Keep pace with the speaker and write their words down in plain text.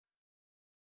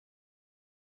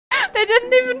They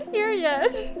didn't even hear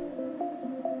yet.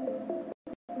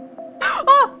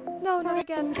 Oh! No, not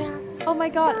again. Oh my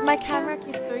god, my camera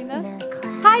keeps doing this.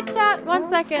 Hi chat, 1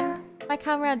 second. My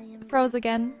camera froze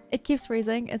again. It keeps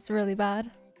freezing. It's really bad.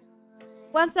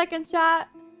 1 second, chat.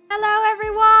 Hello,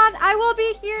 everyone. I will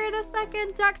be here in a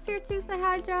second. Jack's here too. Say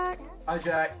hi, Jack. Hi,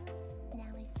 Jack.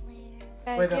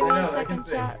 Okay, wait, give no, 1 they second, can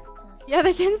see. chat. Yeah,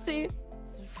 they can see.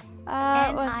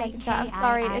 1 second, chat. I'm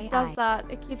sorry. It does that.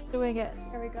 It keeps doing it.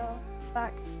 Here we go.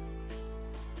 Back.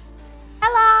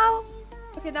 Hello.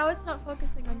 Okay, now it's not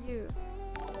focusing on you.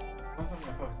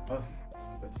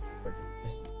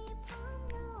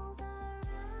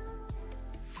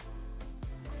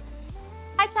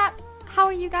 Hi chat, how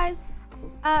are you guys?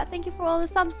 Thank you for all the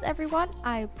subs, everyone.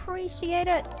 I appreciate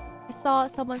it. I saw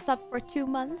someone sub for 2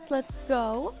 months. Let's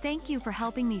go. Thank you for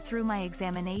helping me through my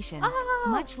examination.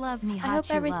 Much love, Nihachu. I hope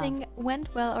everything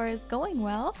went well or is going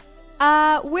well.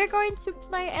 We're going to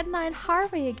play Edna and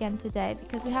Harvey again today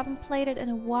because we haven't played it in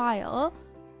a while.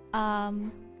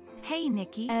 Hey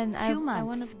Nikki, and 2 months. I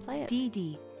want to play it.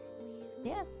 DD.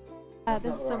 Yeah. This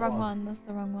is the wrong one. That's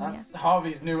the wrong one. That's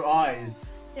Harvey's new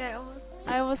eyes. Yeah,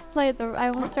 I almost started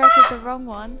the wrong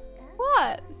one.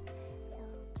 What?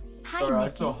 Hi Sorry,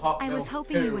 Nikki. I was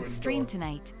hoping you would stream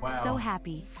tonight. Wow. So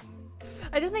happy.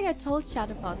 I don't think I told chat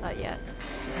about that yet.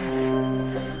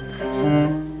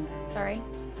 Sorry.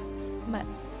 But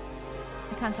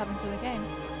I can't tap into the game.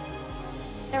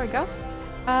 There we go.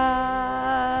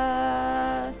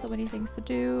 So many things to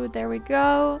do. There we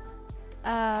go.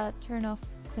 Turn off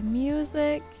the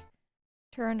music.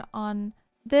 Turn on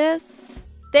this.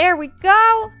 There we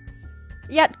go.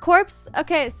 Yeah, corpse.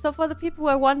 Okay, so for the people who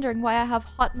are wondering why I have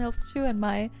hot milfs too in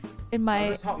my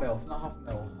Oh, it's hot milf, not half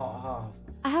milf. Hot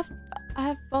half. I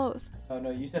have both. Oh no,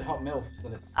 you said hot milf, so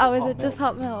it's. Oh, is it just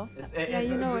hot milf? Yeah,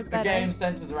 you know it better. The game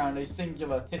centers around a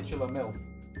singular titular milf.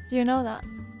 Do you know that?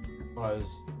 Whereas,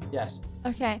 yes.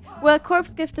 Okay. Well,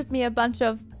 Corpse gifted me a bunch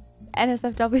of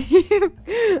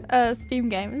NSFW Steam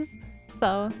games.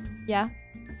 So, yeah.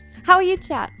 How are you,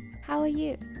 chat? How are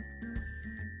you?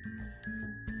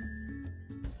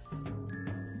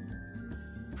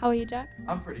 How are you, Jack?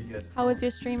 I'm pretty good. How was your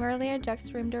stream earlier? Jack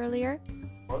streamed earlier.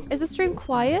 Was Is the stream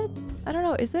quiet? I don't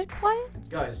know. Is it quiet?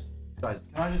 Guys, can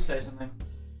I just say something?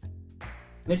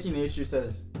 Niki Nihachu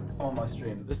says, come on my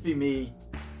stream. This be me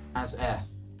as F.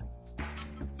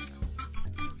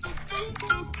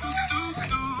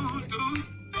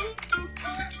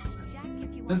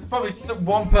 There's probably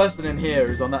one person in here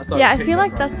who's on that side of TikTok. Yeah, I feel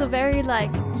like right that's now. a very,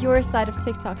 like, your side of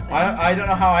TikTok thing. I don't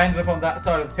know how I ended up on that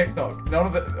side of TikTok.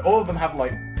 All of them have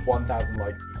like 1,000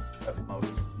 likes at the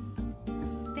most.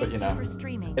 But you know,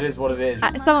 it is what it is.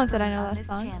 Someone said I know that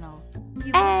song.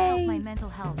 You helped my mental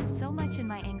health so much in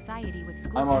my anxiety with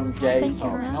school. I'm on gay Thank you,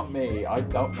 talk, Ralph. not me. I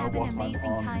don't know Have what an I'm amazing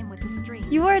on. time with the stream.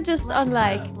 You are just on,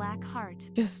 like, Black heart.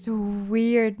 just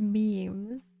weird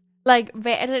memes. Like,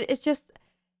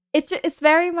 it's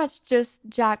very much just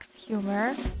Jack's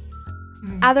humor.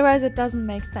 Otherwise, it doesn't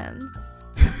make sense.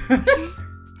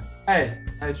 Hey,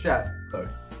 chat. Look,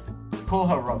 call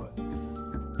her Robert.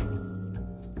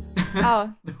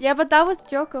 Oh, yeah, but that was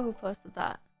Joko who posted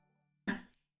that.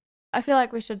 I feel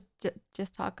like we should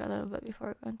just talk a little bit before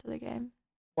we go into the game.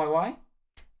 Why?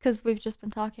 Because we've just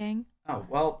been talking. Oh,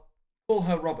 well, call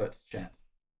her Robert, chat.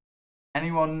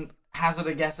 Anyone hazard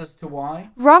a guess as to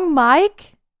why? Wrong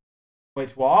mic?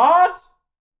 Wait, what?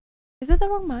 Is it the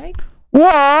wrong mic?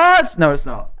 What? No, it's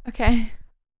not. Okay.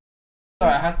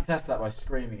 Sorry, I had to test that by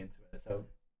screaming into it, so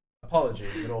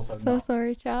apologies, but also So not.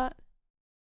 sorry, chat.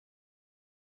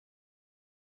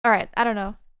 Alright, I don't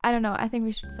know. I think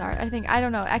we should start. I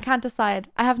don't know. I can't decide.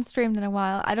 I haven't streamed in a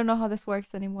while. I don't know how this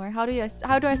works anymore. How do I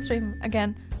stream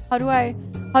again? How do I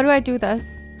do this?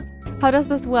 How does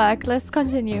this work? Let's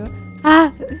continue.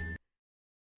 Ah!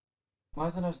 Why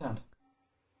is there no sound?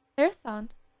 There's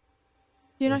sound.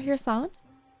 Do you not hear sound?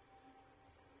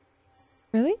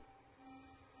 Really?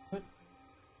 What?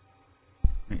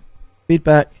 Wait.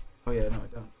 Feedback. Oh yeah, no I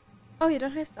don't. Oh, you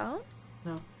don't hear sound?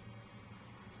 No.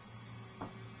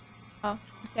 Oh,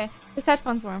 okay. His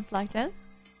headphones weren't plugged in.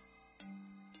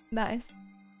 Nice.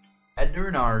 Edna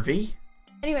and Harvey.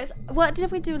 Anyways, what did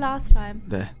we do last time?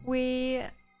 There. We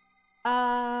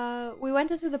went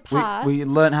into the past. We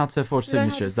learned how to forge We learned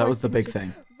how to signatures. That forge was the big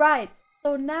signatures. thing. Right.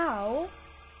 So now.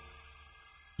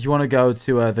 You want to go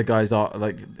to the guy's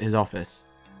his office?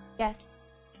 Yes.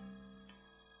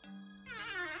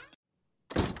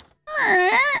 It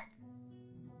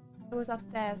was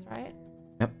upstairs, right?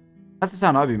 Yep. That's the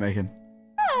sound I'd be making.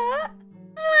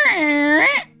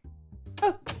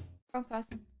 Oh, wrong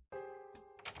person.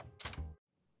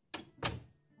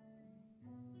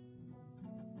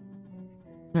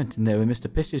 Went in there with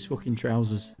Mr. Piss's fucking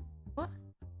trousers. What?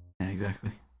 Yeah,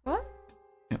 exactly. What?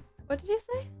 Yep. What did you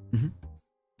say? Mm-hmm.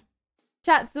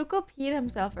 Chat, Zuko peed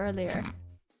himself earlier.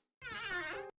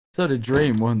 So did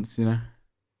Dream once, you know.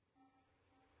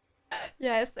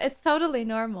 Yeah, it's totally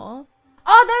normal.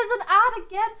 Oh, there's an ad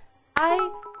again.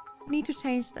 I need to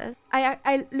change this.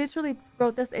 I literally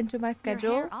wrote this into my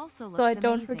schedule so I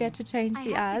don't forget to change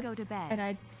the ads, and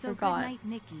I forgot.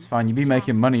 It's fine. You'd be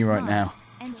making money right now.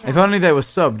 If only they were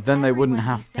subbed, then they wouldn't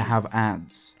have to have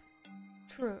ads.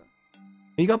 True.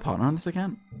 You got a partner on this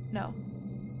account? No.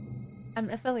 I'm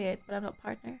an affiliate, but I'm not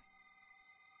partner.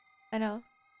 I know.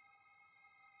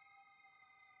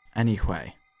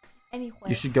 Anyway. Anyway.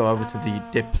 You should go over to the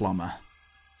diploma.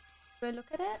 Do I look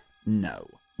at it? No.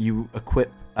 You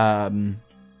equip,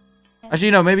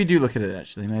 Actually, no, maybe do look at it,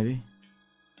 actually, maybe.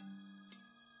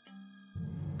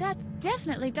 That's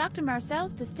definitely Dr.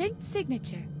 Marcel's distinct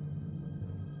signature.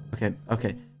 Okay,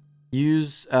 okay.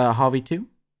 Use, Harvey 2.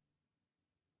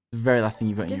 The very last thing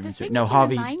you've got in your inventory. No,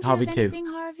 Harvey 2.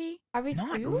 Harvey? Harvey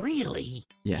Not 2? really.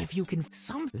 Yes. If you can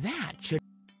sum that should.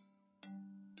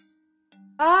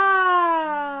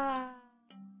 Ah!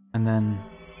 And then...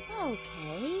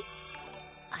 Okay.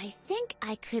 I think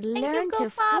I could Thank learn you, to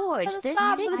Gopop, forge for the this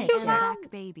sub, for the signature. 2 Back, months.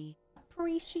 baby.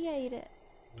 Appreciate it.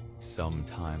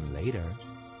 Sometime later.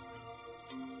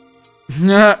 Oh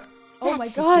That my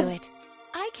should god. do it.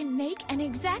 I can make an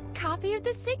exact copy of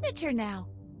the signature now.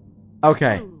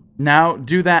 Okay. Ooh. Now,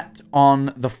 do that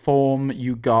on the form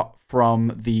you got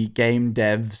from the game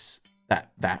devs.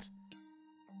 That.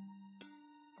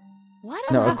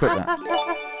 What No, a equip that.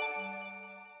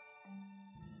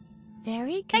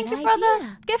 very good Thank you idea. for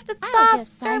the gifted I'll sub.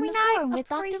 just sign Jeremy the Knight. form with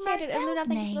Dr. Appreciate it. And Luna, Marcel's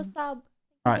thank you for the name. sub.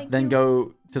 Alright, Thank then you.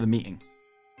 go to the meeting.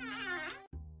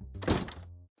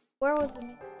 Where was the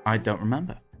meeting? I don't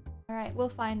remember. Alright, we'll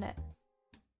find it.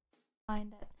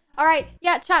 Alright,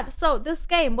 yeah, chat. So, this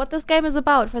game, what this game is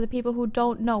about, for the people who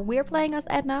don't know. We're playing as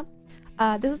Edna.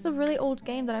 This is a really old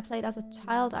game that I played as a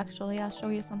child, actually. I'll show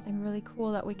you something really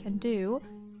cool that we can do.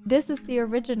 This is the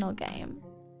original game.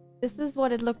 This is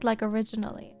what it looked like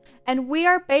originally. And we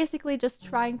are basically just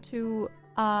trying to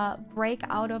break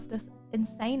out of this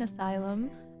insane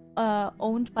asylum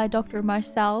owned by Dr.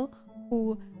 Marcel,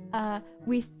 who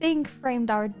we think framed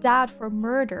our dad for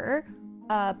murder,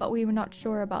 but we were not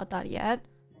sure about that yet.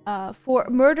 For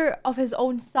murder of his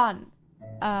own son,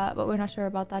 but we're not sure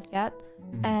about that yet.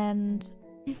 And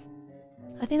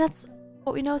I think that's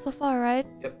what we know so far, right?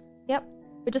 Yep.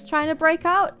 We're just trying to break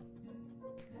out.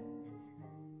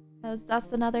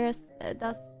 That's another.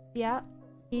 Yeah.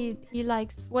 He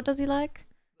likes. What does he like?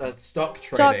 Stock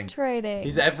trading. Stock trading.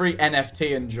 He's every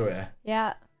NFT enjoyer.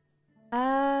 Yeah.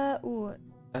 Ooh.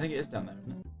 I think it is down there,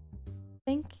 isn't it? You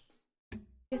think so?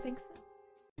 I think so.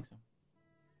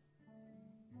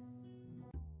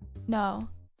 No.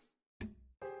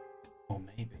 Or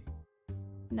maybe.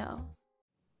 No.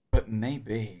 But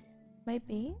maybe.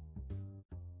 Maybe.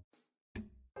 I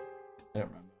don't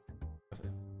remember.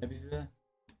 Maybe through there?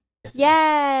 Yes, it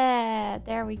Yeah.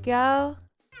 There we go.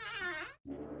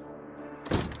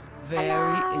 Very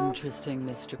Hello. interesting,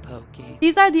 Mr. Pokey.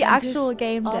 These are the And actual this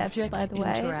game devs, object by the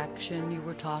way. interaction you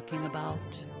were talking about,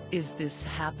 is this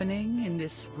happening in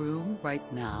this room right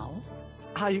now?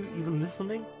 Are you even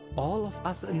listening? All of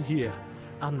us in here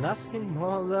are nothing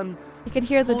more than... You can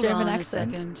hear the Hold German on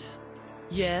accent. a second.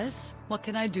 Yes, what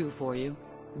can I do for you?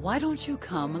 Why don't you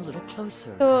come a little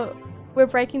closer? So we're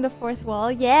breaking the fourth wall.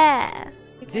 Yeah.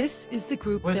 This is the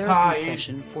group We're therapy tired.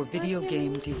 session for video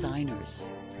game designers.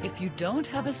 If you don't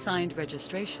have a signed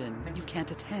registration, you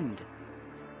can't attend.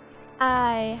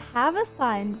 I have a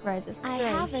signed registration. I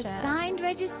have a signed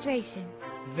registration.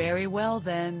 Very well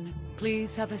then.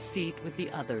 Please have a seat with the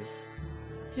others.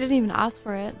 She didn't even ask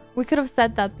for it. We could have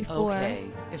said that before. Okay.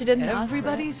 She If didn't ask for it.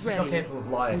 everybody's She's not ready, capable of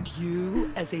lying. would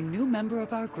you, as a new member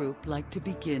of our group, like to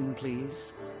begin,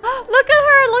 please? Look at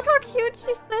her! Look how cute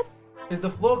she sits. Is the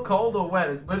floor cold or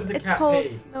wet? Where did the It's cat cold.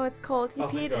 pee? No, it's cold. He Oh,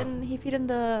 thank peed in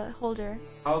the holder.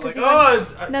 I was 'Cause like, he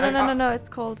oh! went- No, it's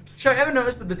cold. Have you ever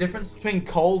noticed that the difference between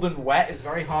cold and wet is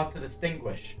very hard to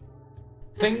distinguish?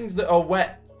 Things that are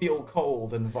wet feel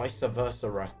cold and vice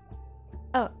versa.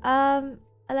 Oh,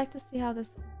 I'd like to see how this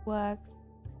works.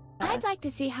 I'd like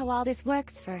to see how all this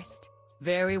works first.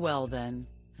 Very well then.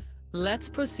 Let's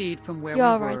proceed from where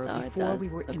You're we right, were though. It before does we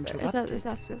were look very- interrupted. It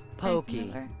does just Pokey. very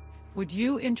similar. Would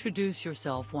you introduce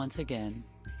yourself once again?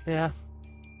 Yeah,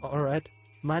 alright.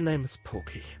 My name is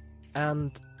Pokey.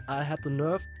 And I had the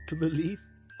nerve to believe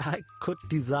I could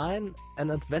design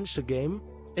an adventure game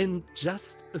in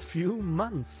just a few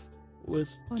months. With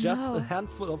Oh, just no. a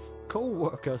handful of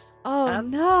co-workers. Oh and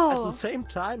no! at the same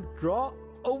time draw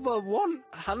over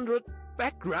 100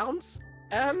 backgrounds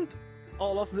and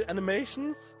all of the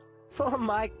animations for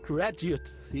my graduate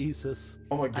thesis.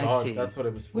 Oh my I god, see. that's what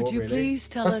it was for, Would you really? please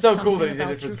tell That's us so something cool that he did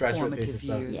about it for his your graduate formative thesis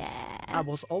stuff. years? I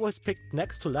was always picked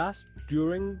next to last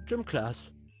during gym class.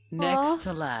 Next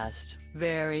to last.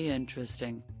 Very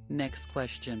interesting. Next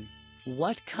question.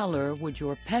 What color would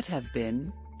your pet have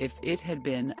been if it had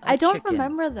been a I don't chicken?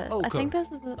 remember this. I Ochre. think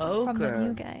this is from the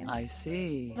new game. I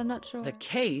see. I'm not sure. The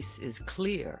case is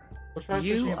clear. We'll try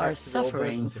switching You it back are to the old suffering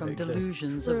versions if from it exists.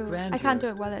 delusions True. of grandeur. I can't do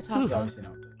it while I talk. Yeah, though. obviously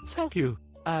not. Thank you.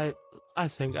 I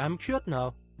think I'm cured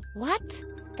now. What?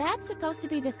 That's supposed to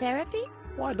be the therapy?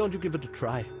 Why don't you give it a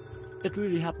try? It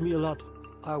really helped me a lot.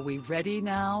 Are we ready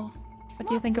now? What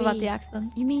do you think about we? the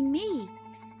accent? You mean me?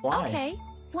 Why? Okay.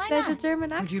 Why There's a not?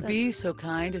 German accent. Would you be so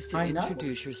kind as to I know.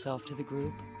 introduce yourself to the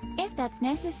group? If that's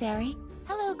necessary.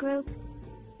 Hello, group.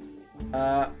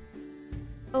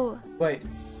 Oh, Wait.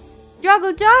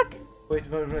 Joggle Jog? Wait,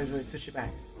 switch it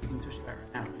back. You can switch it back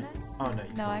right now. Oh, no.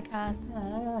 You No, I can't.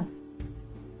 can't.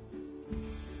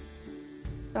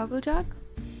 Joggle Jog?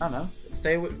 I don't know.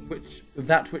 Stay with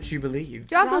that which you believe.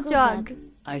 Joggle Joggle Jog. Jog.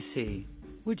 I see.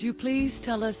 Would you please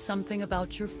tell us something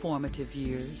about your formative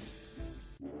years?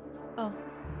 Oh.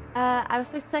 I was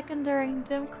picked second during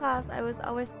gym class. I was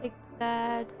always picked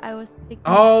third. I was picked.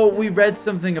 Oh, we read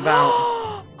something about...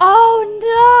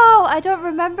 Oh no! I don't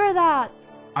remember that.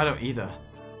 I don't either.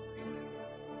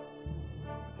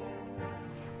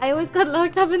 I always got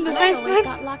locked up in the I always basement.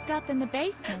 got locked up in the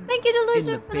basement. Thank you,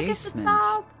 Delusion, In the for the gift basement.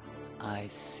 sub. I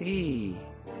see.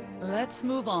 Let's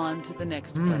move on to the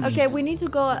next Hmm. question. Okay, we need to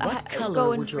go. What color go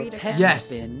would and your read pet again. Yes.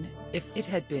 have been if it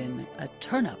had been a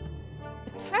turnip?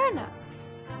 A turnip.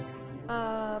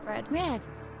 Red. Red.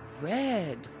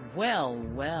 Red. Well,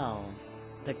 well.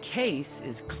 The case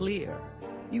is clear.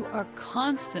 You are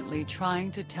constantly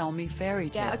trying to tell me fairy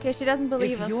tales. Yeah. Okay, she doesn't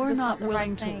believe If us. 'cause you're it's not the willing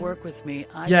right to thing. work with me,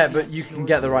 I Yeah, can't but you can cure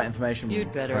get the you. right information.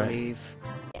 You'd better right. leave.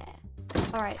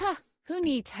 All right. Huh. Who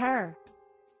needs her?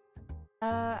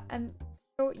 I'm.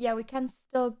 Oh, yeah, we can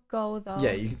still go though.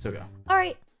 Yeah, you can still go. All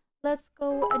right. Let's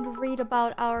go and read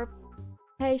about our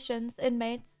patients,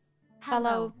 inmates,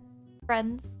 fellow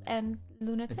friends, and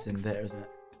lunatics. It's in there, isn't it?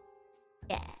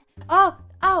 Yeah. Oh.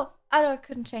 I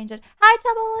couldn't change it. Hi,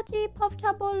 Tabology, Pop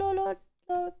Tabololo.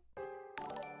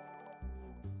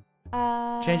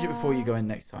 Change it before you go in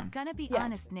next time. Gonna be Yeah.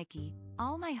 honest, Nikki.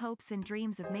 All my hopes and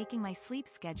dreams of making my sleep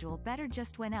schedule better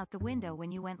just went out the window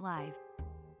when you went live.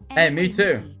 Hey, me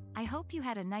too. Nikki, I hope you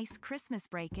had a nice Christmas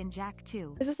break in Jack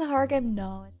too. Is this a horror game?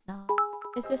 No, it's not.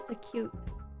 It's just a cute,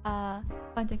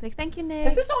 point and click. Thank you, Nick.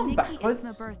 Is this on Nikki, backwards?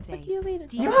 it's my birthday. What do you mean?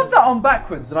 It's You not? have that on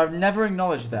backwards, and I've never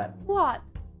acknowledged that. What?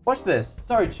 Watch this.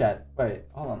 Sorry, chat. Wait,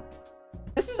 hold on.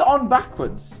 This is on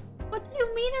backwards. What do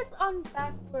you mean it's on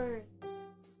backwards?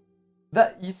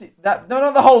 That you see that? No,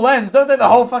 not the whole lens. Don't take the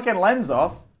whole fucking lens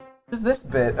off. Just this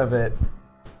bit of it.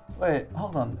 Wait,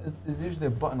 hold on. There's usually a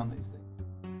button on these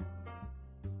things.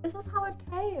 This is how it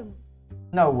came.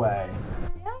 No way.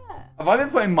 Yeah. Have I been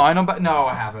putting mine on back? No,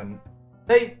 I haven't.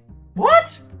 They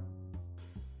what?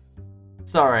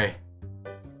 Sorry.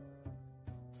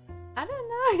 I don't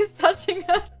know. He's touching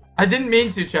us. I didn't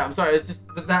mean to, chat. I'm sorry. It's just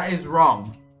that is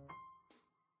wrong.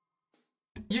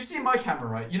 You've seen my camera,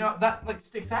 right? You know that like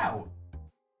sticks out.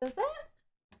 Does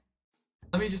it?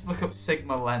 Let me just look up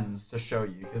Sigma lens to show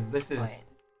you, because this is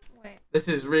Wait. this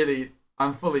is really.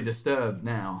 I'm fully disturbed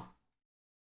now.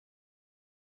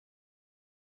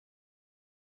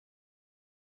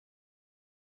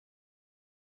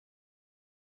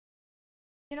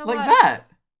 You know Like what? that.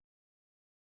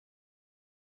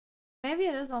 Maybe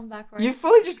it is on backwards. You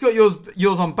fully just got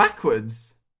yours on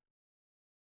backwards.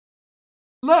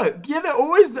 Look, yeah, they're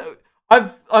always.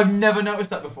 I've never noticed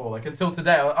that before. Like until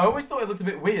today, I always thought it looked a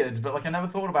bit weird, but like I never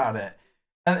thought about it.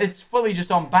 And it's fully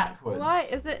just on backwards. Why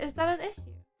is it? Is that an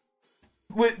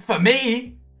issue? For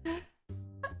me, I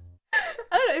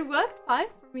don't know. It worked fine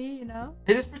for me, you know.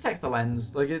 it just protects the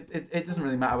lens. Like it doesn't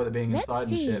really matter with it being Let's inside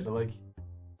and see. shit. But like,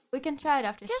 We can try it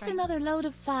after. Just stream. another load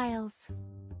of files.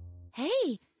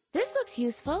 Hey, this looks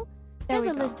useful. There There's we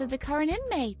a go. list of the current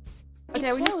inmates. Okay,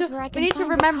 It we need shows to- where I we can need to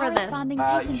find the remember this. corresponding you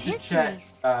patient should check.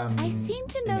 histories. Mm, I seem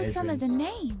to know some of the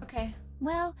names. Okay.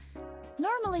 Well,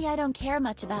 normally I don't care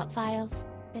much about files,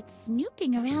 but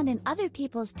snooping around in other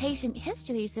people's patient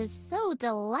histories is so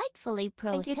delightfully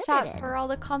Thank you, prohibited. chat, for all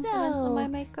the compliments on my So,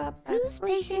 makeup. I Whose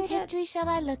appreciate patient it. history shall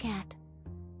I look at?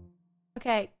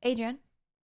 Okay, Adrian,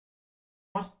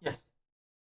 What? Yes.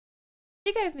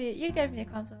 you gave me a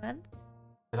compliment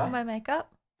Did on I? my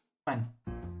makeup Fine.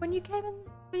 when you came in.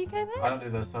 I don't do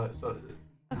those. So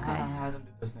Okay. I don't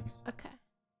do those things. Okay.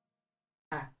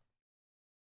 Ah.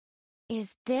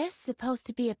 Is this supposed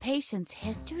to be a patient's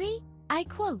history? I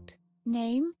quote,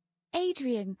 name,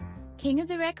 Adrian, king of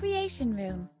the recreation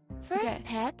room. First Okay.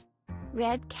 pet,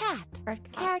 red cat. Red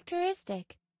cat.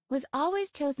 Characteristic, was always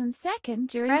chosen second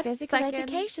during Red physical second.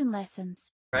 education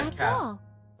lessons. Red That's cat. all.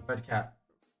 Red cat.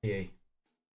 PE.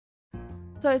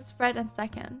 So it's Fred and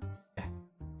second. Yes.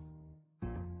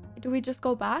 Do we just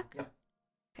go back? Yep.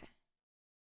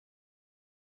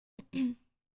 Okay.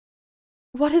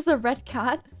 What is a red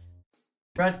cat?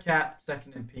 Red cat,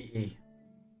 second in PE.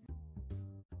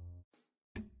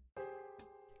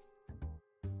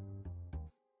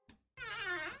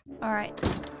 Alright.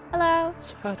 Hello.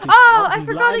 30,000 Oh, I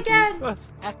forgot lines in again! the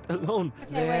first act alone.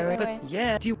 Okay, Very, wait.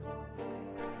 yeah. Do you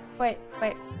Wait.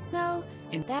 No,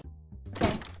 in that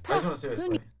Okay. I just want to see what it's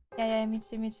like. Yeah, me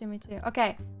too.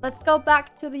 Okay, let's go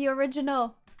back to the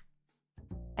original.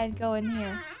 And go in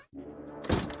here.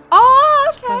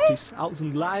 Oh, okay!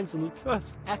 30,000 lines in the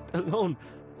first act alone.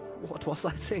 What was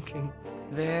I thinking?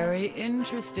 very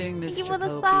interesting, Thank you Mr. for the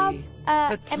Pokey. sub.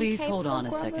 But please MK hold on a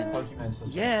programmer. second. Pokemon's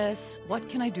husband. Yes, what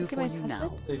can I do for Pokemon's you husband?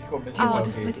 now? He's called Mrs. Do you want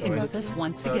Pokey, to sit so in it's- with us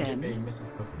once no, keep again? being Mrs.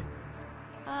 Pokey.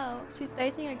 Oh, she's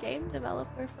dating a game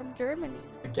developer from Germany.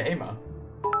 A gamer?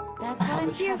 that's what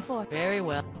I'm here for. Very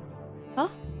well. Huh?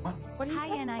 What? What do you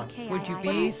say? Would you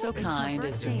be so kind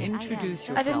as to introduce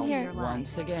I didn't yourself hear.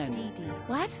 once again?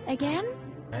 What? Again?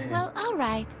 Hey, Well, all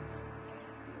right.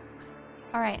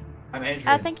 Alright. I'm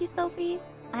Adrian. Thank you, Sophie.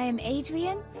 I am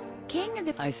Adrian, king of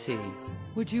the... I see.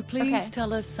 Would you please Okay.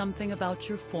 tell us something about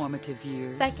your formative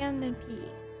years? Second in PE.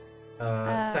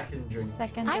 Second drink.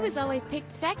 Second. I was always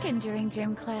picked second during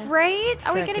gym class. Raid?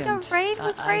 Are we getting a Second. raid?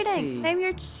 Who's I raiding? see. Name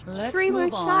your Let's streamer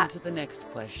move on chat. to the next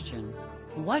question.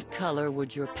 What color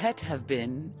would your pet have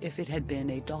been if it had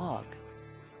been a dog?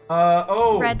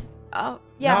 Oh. Red. Oh,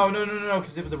 yeah. No,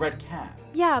 because it was a red cat.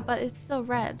 Yeah, but it's still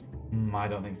red. I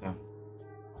don't think so.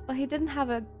 Well, he didn't have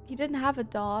a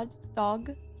dog.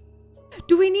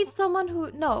 Do we need someone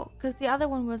who? No, because the other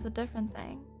one was a different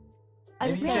thing. I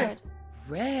Maybe just you said checked. it.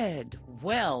 Red.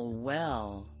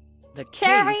 Well. The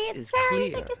Cherry, case is Cherry,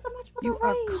 clear. thank you so much for You the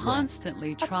are raid.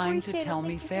 constantly trying to Appreciate it, tell me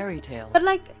thank you. fairy tales. But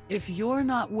like, If you're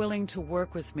not willing to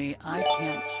work with me, I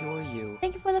can't cure you.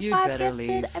 thank you for the You'd 5 better gifted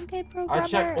leave. MK programmer. I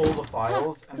check all the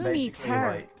files and Who needs basically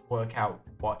her? like work out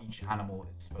what each animal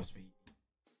is supposed to be.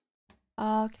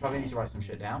 Okay. Probably need to write some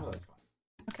shit down, but that's fine.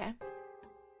 Okay.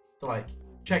 So like,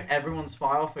 check everyone's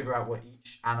file, figure out what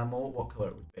each animal, what color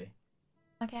it would be.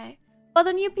 Okay. Well,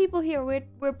 the new people here,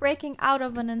 we're breaking out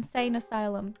of an insane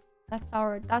asylum.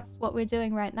 That's what we're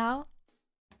doing right now.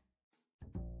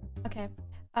 Okay.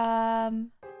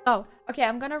 Oh, okay.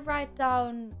 I'm gonna write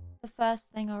down the first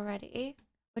thing already,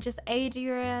 which is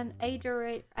Adrian.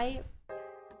 Right,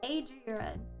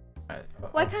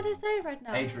 Why can't I say it right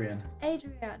now? Adrian.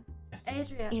 Adrian. Yes.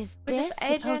 Adrian. Is Which this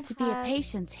Adrian supposed to be a had-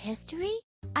 patient's history?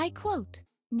 I quote,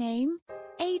 name,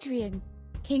 Adrian,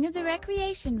 king of the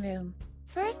recreation room.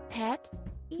 First pet,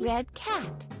 red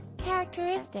cat.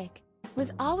 Characteristic,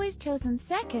 was always chosen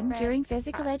second Red during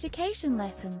physical cat. education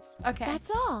lessons. Okay. That's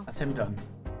all. That's him done.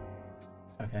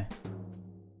 Okay.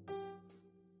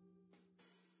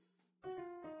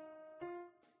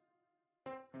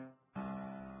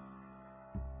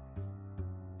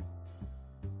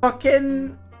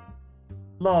 Fucking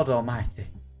Lord Almighty.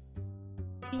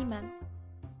 B-man.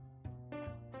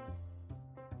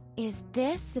 Is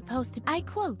this supposed to... I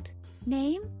quote,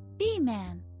 name,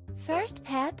 B-man. First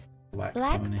pet,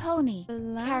 black pony.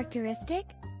 Black Characteristic,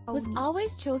 was pony.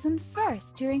 always chosen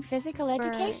first during physical First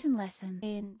education lessons.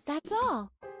 in That's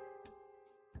all.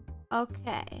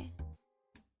 Okay.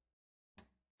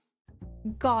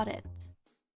 Got it.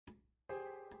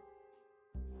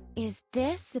 Is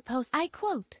this supposed... I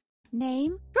quote,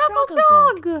 name, Droggle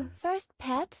Dog! First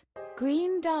pet,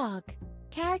 green dog.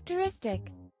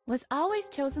 Characteristic, was always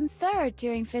chosen third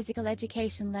during physical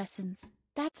education lessons.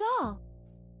 That's all.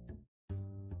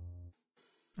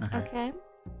 Okay.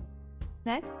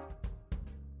 Next.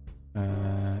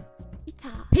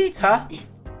 Peter. Peter?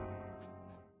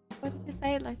 What did you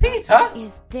say it like that? Peter?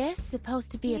 Is this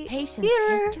supposed to be a patient's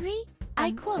Peter. history? I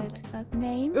Um, quote, uh,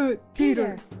 name,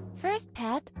 Peter. First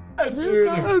pet, blue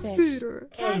goldfish. Peter.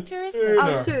 Characteristic,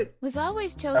 Oh, shoot. was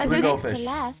always chosen blue next goldfish. to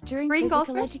last during Green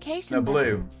physical goldfish? education No, blue.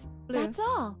 lessons. Blue. That's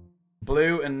all.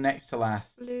 Blue and next to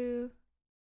last. Blue.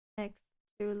 Next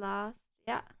to last.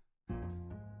 Yeah.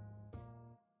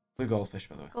 Blue goldfish,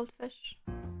 by the way. Goldfish.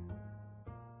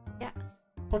 Yeah.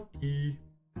 Potty.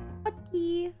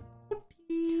 Hottie. Potty.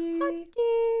 Hottie.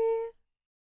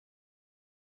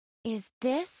 Is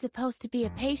this supposed to be a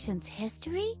patient's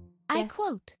history? I Yes.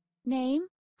 quote, name,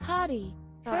 Hottie.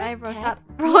 Oh, I First wrote pet,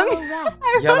 that yellow wrong. rat.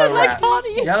 I wrote Yellow it like rat.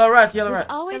 Tawny. Yellow rat, yellow Was rat.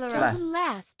 always Yellow chosen rat.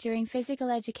 last during physical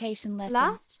education lessons.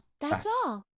 Last? That's Last.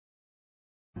 all.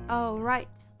 Oh, right.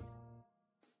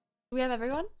 Do we have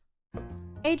everyone?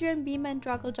 Adrian, Beeman,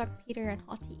 Dragglejack, Peter, and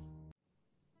Hottie.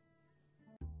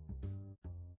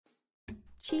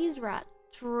 Cheese rat.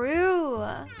 True.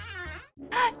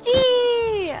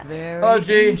 Gee! Very Oh,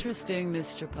 gee. interesting,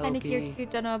 Mr. I think you're Pokey.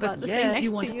 cute. Don't know But about the yet thing next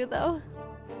you want to you, though.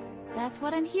 That's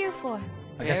what I'm here for.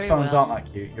 I guess Very phones well. aren't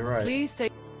that cute. You're right. Please say.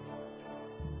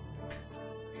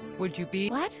 Would you be?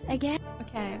 What? Again?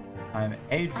 Okay. I'm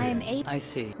Adrian. I'm a. I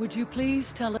see. Would you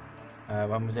please tell us?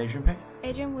 When was Adrian picked?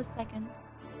 Adrian was second.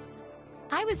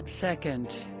 I was.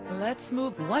 Second, let's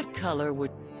move. What color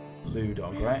would? Blue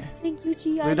dog, right? Thank you,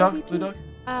 G. Blue dog? Blue dog?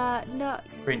 No.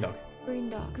 Green dog. Green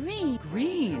dog. Green.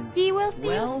 Green. G will see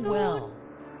Well, you soon. well.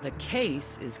 The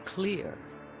case is clear.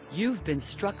 You've been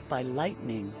struck by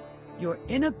lightning. Your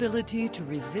inability to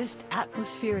resist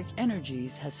atmospheric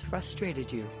energies has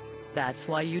frustrated you. That's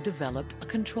why you developed a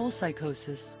control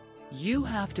psychosis. You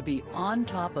have to be on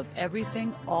top of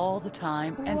everything all the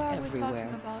time Who and are we everywhere.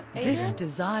 talking about? This Adrian?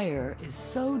 desire is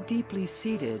so deeply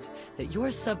seated that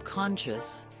your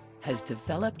subconscious has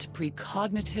developed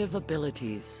precognitive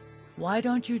abilities. Why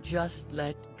don't you just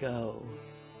let go?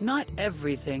 Not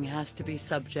everything has to be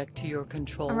subject to your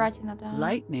control. I'm writing that down.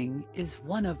 Lightning is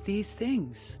one of these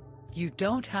things. You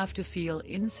don't have to feel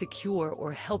insecure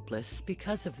or helpless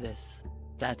because of this.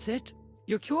 That's it.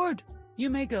 You're cured. You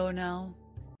may go now.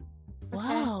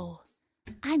 Wow.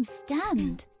 I'm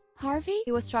stunned. Harvey?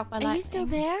 He was struck by Are lightning. you still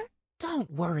there? Don't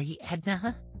worry,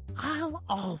 Edna. I'll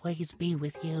always be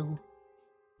with you.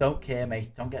 Don't care,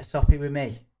 mate. Don't get soppy with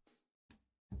me.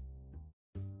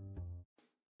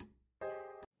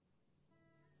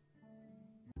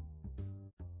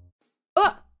 Oh!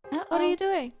 Uh-oh. What are you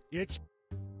doing? It's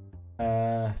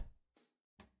Uh,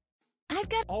 I've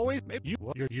got. always you.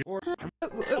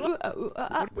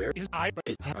 Where is I?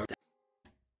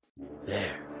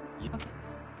 There.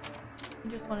 I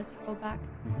just wanted to go back.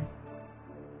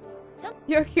 Some-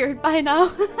 You're cured by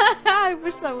now. I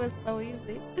wish that was so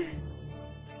easy.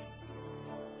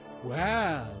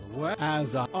 Well,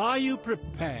 as are you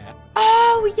prepared?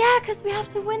 Oh, yeah, because we have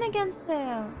to win against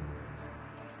him.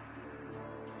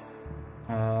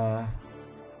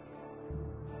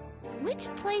 Which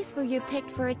place were you picked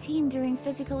for a team during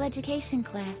physical education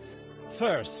class?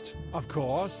 First, of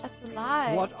course. That's a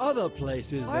lie. What other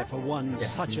place is there What? for one Yeah,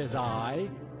 such you as said. I?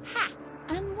 Ha!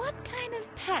 And what kind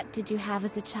of pet did you have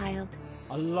as a child?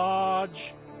 A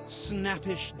large,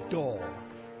 snappish dog.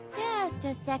 Just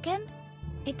a second.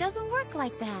 It doesn't work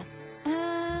like that.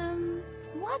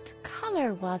 What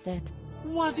color was it?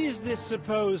 What is this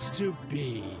supposed to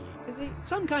be? Is he?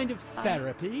 Some kind of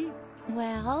therapy?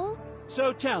 Well,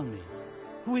 So tell me,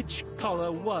 which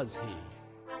color was he?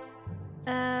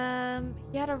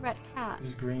 He had a red cat. it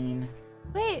was green.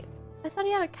 Wait, I thought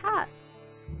he had a cat.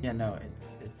 Yeah, no,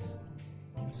 it's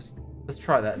just let's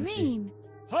try that and see. green.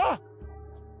 Huh?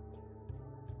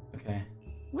 Okay.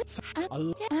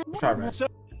 Try red. So,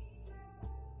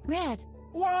 Red.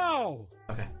 wow!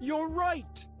 Okay. You're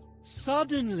right.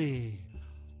 Suddenly,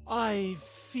 I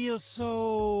feel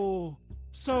so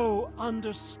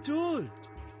understood,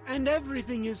 and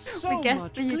everything is so we guessed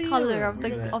much the clearer. color of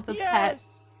Look at it. the pet.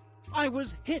 Yes, I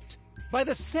was hit by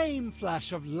the same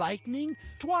flash of lightning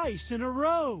twice in a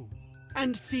row,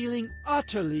 and feeling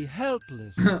utterly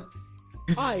helpless. I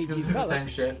It's gonna do the same developed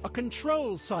shit. a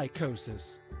control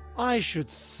psychosis. I should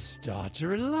start to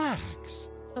relax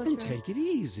So and true. take it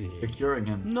easy. You're curing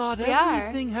him. Not We are.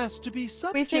 everything has to be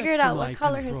subject We figured to out my what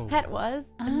color control. his pet was,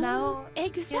 and now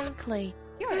Exactly.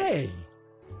 you're Hey,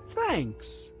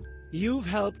 thanks. You've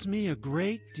helped me a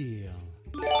great deal.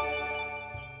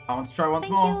 I want to try once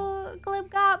Thank more. you,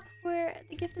 Glibgop, for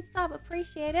the gifted sub.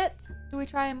 Appreciate it. Do we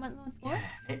try him once more? Yeah,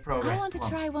 make progress. I want to come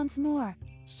on. try once more.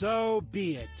 So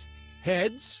be it.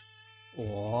 Heads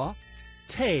or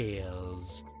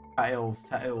tails? Tails,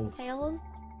 tails. Tails?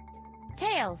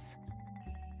 Tails.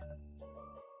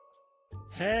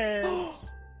 Heads.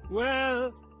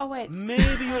 Well, Oh, wait. maybe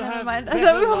you'll Never have mind. I better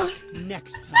thought we luck won.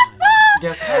 next time.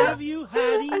 Guess heads. Have you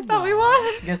had enough? I thought we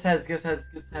won. Guess heads, guess heads,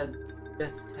 guess head.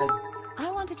 Guess head.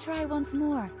 I want to try once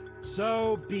more.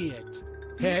 So be it.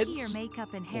 Niki, your Heads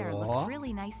makeup and hair or looks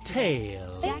really nice today.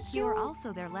 tails? Jack, you're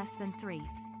also there less than 3.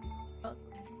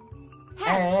 Hats,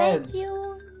 Heads. thank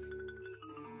you.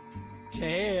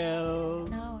 Tails.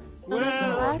 No, it's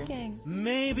Well- not working.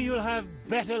 Maybe you'll have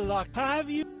better luck. Have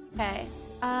you? Okay.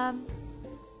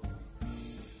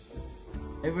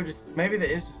 Maybe there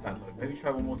is just bad luck. Maybe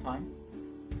try one more time.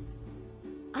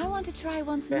 I want to try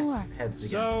once Guess more. heads again.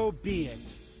 So be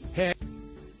it. Head.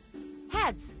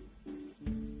 Vods.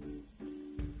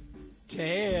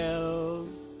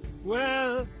 Tails.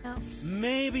 Well, No.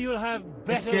 maybe you'll have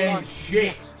better game luck shit.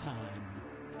 next time.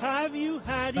 Have you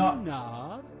had No.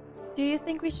 enough? Do you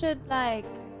think we should, like,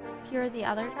 cure the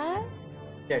other guy?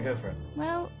 Yeah, go for it.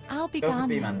 Well, I'll be Go for gone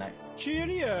B-Man then. next.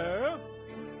 Cheerio.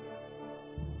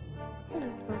 This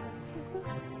way.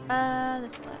 Yeah. And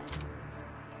this way.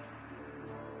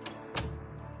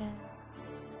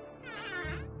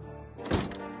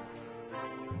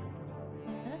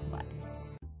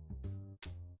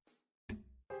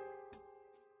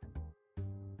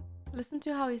 Listen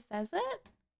to how he says it.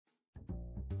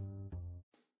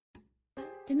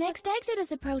 The next exit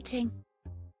is approaching.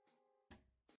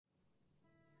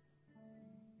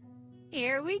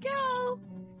 Here we go.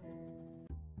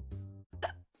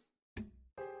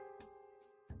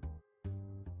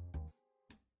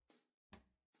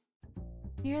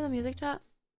 Can you hear the music, chat?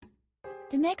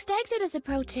 The next exit is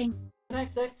approaching.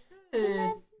 Next exit.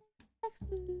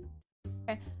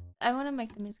 Okay, I want to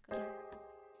make the music a little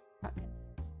fucking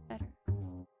better.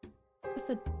 It's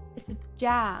a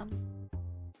jam.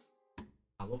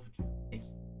 I love you.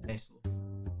 Nice.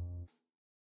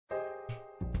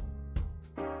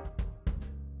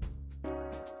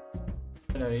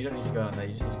 No, you don't need to go on there.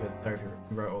 You just need to go to the therapy room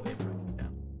and write all the information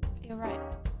down. You're right.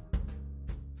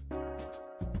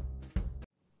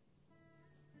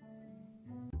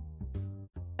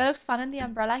 It looks fun in the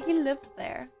umbrella. He lives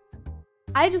there.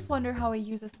 I just wonder how he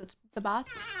uses the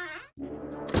bathroom.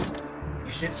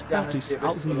 You should down and see if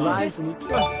it's 30,000 alive. lines in the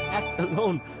first act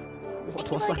alone.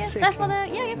 What was I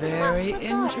thinking? Very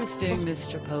interesting,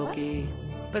 Mr. Pokey.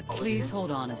 But please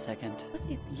hold on a second. What's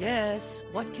he thinking? Yes,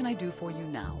 what can I do for you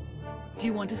now? Do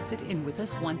you want to sit in with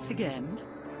us once again?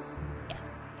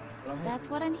 That's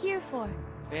what I'm here for.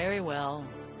 Very well.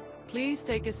 Please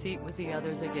take a seat with the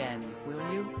others again,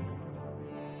 will you?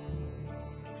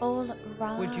 All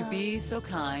right. Would you be so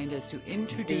kind as to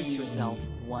introduce yourself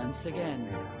once again?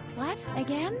 What?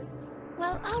 Again?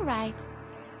 Well, all right.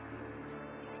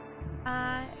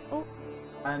 Oh,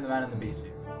 I am the man in the bee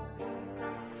suit.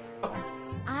 Oh,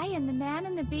 I am the man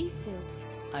in the bee suit.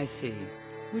 I see.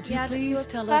 Would you yeah, he please was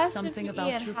tell first us of something PE about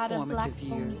and your had a black formative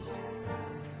pony. years?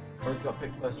 always got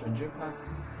picked first in gym class.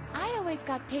 I always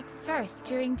got picked first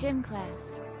during gym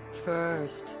class.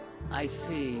 First, I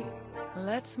see.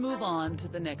 Let's move on to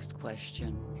the next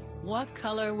question. What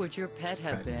color would your pet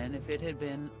have Red. been if it had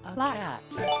been a Black. cat?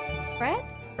 Red?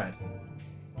 Red.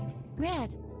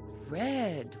 Red.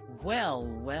 Red. Well,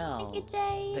 well. Thank you,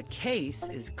 Jade. The case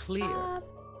is clear.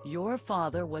 Your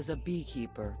father was a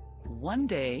beekeeper. One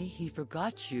day, he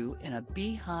forgot you in a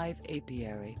beehive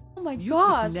apiary. Oh my You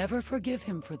god. could never forgive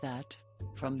him for that.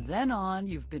 From then on,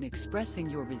 you've been expressing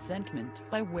your resentment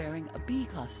by wearing a bee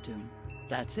costume.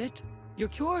 That's it. You're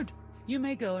cured. You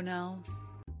may go now.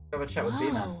 Have a chat with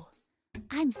B-Man. Wow.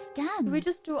 I'm stunned. Do we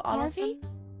just do all Harvey? of them?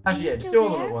 Actually, you yeah, just still do all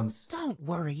of them there? at once. Don't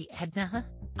worry, Edna.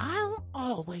 I'll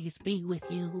always be with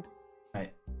you.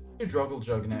 Right. Do Droggle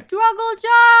Jug next. Druggle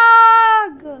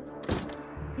Jug!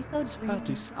 He's so dreamy.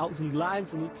 30,000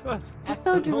 lines in the first He's act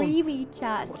so alone. dreamy,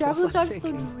 chat. What was Druggle I Jug's so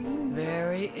thinking? dreamy.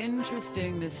 Very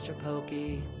interesting, Mr.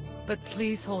 Pokey. But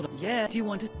please hold on. Yeah, do you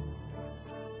want to...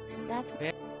 That's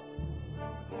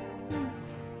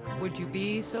Would you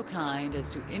be so kind as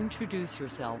to introduce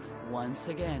yourself once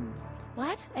again?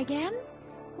 what? Again?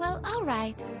 Well, all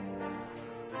right.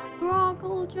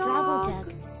 Druggle Jug. Droggle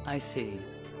Jug. I see.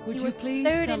 Would He you was please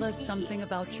third tell in us PE. something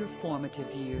about your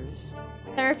formative years?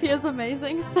 Therapy is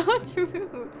amazing. So true.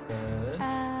 Good.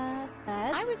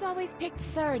 That. I was always picked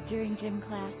third during gym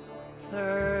class.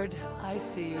 Third, I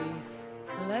see.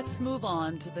 Let's move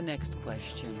on to the next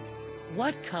question.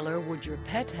 What color would your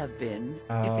pet have been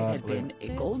if it had blue. been a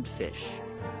goldfish?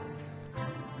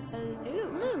 Blue.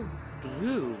 Blue.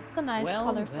 Blue. It's a nice Well,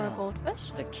 color for a well.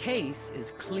 goldfish. The case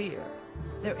is clear.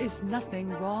 There is nothing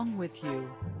wrong with you.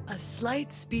 A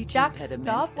slight speech Jack, impediment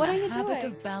stop. What and are a you habit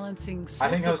doing? of balancing I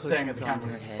think I was sofa staring at the cushions on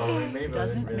camera. your head Following me, but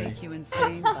doesn't really. make you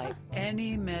insane by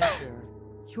any measure.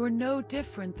 You're no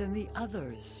different than the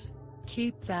others.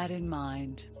 Keep that in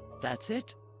mind. That's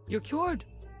it. You're cured.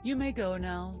 You may go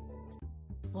now.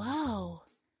 Whoa.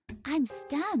 I'm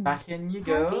stunned. Back in you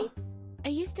go. Harvey?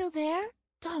 Are you still there?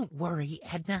 Don't worry,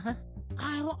 Edna.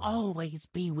 I'll always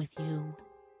be with you.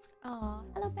 Oh,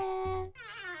 hello, bear.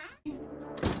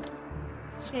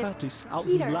 30,000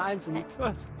 Peter. lines in the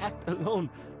first act alone.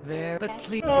 There, but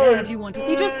please, Oh, do you want to...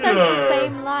 He just says the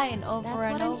same line over That's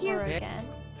and what I'm over here for. again.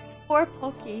 Poor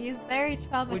Pokey, he's very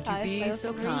traumatized. Would you by be those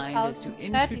so kind as to 3,000,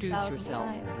 introduce 30,000 yourself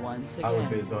lines. once I would be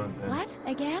again? as well. in fact. What?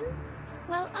 Again?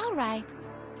 Well, all right.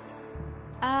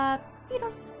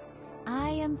 Peter. I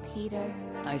am Peter.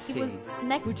 I He see. was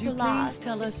next Would to you please last.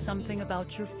 tell us something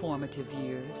about your formative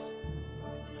years?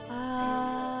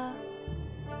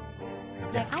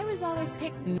 Next. I was always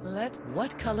picked.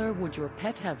 What color would your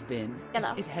pet have been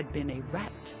Yellow. if it had been a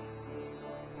rat?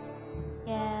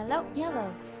 Yellow.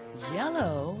 Yellow.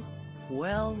 Yellow?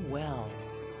 Well, well.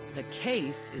 The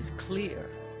case is clear.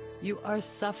 You are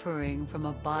suffering from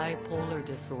a bipolar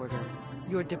disorder.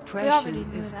 Your already depression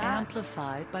knew is that.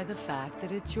 amplified by the fact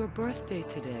that it's your birthday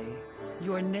today.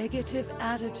 Your negative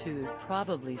attitude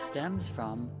probably stems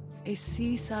from a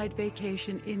seaside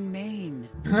vacation in Maine,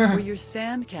 where your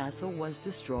sandcastle was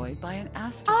destroyed by an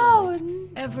asteroid. Oh,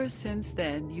 Ever since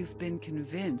then, you've been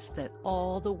convinced that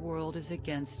all the world is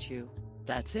against you.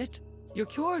 That's it. You're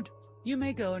cured. You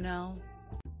may go now.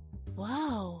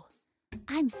 Whoa.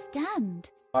 I'm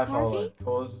stunned. Bipolar Harvey?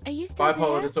 caused. Are you still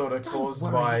Bipolar there? disorder Don't caused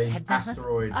worry, by Edna.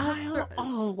 asteroid. I'll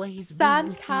always be with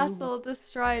Sandcastle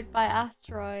destroyed by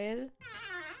asteroid.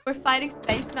 We're fighting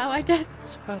space now, I guess.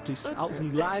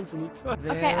 30,000 lines and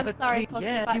Okay, I'm but sorry, please- Poppy,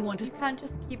 yeah, but do you want to... you can't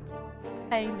just keep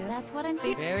saying this. That's what I'm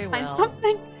Please here. Very find well.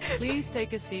 something. Please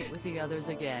take a seat with the others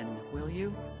again, will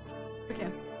you? Okay.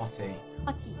 Hottie.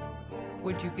 Hottie.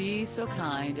 Would you be so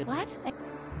kind? What?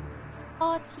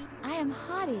 Hottie. I am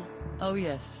Hottie. Oh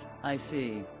yes, I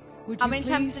see. Would How you many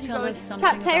times please did you tell go? us something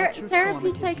about your Therapy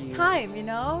formative takes years? time, you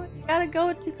know? You gotta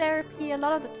go to therapy a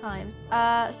lot of the times.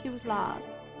 She was last.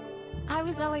 I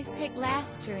was always picked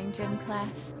last during gym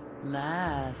class.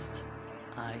 Last.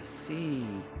 I see.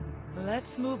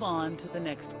 Let's move on to the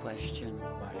next question.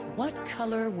 What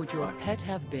color would your pet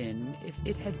have been if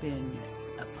it had been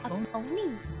a A pony?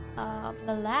 pony.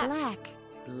 Black. Black.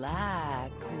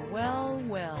 Black. Well,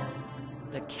 well.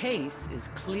 The case is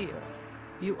clear.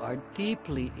 You are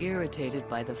deeply irritated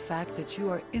by the fact that you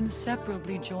are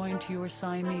inseparably joined to your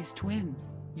Siamese twin.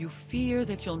 You fear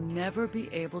that you'll never be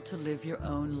able to live your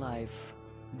own life.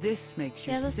 This makes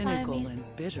you Yeah, the cynical Siamese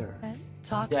and bitter. twin?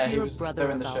 Talk Yeah, to he your was- brother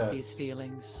they're in the about shirts. these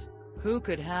feelings. Who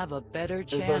could have a better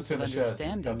There's those chance two of in the shirts,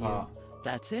 understanding go you? apart.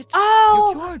 That's it.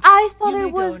 Oh, You're cured. I thought You it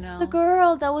may go was now. the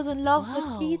girl that was in love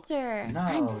Wow. with Peter. No,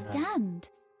 I'm no. stunned.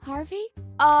 Harvey?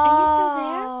 Oh, Are you still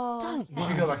there? Don't You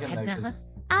should go back in there Edna. 'cause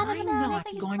I'm not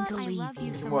going to I leave love you.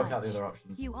 you so can work much. out the other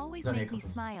options. You always There's only a make me couple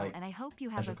of, smile, like, and I hope you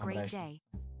have a special great combinations.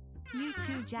 day. You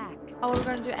too, Jack. Oh, we're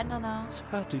gonna do Edna now.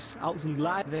 30,000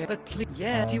 lines. But please,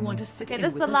 yeah, do you want to sit Okay, in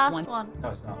this is with the us last one? one. No,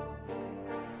 it's not. Two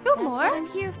That's more? what I'm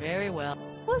here for. Very well.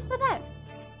 Who's the next?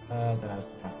 Don't know.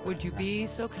 it's not. Would you be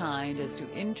so kind as to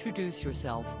introduce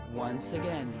yourself once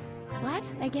again? What?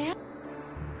 Again?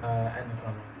 Edna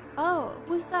Conrad. Oh,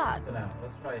 who's that? Don't know.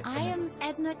 Let's try it. I am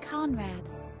Edna Conrad.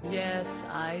 Yes,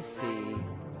 I see.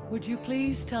 Would you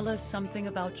please tell us something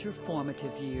about your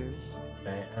formative years?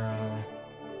 Okay,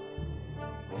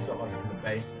 he's got lots in the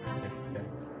basement. Yes, okay.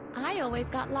 I always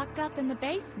got locked up in the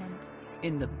basement.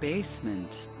 In the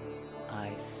basement.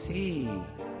 I see.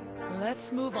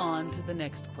 Let's move on to the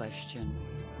next question.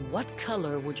 What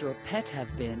color would your pet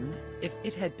have been if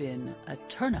it had been a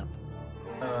turnip?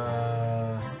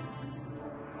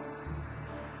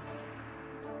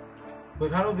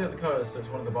 We've had all the other colours, so it's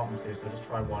one of the bottoms here, so just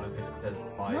try one because it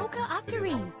says bias. Mocha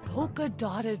Octarine. Polka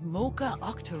dotted mocha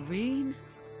octarine?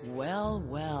 Well,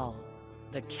 well.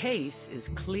 The case is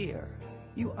clear.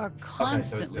 You are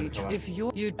constantly. different colour. If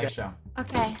you'd be- Eggshell.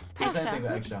 Okay, Same thing Eggshell.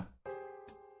 with eggshell.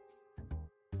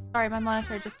 Sorry, my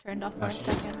monitor just turned off for No, a she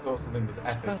just second. thought something was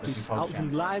epic, so she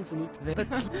 30,000 PogChamp. lines and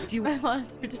but do you My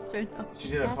monitor just turned off. She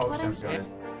did a That's what I'm PogChamp,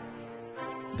 guys.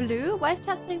 Blue? Why is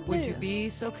chat saying blue? would you be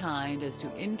so kind as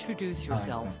to introduce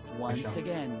yourself once Eggshell.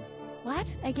 again?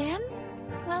 What? Again?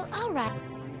 Well, alright.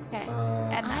 Okay.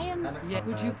 Edna. I am- Edna Yeah,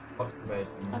 would you- Conrad, Box the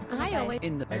basement. Box the I base. always.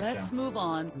 In the Eggshell. let's move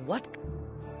on. What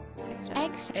Eggshell.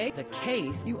 Eggshell. the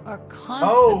case? You are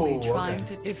constantly Oh, trying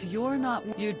okay. to. If you're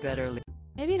not, you'd better leave.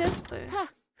 Maybe it is blue. Huh,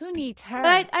 who needs her?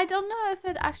 But I don't know if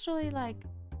it actually, like,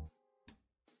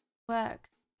 works.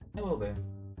 It will do.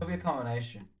 It'll be a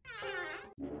combination.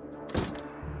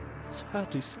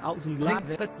 30,000 lines.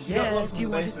 But She got yes, lost do in you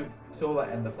the want to? basement. Saw that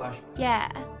in the flash. Yeah.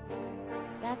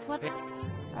 That's what.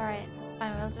 Alright.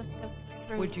 Fine, we'll just go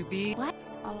through Would you be? What?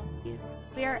 all of these.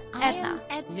 We are I Edna. am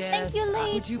Ed. Yes. Thank you,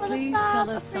 Lee, would you for the please sub. tell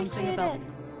us something Appreciate about it.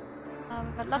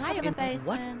 We've got locked up in the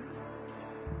What? basement.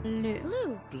 Blue.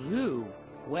 Blue. blue?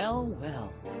 Well,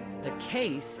 well. The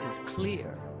case is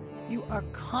clear. You are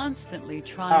constantly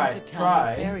trying Alright, to tell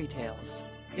try. me fairy tales.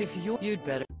 If you'd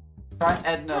better. Try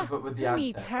Edna, Huh, but with the who Aztecs.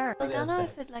 needs her? Try I the don't know if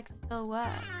Aztecs. it, like, still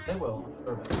works. They will,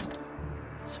 I'm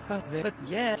sure of it. But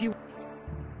yeah, do you,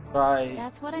 Try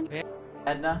That's what I'm.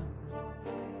 Edna.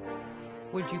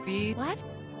 would you be? What?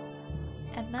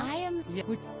 Edna? I am. Yeah,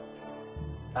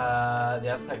 The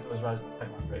Aztecs always ransack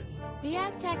my fridge. The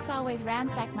Aztecs always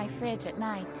ransack my fridge at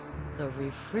night. The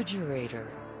refrigerator.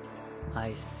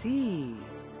 I see.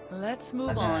 Let's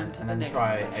move on to the next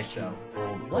try question. eggshell. Or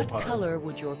What puddle. color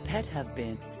would your pet have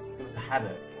been? It was a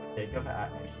haddock. Yeah, go for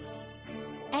eggshell.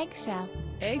 Eggshell.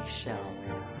 Eggshell.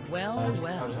 Well, I'm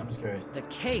well. just curious. The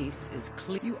case is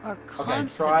clear. You are Okay, constantly.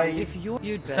 try. If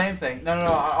you'd Same thing. No,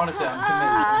 honestly,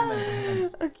 I'm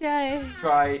convinced. Okay.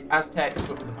 Try Aztecs,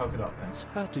 but with the polka dot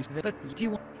thing. But do you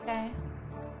want? Okay.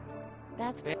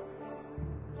 That's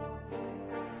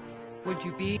Would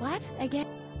you be? what again?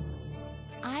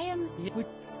 I am Would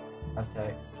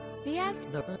Aztecs. the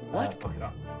Aztec. the what? Polka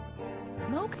dot.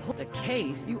 Moke. The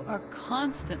case. You are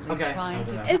constantly Okay, trying I'll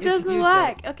do to. that. It if doesn't you'd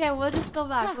work. Okay, we'll just go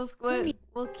back. Yeah,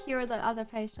 We'll cure the other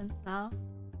patients now.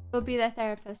 We'll be their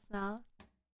therapist now.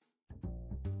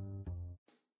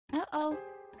 Uh-oh.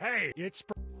 Hey, it's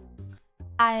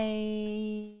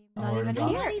I'm not already even done.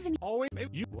 here. Not even. always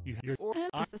you're.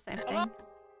 It's the same thing.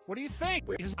 What do you think?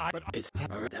 What?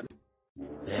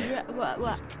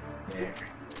 There.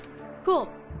 Cool.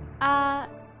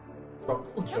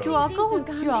 Chocolate Joggle jug.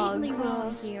 Things have gone lately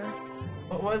wrong jog. here.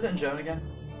 What is it in German again?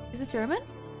 Is it German?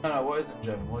 No, what is it in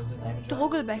German? What is his name in German?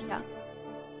 Drogelbecher.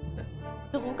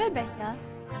 Drogelbecher.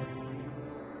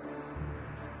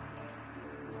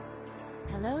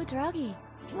 Hello, Druggy.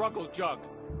 Struggle jug.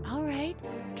 All right,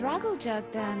 Droggle Jug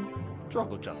then.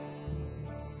 Struggle jug.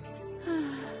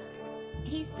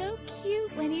 He's so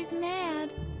cute when he's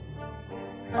mad.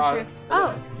 Not true.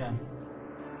 Oh, You can.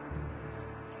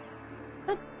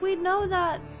 but we know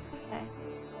that. Okay.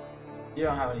 You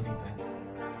don't have anything for him.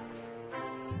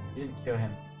 You didn't cure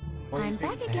him. Why are you I'm speaking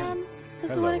back to him? again.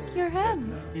 Because we want to cure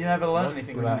him. You never learned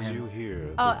anything about you him.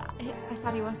 here? Oh, I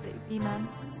thought he was the B-man.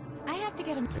 I have to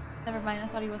get him. Never mind, I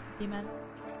thought he was the B-man.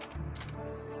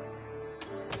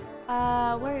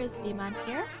 Where is B-man?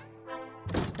 Here?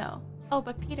 No. Oh,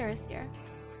 but Peter is here.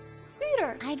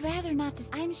 Peter! I'd rather not.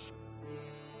 I'm.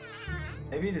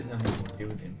 Maybe there's nothing to do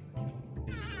with him.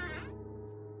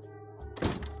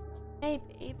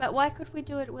 Maybe, but why could we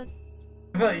do it with...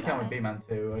 I feel like you can with B-Man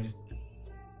too. I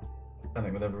don't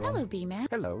think with everyone. Hello, B-man.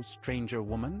 Hello, stranger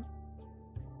woman.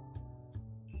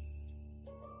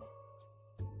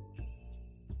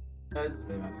 No, it's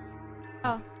B-Man.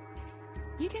 Oh,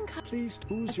 You can come. Please, I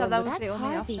who's thought your... that was That's the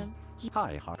only Harvey. option.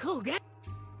 Hi, Harvey. Cool, get.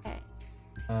 Okay.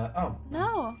 Oh.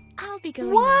 No. I'll be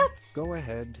going. What? Go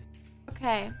ahead.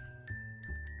 Okay.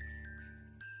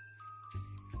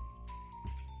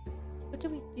 What do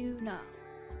we do now?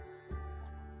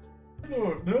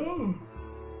 Oh no!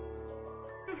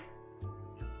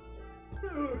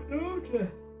 Oh no, Jeff.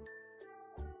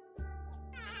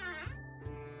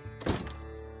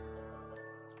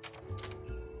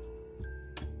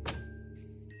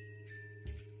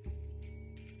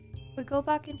 We go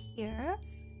back in here.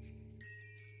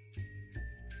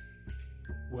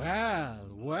 Well,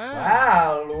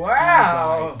 well.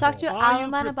 Wow! Talk to Are you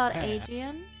Alman about prepared?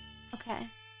 Adrian. Okay.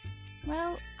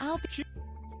 Well, I'll be.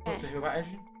 Talk to who about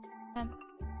Adrian?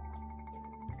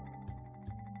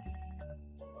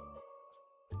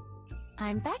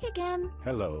 I'm back again.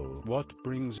 Hello. What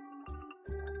brings...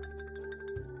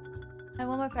 I have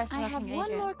one more question I about have King one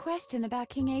Adrian. more question about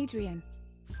King Adrian.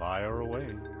 Fire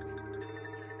away.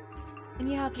 Can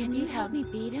you help Can me you beat help him?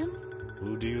 me beat him?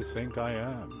 Who do you think I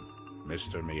am?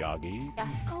 Mr. Miyagi? Yes.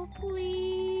 Oh,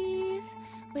 please.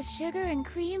 With sugar and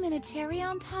cream and a cherry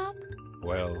on top?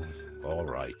 Well, all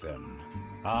right then.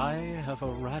 I have a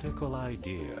radical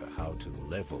idea how to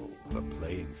level the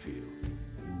playing field.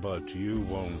 But you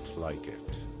won't like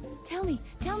it. Tell me,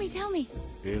 tell me, tell me.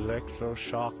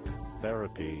 Electroshock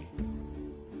therapy.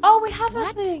 Oh, we have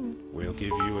What? that thing. We'll give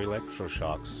you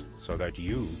electroshocks so that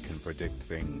you can predict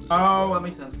things. as Oh, well. that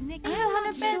makes sense. Niki, I'm I'm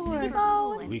not sure.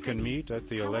 sure. We can meet at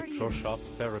the How are you? electroshock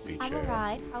therapy I'm chair.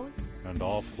 alright. How? And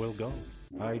off we'll go.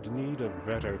 I'd need a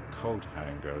better coat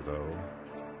hanger, though.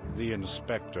 The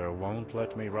inspector won't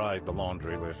let me ride the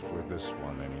laundry lift with this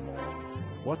one anymore.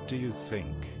 What do you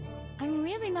think? I'm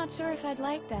really not sure if I'd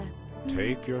like that.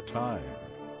 Take your time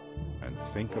and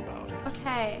think about it.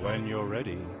 Okay. When you're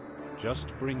ready, just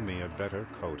bring me a better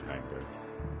coat hanger.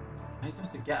 How are you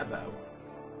supposed to get about?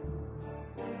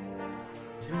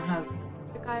 Who has...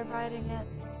 The guy riding it.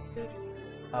 Dude.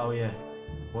 Oh yeah.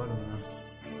 What do we know?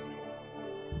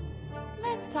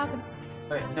 Let's talk about.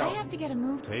 Wait, I no. have to get a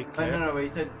move. Take Oh, care. no, wait, you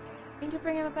said... We need to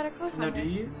bring him a better coat No, hanger. do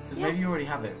you? 'Cause Yeah. maybe you already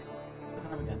have it. Look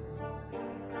at him again.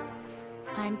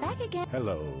 I'm back again.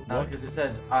 Hello. No, What? because it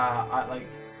said, I-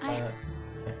 yeah,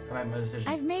 I made my decision.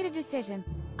 I've made a decision.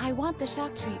 I want the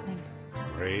shock treatment.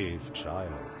 Brave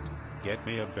child. Get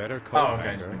me a better coat Oh, okay.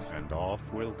 hanger, and off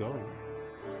we'll go.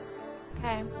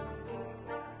 Okay.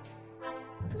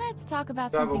 Let's talk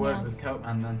about Do have a something word else. with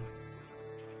Coatman then.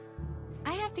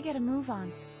 I have to get a move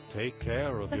on. Take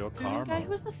care of The your spoon karma. guy?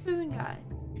 Who's the spoon guy?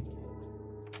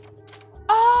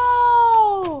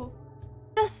 Oh!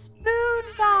 The spoon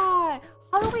guy!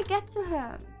 How do we get to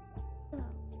him? Hello.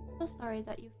 So sorry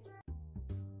that you...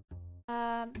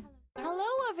 hello. Hello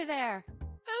over there.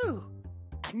 Oh,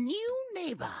 a new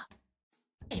neighbor.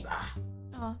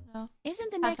 Oh, no. Isn't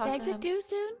the Can't next talk to exit him. due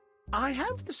soon? I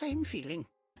have the same feeling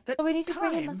that So we need to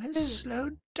bring him a time has spoon.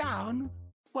 slowed down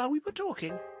while we were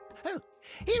talking. Oh,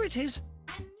 here it is.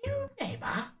 A new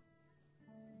neighbor.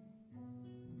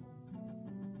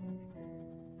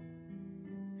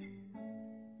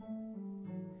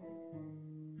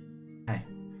 Hey.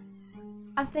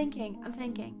 I'm thinking.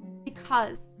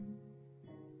 Because...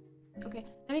 Okay,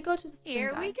 let me go to the spoon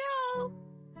Here guy. we go.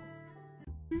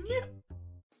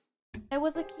 There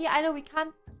was a key. I know we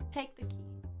can't take the key.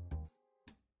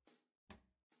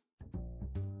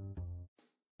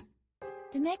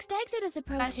 The next exit is I should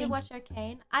approaching. watch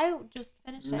Arcane. I just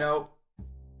finished it. No.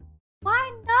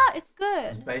 Why not? It's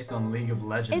It's good. based on League of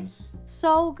Legends. It's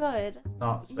so good.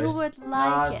 Not. It's You based... would Nah,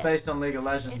 like it's it. based on League of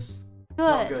Legends. It's It's good.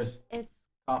 not good. It's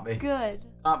Can't be. good.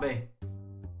 Can't be.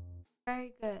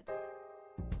 Very good.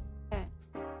 Okay.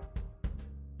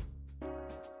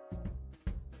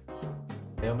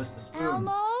 Hail, Mr. Spoon.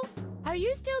 Elmo, are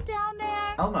you still down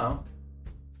there? Elmo.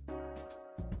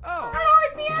 Oh,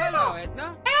 hello,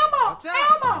 Edna. Elmo. What's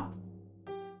up? Elmo.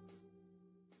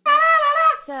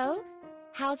 So,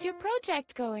 how's your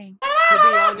project going? To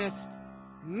be honest,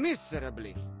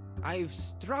 miserably. I've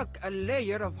struck a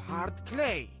layer of hard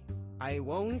clay. I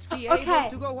won't be Okay, able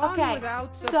to go on okay,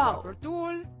 without the so, proper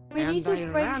tool. we and need to I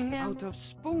bring ran him out of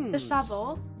spoons. The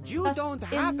shovel. You that's don't in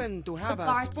happen to have the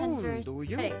a spoon, bartender's do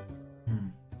you? thing. Hmm.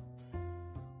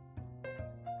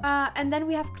 And then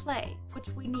we have clay, which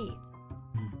we need.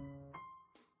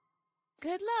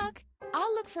 Good luck.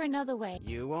 I'll look for another way.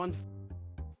 You won't.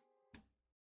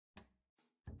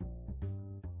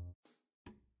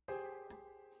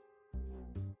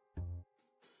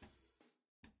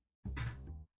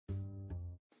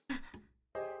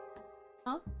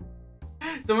 Huh?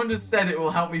 Someone just said it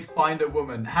will help me find a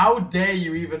woman. How dare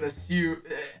you even assume...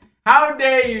 How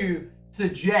dare you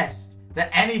suggest that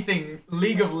anything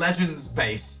League of Legends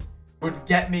based would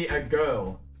get me a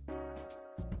girl?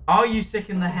 Are you sick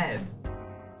in the head?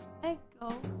 There you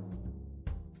go.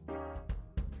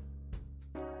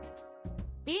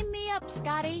 Beam me up,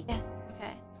 Scotty. Yes,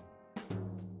 okay.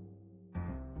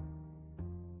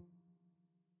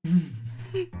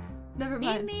 Never Beam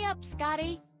mind. me up,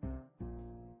 Scotty.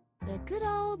 The good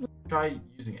old... Try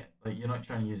using it. Like, you're not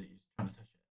trying to use it, you're just trying to touch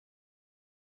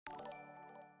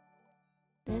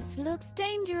it. This looks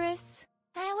dangerous.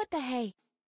 What the hey?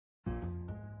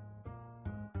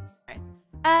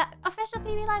 Official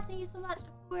PB Live, thank you so much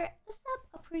for the sub.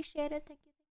 Appreciate it. Thank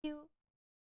you.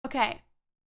 Okay.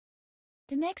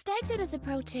 The next exit is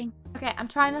approaching. Okay, I'm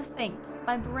trying to think.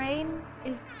 My brain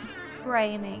is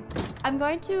braining. I'm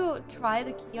going to try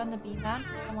the key on the B-man.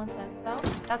 Someone said so.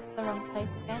 That's the wrong place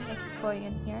again. Let's keep going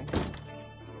in here.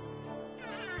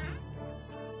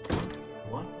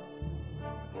 What?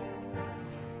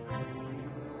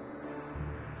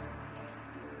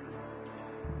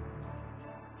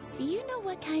 Do you know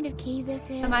what kind of key this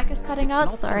is? The mic is cutting It's out.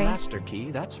 not Sorry. the master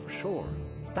key, that's for sure.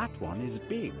 That one is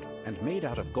big and made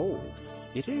out of gold.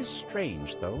 It is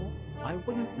strange, though. I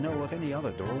wouldn't know of any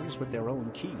other doors with their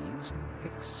own keys,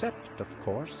 except, of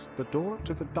course, the door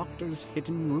to the doctor's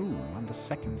hidden room on the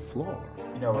second floor.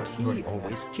 You know But what? he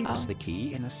always keeps Oh. the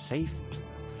key in a safe place.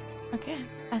 Okay.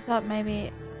 I thought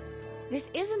maybe... This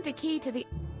isn't the key to the...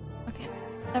 Okay.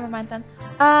 Never mind then.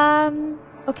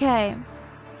 Okay.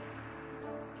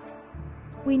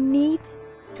 We need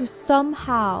to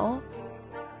somehow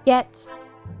get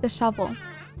the shovel.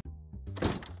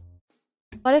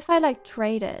 What if I like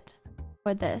trade it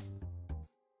for this?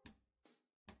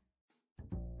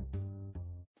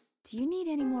 Do you need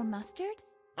any more mustard?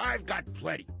 I've got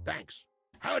plenty, thanks.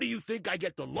 How do you think I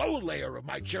get the low layer of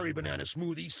my cherry banana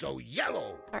smoothie so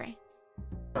yellow? Sorry.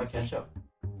 Try ketchup.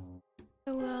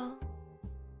 I will.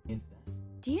 Needs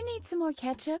that. Do you need some more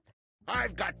ketchup?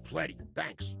 I've got plenty,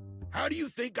 thanks. How do you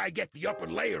think I get the upper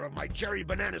layer of my cherry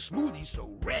banana smoothie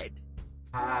so red?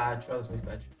 Try the police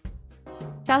badge.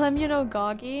 Tell him you know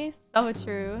Goggy. So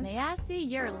true. May I see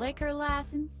your liquor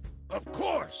license? Of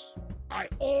course. I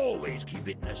always keep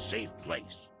it in a safe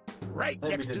place. Right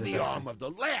Let me next do to this the actually. arm of the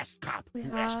last cop We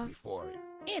who asked have- me for it.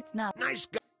 It's not... Nice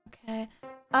guy. Okay.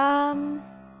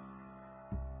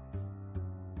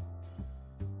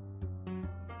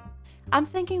 I'm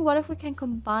thinking, what if we can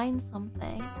combine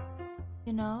something?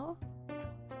 You know?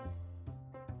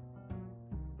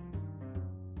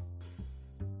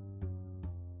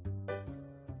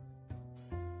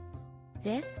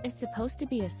 This is supposed to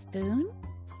be a spoon?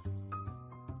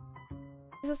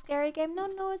 It's a scary game. No,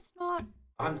 it's not.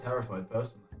 I'm terrified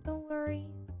personally. Don't worry.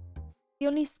 The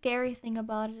only scary thing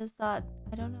about it is that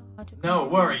I don't know how to. No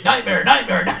continue. worry, nightmare.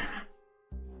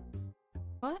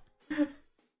 What? I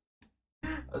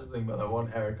was thinking about that one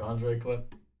Eric Andre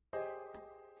clip.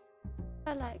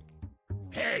 I like.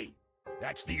 Hey,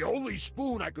 that's the only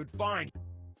spoon I could find.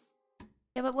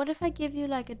 Yeah, but what if I give you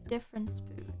like a different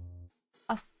spoon?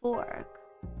 A fork.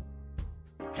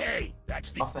 Hey,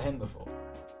 that's the... Offer him the fork.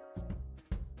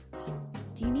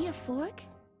 Do you need a fork?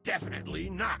 Definitely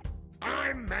not.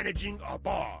 I'm managing a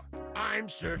bar. I'm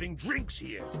serving drinks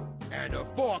here. And a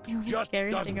fork just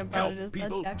doesn't help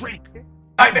people drink.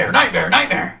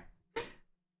 Nightmare!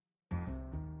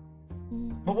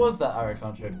 What was that Eric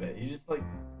Andre bit? You just like...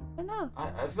 I don't know.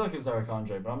 I feel like it was Eric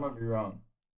Andre, but I might be wrong.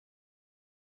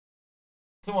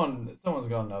 Someone's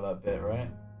gotta know that bit, right?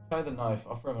 Try the knife.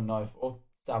 Offer him a knife. Or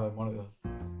stab him, one of the...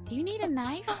 Do you need a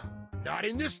knife? Not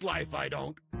in this life, I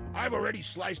don't. I've already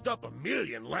sliced up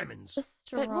 1,000,000 lemons.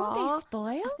 But won't they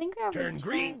spoil? I think I Turn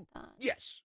green?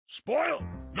 Yes. Spoil?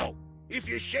 No. If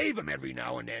you shave them every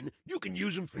now and then, you can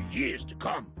use them for years to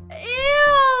come.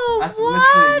 Ew! That's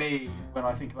what? literally me when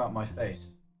I think about my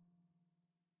face.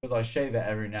 Because I shave it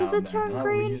every now Does and it then. turn And I'm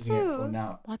green using it for too?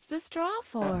 now. What's the straw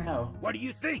for? No. What do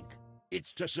you think?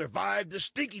 It's to survive the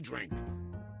stinky drink.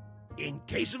 In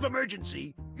case of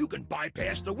emergency, you can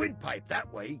bypass the windpipe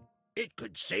that way. It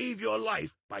could save your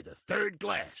life by the 3rd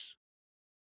glass.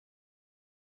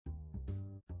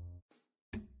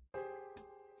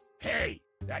 Hey,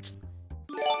 that's...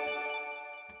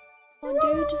 Oh,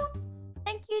 dude.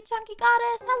 Thank you, Chunky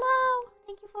Goddess. Hello.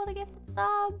 Thank you for the gifted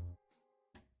sub.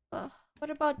 What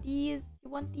about these?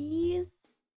 You want these?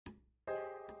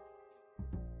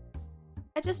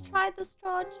 I just tried the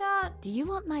straw, chat. Do you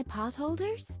want my pot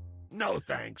holders? No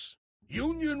thanks.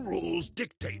 Union rules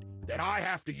dictate that I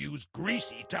have to use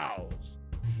greasy towels.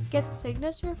 Get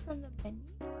signature from the menu?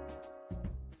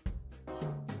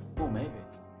 Oh, maybe.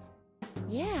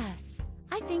 Yes.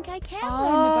 I think I can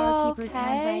learn the barkeeper's Okay.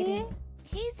 handwriting.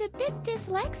 He's a bit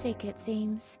dyslexic, it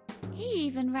seems. He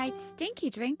even writes stinky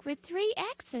drink with 3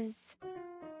 X's.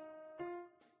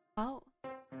 Oh.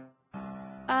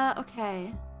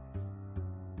 Okay.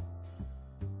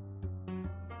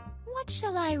 What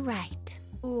shall I write?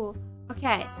 Ooh.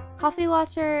 Okay. Coffee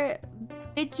water,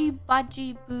 bidgy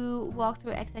budgy boo,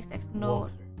 walkthrough XXX no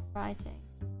writing.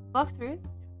 Walkthrough?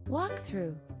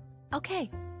 Walkthrough. Okay.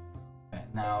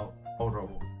 Now, order.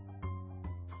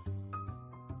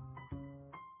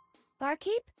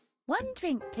 Barkeep, 1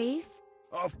 drink, please.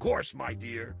 Of course, my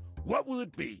dear. What will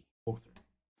it be?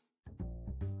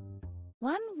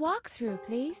 1 walkthrough,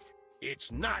 please.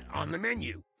 It's not on the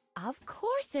menu. Of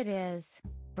course it is.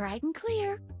 Bright and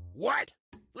clear. What?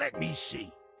 Let me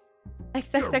see.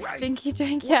 XXX right. stinky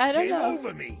drink. Yeah, I don't Came know.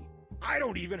 over me. I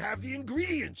don't even have the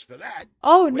ingredients for that.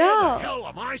 Oh, Where no. the hell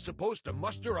am I supposed to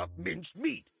muster up minced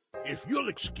meat? If you'll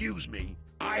excuse me,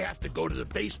 I have to go to the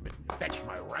basement and fetch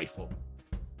my rifle.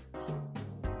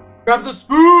 Grab the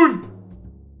spoon!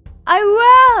 I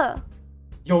will!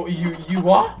 Yo, you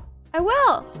what? I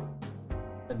will!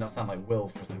 Did not sound like Will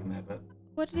for a second there, but...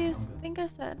 What did you think I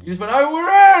said? You just went, I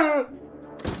will!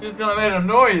 You just kind of made a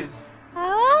noise. I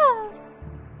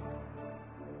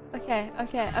will! Okay.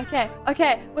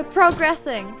 We're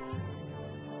progressing.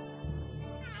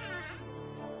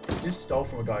 You just stole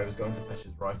from a guy who was going to fetch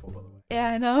his rifle, by the way.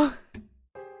 Yeah, I know.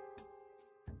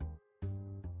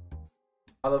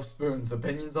 I love spoons.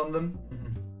 Opinions on them?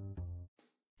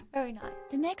 Very nice.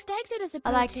 The next exit is I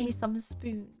approaching. like me some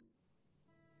spoon.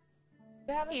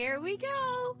 Here we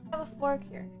go. I have a fork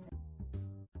here.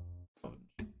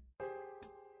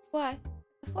 Why?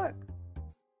 A fork.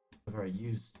 Very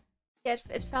used. Yeah,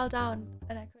 it fell down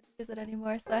and I couldn't use it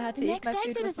anymore, so I had to The eat next my food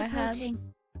exit with is my hands.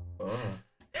 approaching. Oh.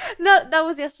 No, that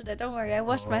was yesterday. Don't worry, I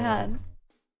washed my hands.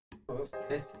 Oh, that's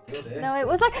dirty. You're dirty. No, it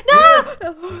was like no.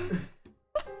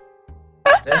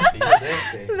 Dirty, you're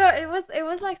dirty. No, it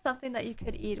was like something that you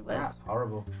could eat with That's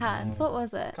horrible. hands. Yeah. What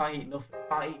was it? Can't eat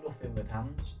nothing with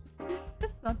hands.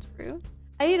 That's not true.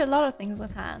 I eat a lot of things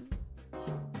with hands,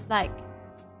 like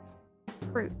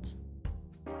fruit.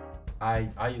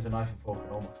 I use a knife and fork in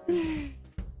all my food.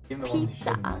 Even the ones you Pizza.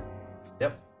 shouldn't.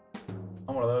 Yep.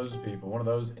 I'm one of those people. One of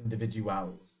those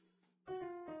individuals.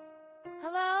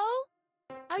 Hello?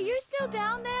 Are you still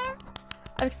down there?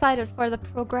 I'm excited for the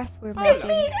progress we're making.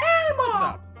 What's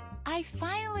up? I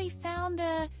finally found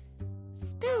a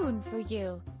spoon for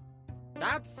you.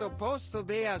 That's supposed to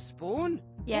be a spoon?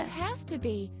 Yeah. It has to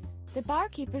be. The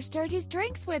barkeeper stirred his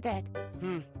drinks with it.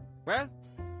 Well,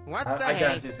 what the I heck?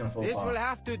 guarantee it's gonna fall This apart. will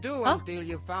have to do until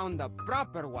you found the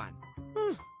proper one.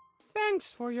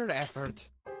 Thanks for your effort.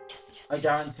 I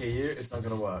guarantee you it's not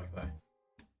gonna work though.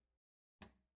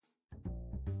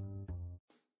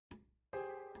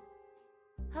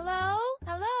 Hello?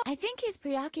 Hello? I think he's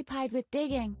preoccupied with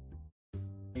digging.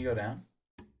 Can you go down?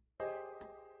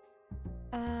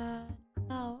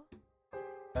 No.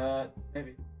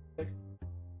 Maybe. Click,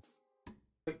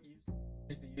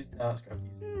 use the that's correct.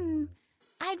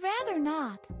 I'd rather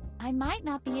not. I might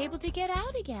not be able to get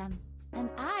out again. And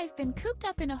I've been cooped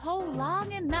up in a hole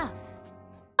long enough.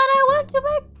 But I want to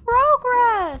make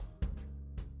progress!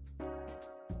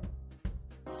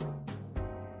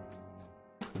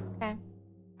 Okay.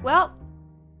 Well,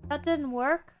 that didn't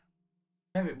work.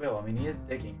 Maybe it will. I mean, he is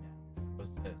digging now.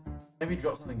 Maybe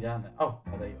drop something down there. Oh,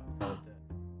 there you are.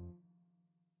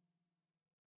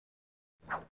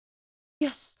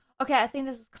 Yes! Okay, I think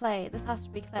this is clay. This has to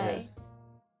be clay. It is.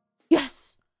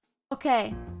 Yes!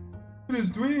 Okay. It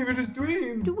is Dweem! It is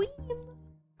Dweem! Dweem!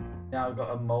 Now I've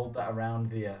got to mold that around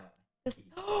the This.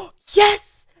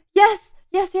 Yes! Yes!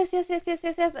 Yes, yes, yes, yes, yes,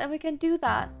 yes, yes, and we can do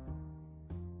that.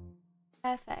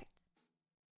 Perfect.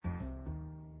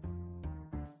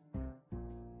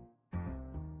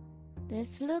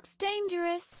 This looks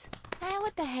dangerous.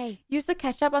 What the hey? Use the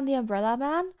ketchup on the umbrella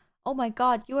man? Oh my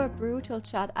god, you are brutal,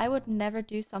 Chad. I would never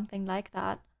do something like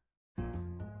that.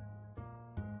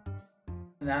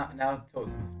 Now talk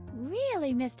to me.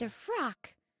 Really, Mr.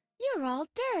 Frock? You're all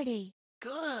dirty.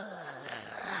 Good.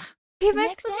 He The makes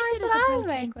next the exit noise is that I approaching.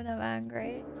 make when I'm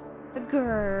angry.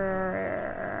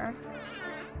 Grrr.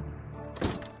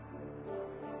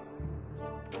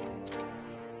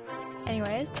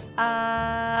 Anyways,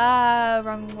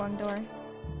 wrong door.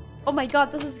 Oh my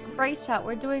god, this is great, chat.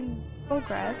 We're doing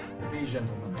progress. Be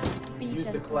gentleman. Be Use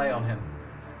the gentleman. clay on him.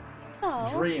 No,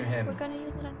 Dream him. we're gonna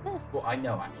use it on this. Well, I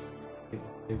know actually.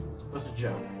 It was a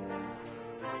joke.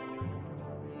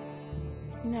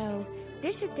 No,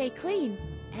 this should stay clean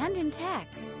and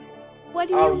intact. What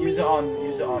do you mean? Use it on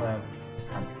his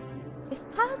pants. His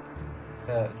pants?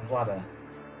 The bladder.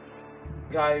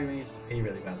 The guy who needs to pee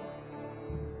really bad.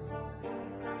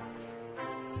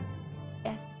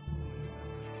 Yes.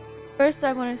 First,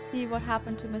 I want to see what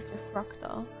happened to Mr. Frock,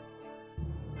 though.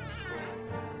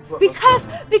 Because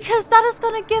that is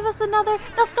gonna give us another.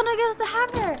 That's gonna give us the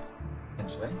hanger.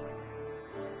 Potentially.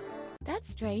 That's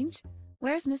strange.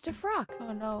 Where's Mr. Frock?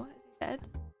 Oh no, is he dead?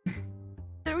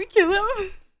 Did we kill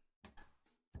him?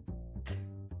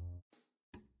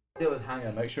 Steal his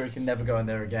hanger. Make sure he can never go in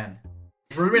there again.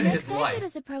 Ruin his Next exit life.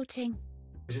 is approaching.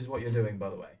 Which is what you're doing, by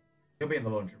the way. You'll be in the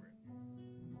laundry room.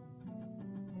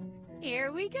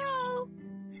 Here we go.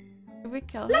 Did we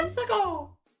kill him? Let's go.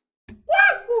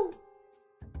 Wahoo!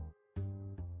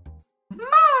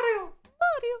 Mario.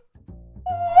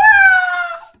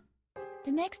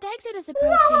 The next exit is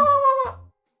approaching.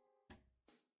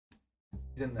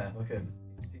 He's in there. Look at him.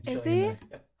 He's Is chilling in he? there.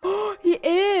 Yep. Oh, he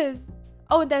is.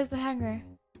 Oh, and there's the hanger.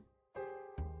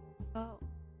 Oh.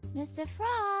 Mr.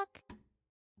 Frock.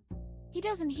 He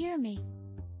doesn't hear me.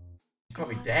 He's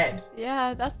probably dead.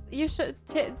 Yeah, that's you should.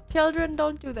 Children,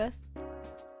 don't do this.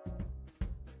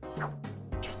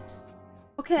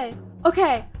 Okay.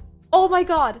 Okay. Oh my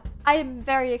god, I am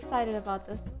very excited about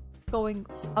this. Going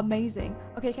amazing.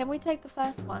 Okay, can we take the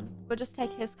first one? We'll just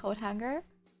take his coat hanger.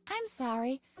 I'm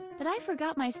sorry, but I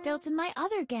forgot my stilts in my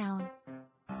other gown.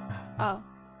 Oh.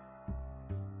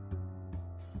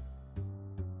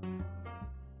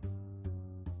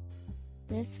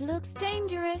 This looks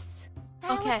dangerous.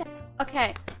 Okay.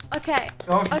 Okay. Okay.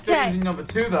 Oh, she's still Okay. using number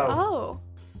 2 though. Oh.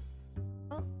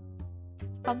 Well,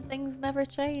 some things never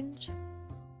change.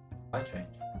 I change.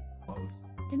 Clothes.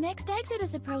 The next exit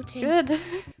is approaching. Good.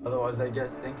 Otherwise they get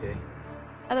stinky.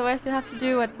 Otherwise, you have to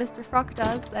do what Mr. Frog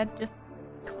does and just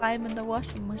climb in the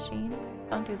washing machine.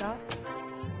 Don't do that.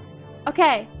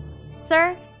 Okay,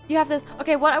 sir, you have this.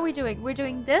 Okay, what are we doing? We're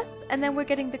doing this, and then we're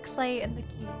getting the clay and the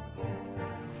key.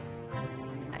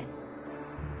 Nice.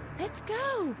 Let's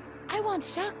go. I want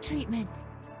shock treatment.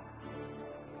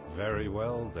 Very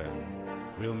well, then.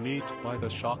 We'll meet by the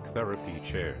shock therapy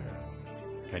chair.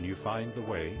 Can you find the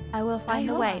way? I will find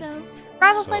I a hope way. so.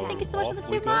 Bravo So, Flame, thank you so much for the off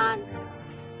we 2 go. months.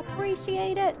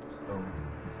 Appreciate it.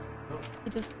 So, He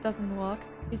just doesn't walk.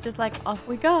 He's just like, off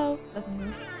we go. Doesn't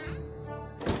move.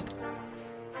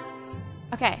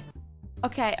 Okay.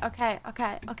 Okay, okay,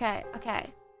 okay, okay, okay.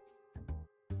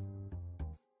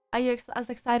 Are you as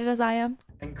excited as I am?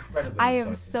 incredibly I am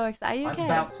excited. so excited. Are you I'm okay?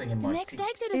 bouncing in The my next seat.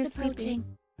 exit Are you is approaching.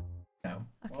 No.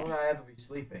 Okay. Why would I ever be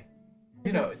sleepy? Do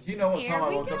you know what time I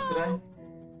woke up today?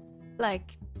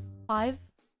 Like 5.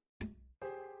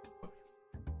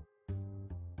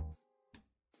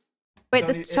 Wait,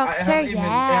 the shock chair, It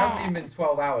hasn't even been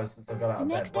 12 hours since I got out of bed.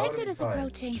 The next exit is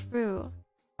approaching. True.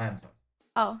 I am tired.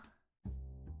 Oh.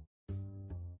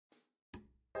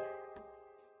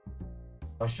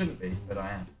 I shouldn't be, but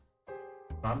I am.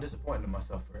 I'm disappointed in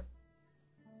myself for it.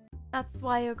 That's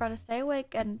why you're gonna stay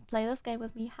awake and play this game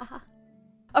with me, haha.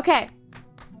 Okay.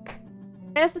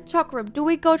 There's the shock room. Do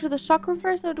we go to the shock room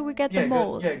first or do we get the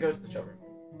mold? Go to the shock room.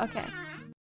 Okay.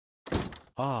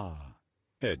 Ah,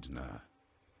 Edna.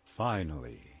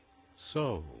 Finally.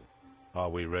 So, are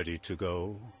we ready to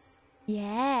go?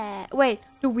 Yeah. Wait,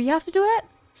 do we have to do it?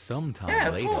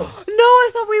 Sometime later. No, I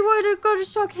thought we were going to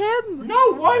shock him.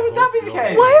 No, why would that be the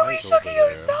case? Why are we shocking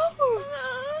ourselves?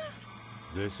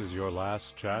 This is your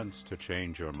last chance to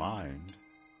change your mind.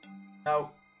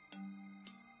 No.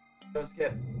 Don't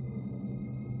skip.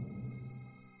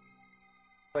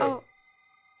 Wait.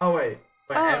 Oh wait.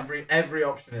 Every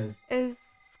option is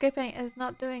skipping, is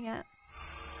not doing it.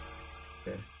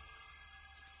 Good.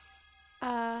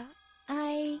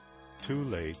 Too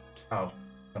late. Oh,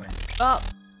 funny. Oh.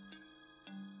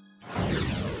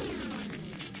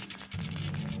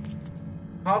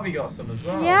 Harvey got some as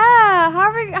well. Yeah,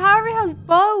 Harvey has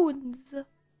bones.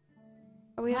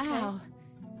 Are we okay? Wow,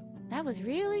 that was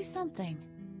really something.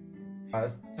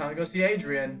 It's time to go see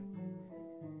Adrian.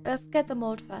 Let's get the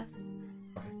mold first.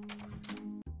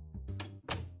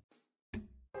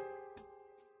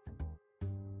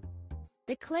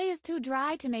 The clay is too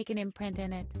dry to make an imprint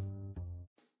in it.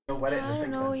 Don't wet it in the sink.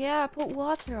 No, yeah, put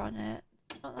water on it.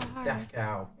 It's not that hard. Daft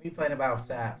cow. What are you playing about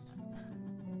sass?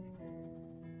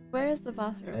 Where is the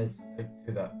bathroom? It's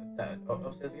through that.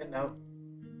 Upstairs again? No.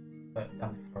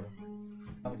 Down the corridor.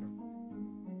 Down the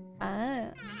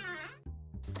corridor.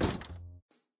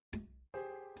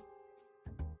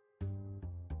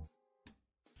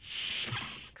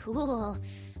 Cool.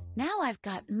 Now I've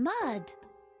got mud.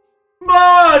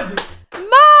 Mud! Mud!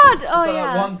 Oh it's like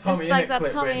yeah. That one Tommy it's like Innit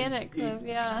that Tommy when Innit clip,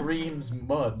 yeah. Screams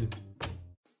mud.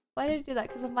 Why did he do that?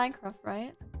 Because of Minecraft,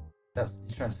 right? He's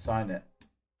trying to sign it.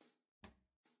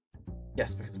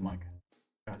 Yes, because of Minecraft.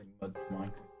 Adding mud to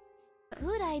Minecraft.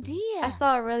 Good idea. I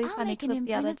saw a really I'll funny make an clip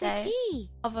the other imprint of the day key.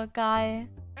 of a guy.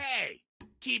 Hey,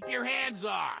 keep your hands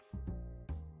off.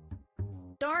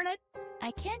 Darn it.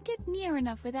 I can't get near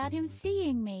enough without him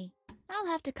seeing me. I'll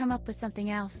have to come up with something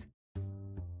else.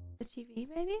 The TV,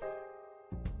 maybe?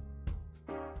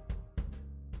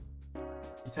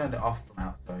 You turned it off from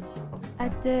outside. I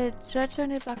did. Should I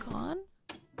turn it back on?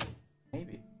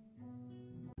 Maybe.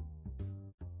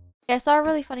 Yeah, I saw a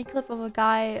really funny clip of a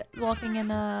guy walking in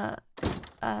a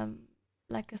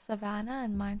like a savannah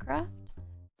in Minecraft,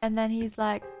 and then he's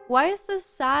like, "Why is this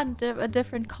sand a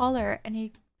different color?" And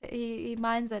he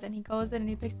mines it, and he goes in and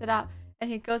he picks it up,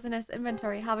 and he goes in his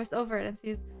inventory, hovers over it, and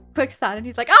sees quicksand, and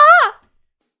he's like, "Ah!"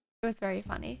 It was very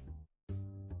funny.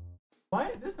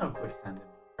 Why? There's no quicksand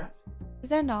in Minecraft. Is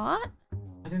there not?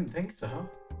 I didn't think so.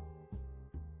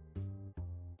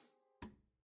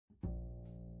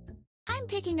 I'm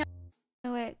picking up.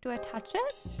 No, wait, do I touch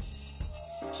it?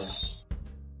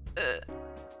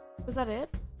 Was that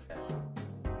it? Yeah.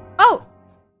 Oh!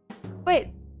 Wait.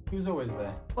 He was always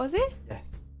there. Was he? Yes.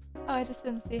 Oh, I just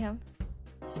didn't see him.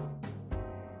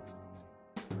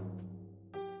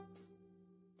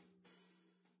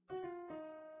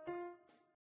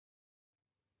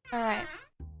 Alright.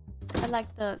 I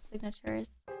like the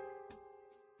signatures.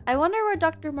 I wonder where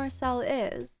Dr. Marcel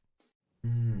is.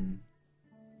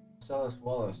 Marcellus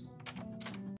Wallace.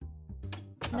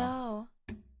 No.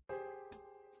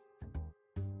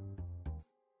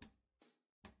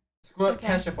 Squirt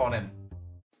ketchup on him.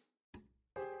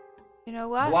 You know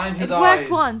what? Blind his it worked eyes.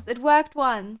 once. It worked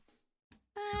once.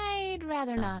 I'd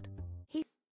rather not.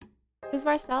 Who's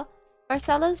Marcel?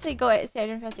 Marcellus, they go at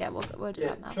Adrian first. Yeah, we'll do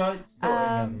that now. Try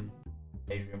sorting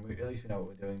Adrian. At least we know what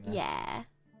we're doing there. Yeah.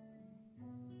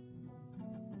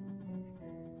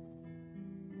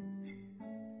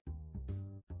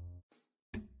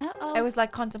 Uh-oh. I was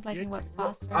like contemplating what's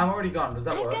faster. I'm already gone. Does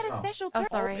that work? I've got a special Oh,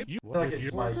 sorry. I feel like it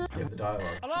just might skip the dialogue. I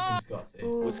think it's got to.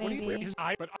 Ooh, maybe.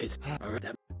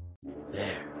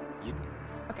 There.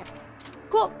 Okay.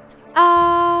 Cool.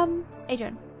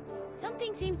 Adrian.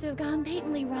 Something seems to have gone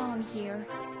patently wrong here.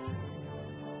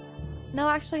 No,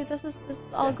 actually, this is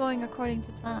all going according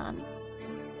to plan.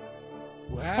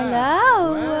 Well,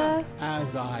 Hello. well,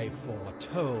 as I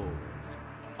foretold.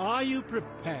 Are you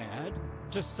prepared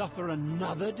to suffer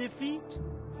another defeat?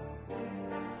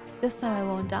 This time I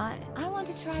won't die. I want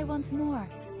to try once more.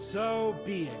 So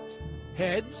be it.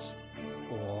 Heads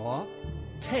or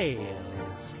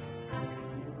tails.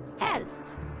 Heads.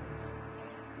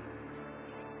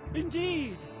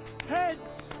 Indeed,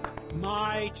 heads.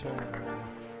 My turn.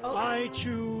 Oh. I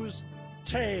choose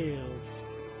tails.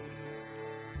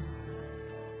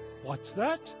 What's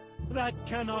that? That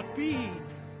cannot be.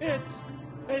 It's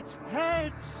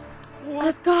heads. What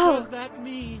Let's go. does that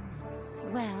mean?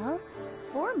 Well,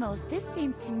 foremost, this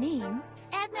seems to mean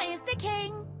Edna is the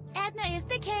king. Edna is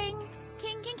the king.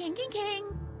 King, king, king, king, king.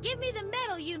 Give me the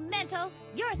medal, you mental.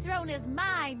 Your throne is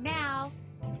mine now.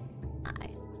 Nice.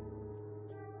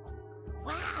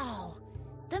 Wow.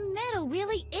 The medal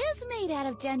really is made out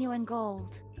of genuine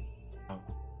gold.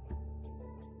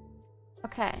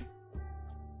 Okay.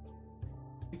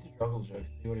 Speak to Druggle jokes.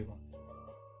 See what he wants.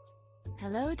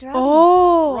 Hello, Druggle.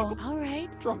 Oh. All right.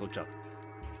 Druggle jump.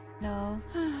 No.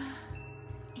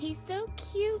 He's so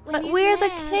cute when But he's we're the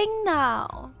mad. king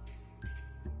now.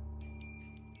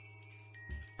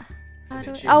 How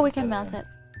do we... It's Oh, we achievement can melt setting.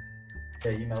 it.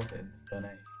 Yeah, you melt it.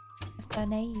 Donate.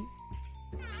 Donate.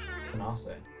 And I'll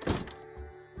say.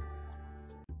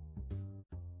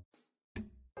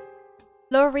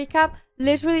 Little recap.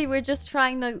 Literally, we're just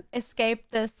trying to escape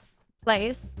this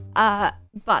place.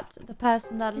 But the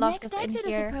person that The locked next us in exit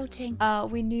is here, approaching.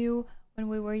 we knew when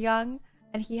we were young,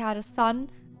 and he had a son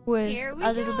who was Here we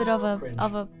a little bit of Cringe.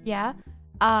 a yeah.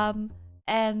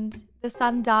 And the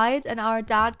son died, and our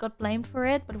dad got blamed for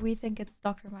it. But we think it's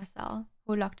Dr. Marcel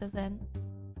who locked us in.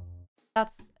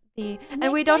 That's the and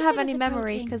we next don't have exit any is memory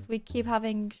approaching. because we keep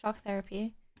having shock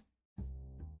therapy.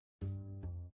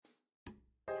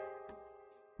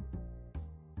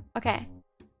 Okay.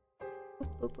 Boop,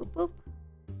 boop, boop, boop.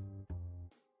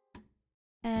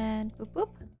 And boop, boop.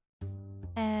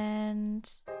 And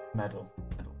Medal.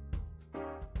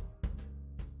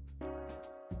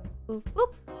 boop,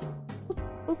 boop. Boop,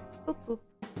 boop, boop, boop.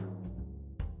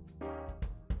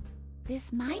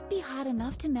 This might be hot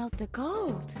enough to melt the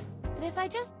gold. But if I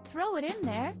just throw it in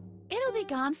there, it'll be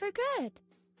gone for good.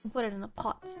 Put it in a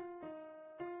pot.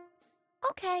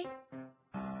 Okay.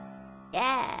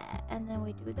 Yeah. And then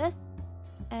we do this.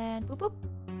 And boop, boop.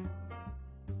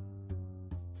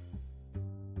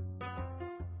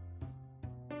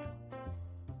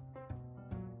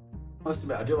 I must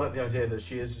admit, I do like the idea that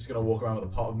she is just gonna walk around with a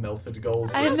pot of melted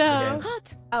gold. I once know. again.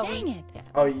 Hot. Oh, Dang it. Yeah.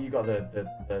 Oh, you got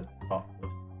the pot.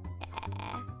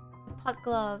 Yeah. The pot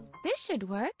gloves. This should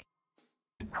work.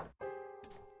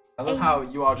 I love how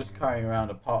you are just carrying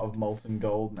around a pot of molten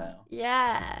gold now.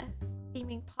 Yeah.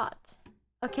 Steaming pot.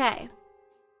 Okay.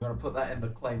 I'm gonna put that in the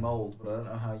clay mold, but I don't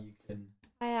know how you can.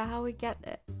 Oh, yeah, how we get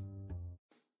it.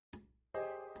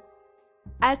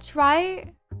 I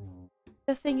try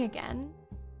the thing again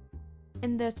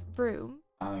in this room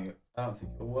I don't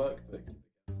think it'll work, but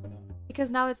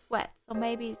because now it's wet, so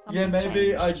maybe something yeah, maybe.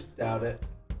 changed. I just doubt it.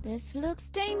 This looks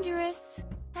dangerous.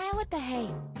 What the hey?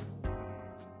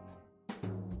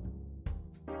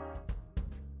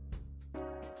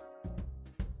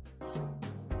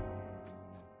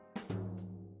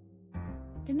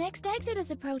 The next exit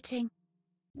is approaching.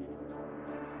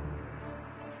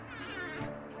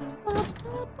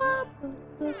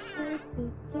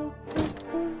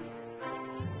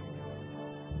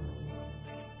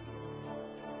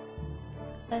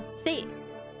 Let's see.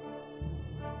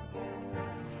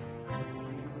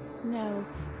 No,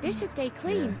 this should stay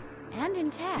clean and He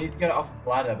intact. needs to get it off a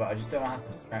bladder, but I just don't know how to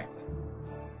distract it.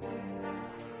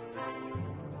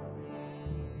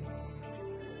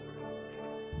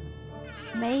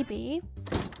 Maybe.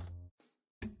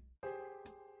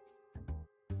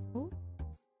 Ooh.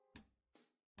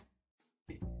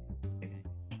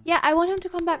 Yeah, I want him to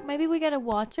come back. Maybe we get a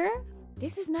water.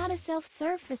 This is not a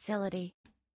self-serve facility.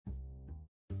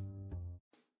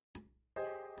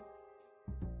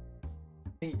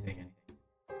 Can you take anything?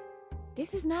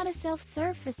 This is not a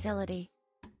self-serve facility.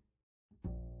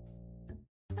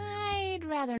 I'd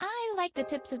rather. I like the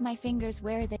tips of my fingers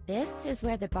where the. This is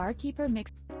where the barkeeper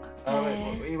mixes. Oh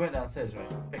wait, well, you went downstairs, right?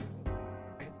 Quick.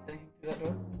 I can see anything through that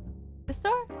door? The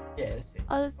store? Yeah, let's see.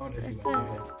 Oh, this I wonder if is you went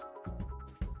this. through there.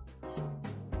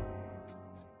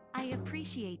 I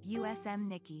appreciate USM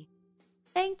Nikki.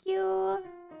 Thank you.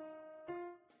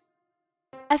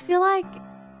 I feel like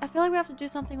we have to do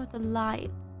something with the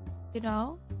lights, you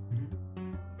know?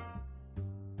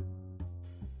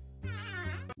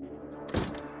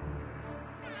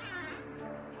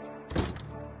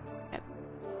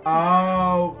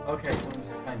 Oh, okay, so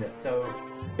let's find it. So,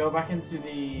 go back into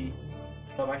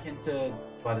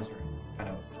Gladys' room. I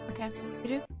know. Okay, you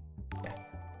do? Yeah.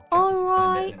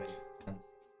 Alright.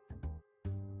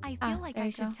 I feel like there I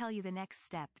you should go. tell you the next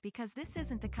step because this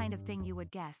isn't the kind of thing you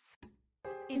would guess.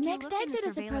 If The you next look in the exit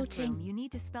is surveillance approaching. room, you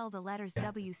need to spell the letters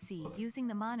WC using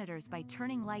the monitors by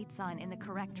turning lights on in the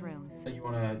correct rooms. So you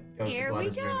want to go Here to we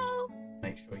Gladys' room, go.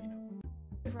 make sure you know.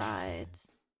 Right.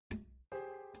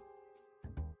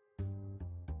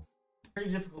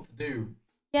 Pretty difficult to do,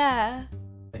 Yeah.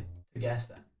 like, to guess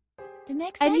at. The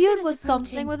next I exit knew it is was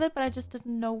something approaching. with it, but I just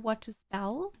didn't know what to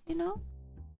spell, you know?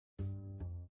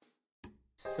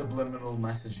 Subliminal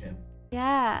message him.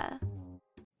 Yeah.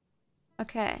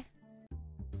 Okay.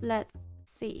 Let's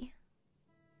see.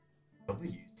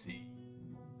 WC.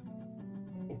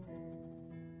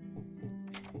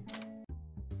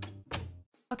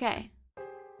 Okay.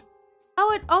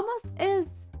 Oh, it almost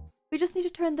is. We just need to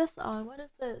turn this on. What is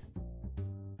this?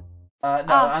 No,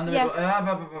 Oh, and the yes.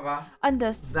 And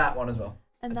this. that one as well.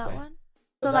 And I'd that say. one.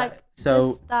 So So that- like so-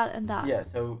 this, that, and that. Yeah,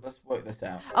 so let's work this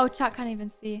out. Oh, chat can't even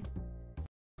see.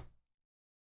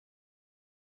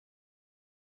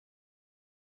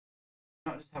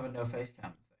 Not just have a no face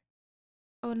cam thing.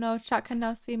 Oh no, chat can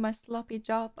now see my sloppy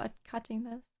job at cutting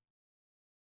this.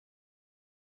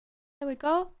 There we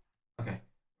go. Okay.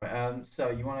 Right, so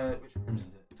you wanna which rooms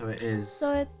is it? So it is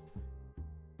So it's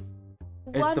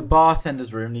the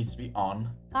bartender's room needs to be on.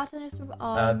 bartender's room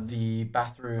on. The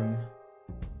bathroom.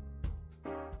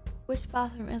 Which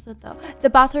bathroom is it though? The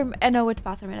bathroom. I know which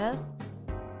bathroom it is.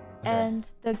 And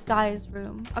the guy's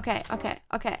room. Okay.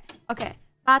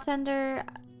 Bartender.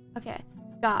 Okay.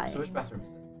 Guy. So which bathroom is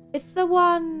it? It's the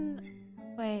one.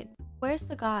 Wait. Where's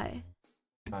the guy?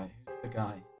 Guy. Who's the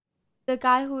guy? The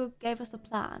guy who gave us a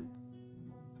plan.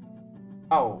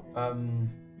 Oh,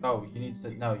 oh, you need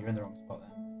to. No, you're in the wrong spot there.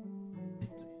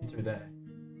 He's through there.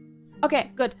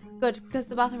 Okay. Good. Because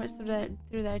the bathroom is through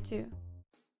there too.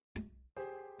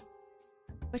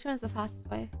 Which one is the fastest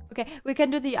way? Okay, we can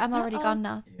do the I'm already gone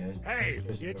now. Yeah, Hey,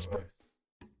 it's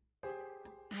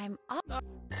I'm up.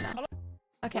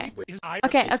 Okay.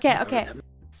 Okay.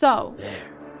 So,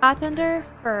 bartender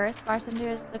first. Bartender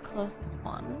is the closest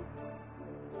one.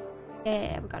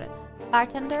 Yeah, we got it.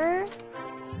 Bartender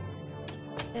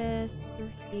is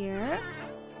through here.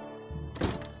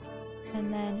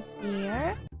 And then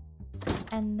here.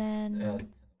 And then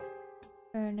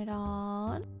turn it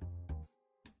on.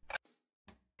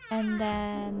 And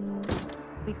then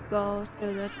we go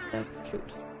through the chute.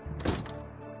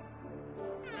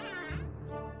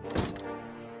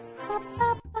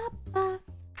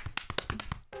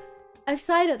 I'm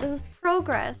excited. This is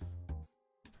progress.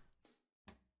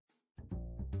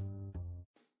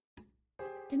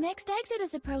 The next exit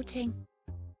is approaching.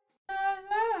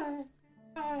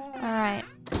 Alright.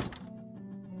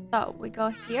 So we go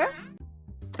here.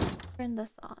 Turn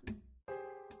this on.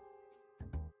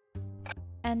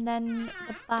 And then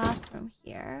the bathroom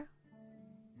here.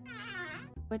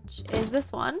 Which is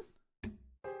this one.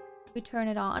 We turn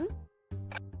it on.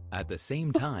 At the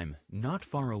same time, not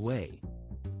far away.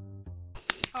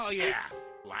 Oh yeah.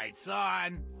 Lights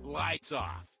on, lights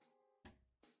off.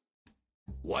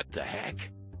 What the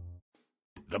heck?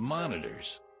 The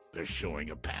monitors. They're showing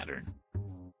a pattern.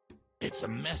 It's a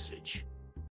message.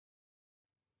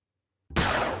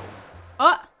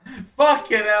 Oh!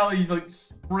 Fucking hell, he's like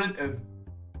sprinted.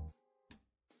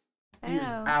 He was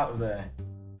Ow. out of there.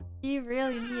 You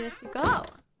really needed to go.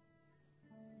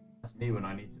 That's me when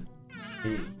I need to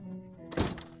pee.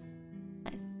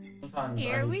 Sometimes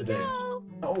Here I need we to go.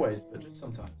 do. Not always, but just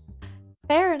sometimes.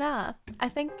 Fair enough. I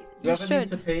think Do you you ever should. need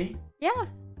to pee? Yeah.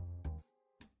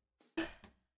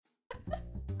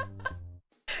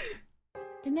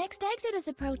 The next exit is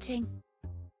approaching.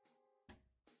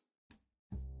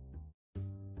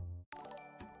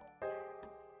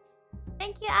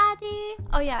 Thank you, Addy.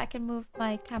 Oh yeah, I can move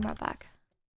my camera back.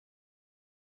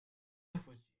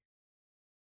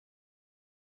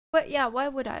 But yeah, why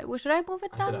would I? Well, should I move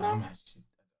it I down don't know. I'm there? actually...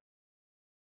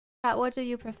 What do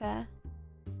you prefer?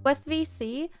 What's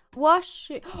VC?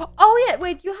 Wash. Oh yeah,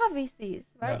 wait. You have VCs,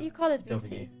 right? No, You call it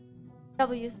VC.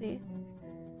 W. WC.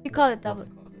 You call it W.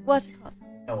 Water closet.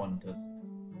 No one does.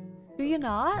 Do you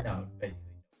not? No, basically.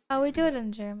 Oh, we do it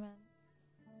in German.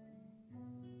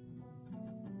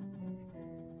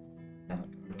 No,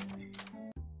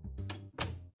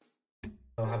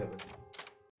 I'll have it with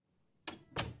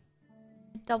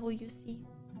WC.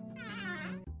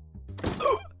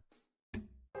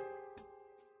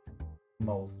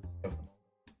 mold. Go for the mold.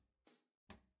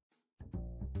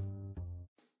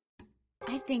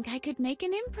 I think I could make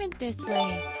an imprint this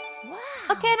way. Wow.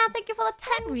 Okay, now thank you for the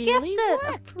 10 really gifted.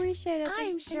 worked. Appreciate it. I'm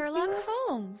Thank Sherlock you.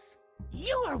 Holmes.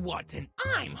 You are Watson.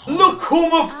 I'm Holmes. Look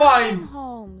whom I I'm find!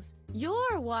 Holmes.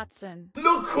 You're Watson.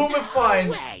 Look whom I find!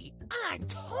 Wait, I'm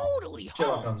totally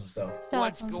Sherlock Holmes Holmes. himself.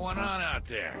 What's going on out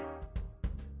there?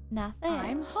 Nothing.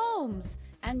 I'm Holmes.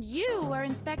 And you are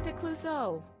Inspector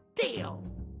Clouseau. Deal.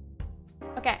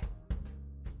 Okay.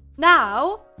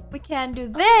 Now we can do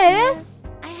this.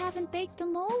 I haven't baked the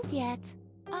mold yet.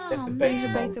 have Oh to bake You the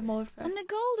should man. bake the mold first. And the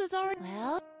gold is already...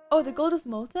 Well... Oh, the gold is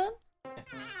molten? Yes.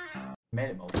 Made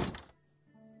it mold.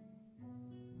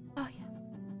 Oh, yeah.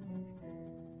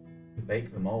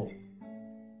 Bake the mold.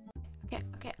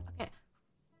 Okay.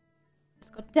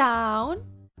 Let's go down.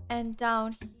 And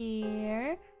down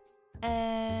here.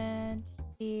 And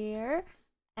here.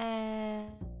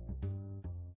 And...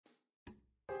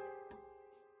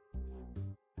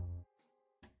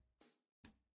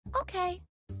 Okay.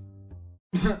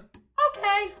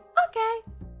 Okay.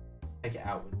 Take it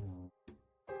out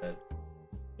with the...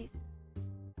 These.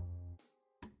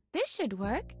 This should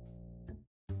work.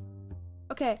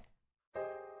 Okay.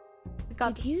 We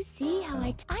got Did you see how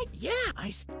I... Yeah,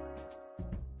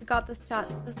 We got this, chat.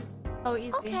 This is so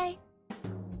easy. Okay.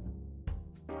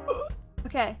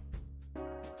 Okay.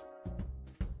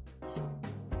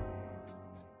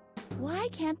 Why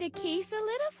can't the key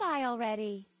solidify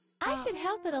already? I should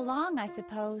help it along, I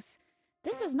suppose.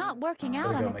 This is not working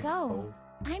out on its own.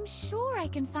 I'm sure I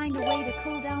can find a way to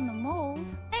cool down the mold.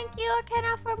 Thank you. I can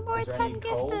offer more Is there 10 any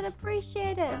gifted. cold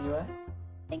Appreciate it. Anywhere?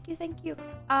 Thank you.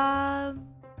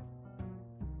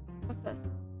 What's this?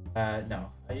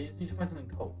 No. I just need to find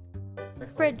something cold. No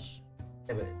cold. Fridge.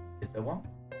 Yeah, but is there one?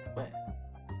 Where?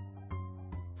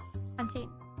 Canteen.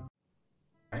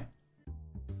 Right.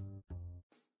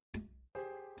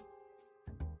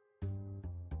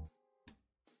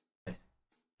 Nice.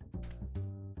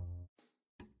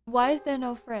 Why is there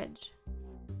no fridge?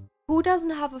 Who doesn't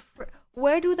have a fridge?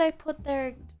 Where do they put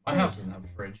their... My house doesn't have a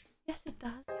fridge. Yes, it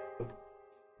does.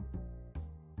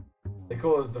 They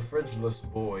call us the fridgeless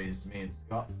boys, me and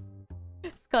Scott.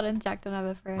 Scott and Jack don't have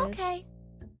a fridge. Okay.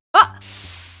 Ah!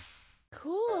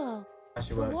 Cool.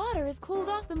 Actually The works. water has cooled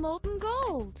off the molten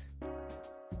gold.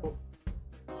 Cool.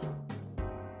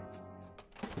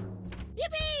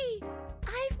 Yippee!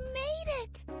 I've made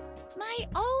it! My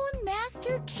own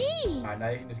master key! Alright, now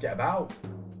you can just get about.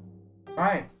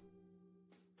 Alright.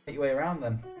 Take your way around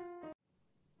then.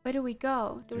 Where do we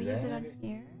go? Do we Through use it there, on maybe?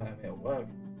 here? Maybe it'll work.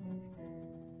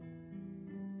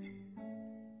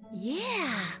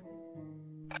 Yeah!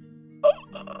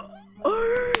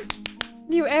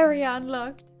 New area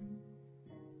unlocked.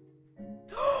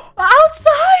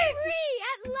 Outside! Free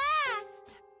at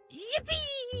last!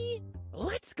 Yippee!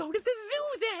 Let's go to the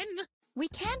zoo then. We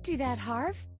can't do that,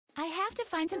 Harv. I have to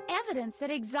find some evidence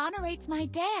that exonerates my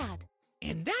dad.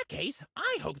 In that case,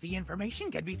 I hope the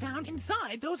information can be found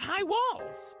inside those high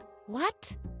walls.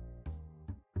 What?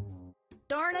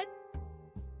 Darn it!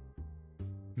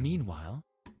 Meanwhile,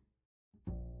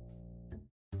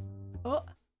 Oh.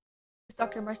 It's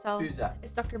Dr. Marcel. Who's that?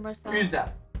 It's Dr. Marcel. Who's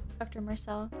that? Dr.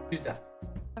 Marcel. Who's that?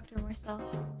 Dr. Marcel.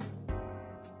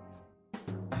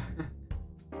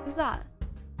 Who's that?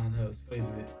 I know, it's funny to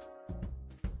me.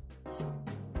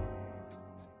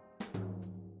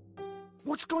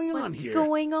 What's going on What's here?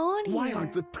 going on here? Why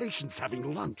aren't the patients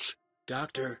having lunch?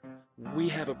 Doctor, we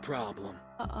have a problem.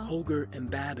 Uh-oh. Holger and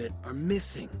Babbitt are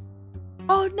missing.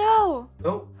 Oh no!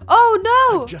 Oh. Oh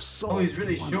no! I've just saw Oh, he's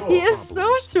really short. He is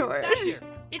so short. Doctor,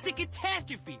 it's a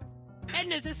catastrophe.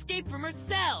 Edna's escaped from her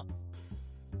cell.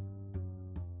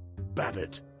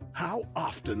 Babbitt, how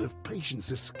often have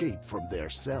patients escaped from their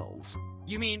cells?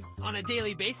 You mean on a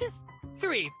daily basis?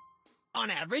 3, on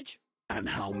average. And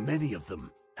how many of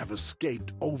them have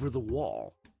escaped over the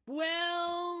wall?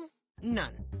 Well,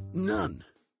 none. None.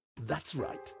 That's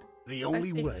right. The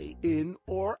only way in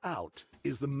or out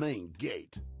is the main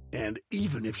gate. And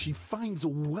even if she finds a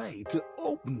way to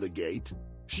open the gate,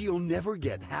 she'll never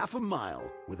get half a mile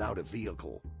without a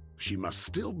vehicle. She must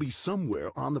still be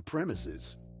somewhere on the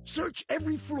premises. Search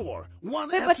every floor, one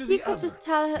Wait, but after he the could other. just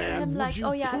tell And him would like, you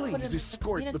oh yeah, I put please her in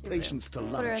escort the community patients room.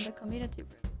 to Put her in lunch? the community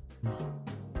room.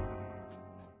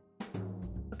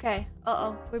 Okay.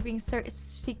 Uh-oh. We're being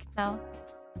seeked now.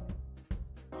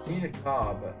 You need a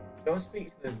car, but go speak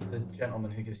to the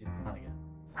gentleman who gives you the plan again.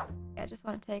 Yeah, I just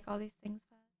want to take all these things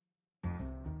back.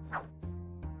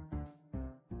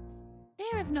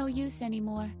 They're of no use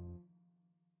anymore.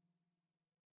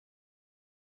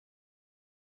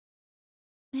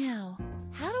 Now,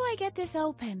 how do I get this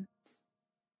open?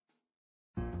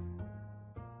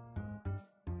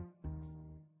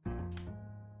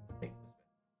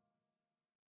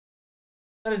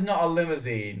 That is not a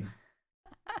limousine.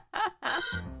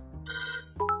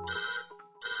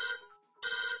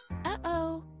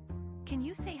 Uh-oh. Can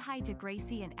you say hi to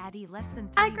Gracie and Addie less than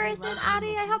 3? Hi, Grace and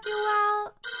Addie. I hope you're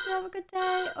well. You have a good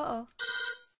day. Uh-oh.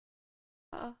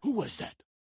 Uh-oh. Who was that?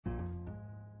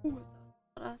 Who was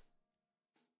that? Not us.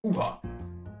 Ooh-ha.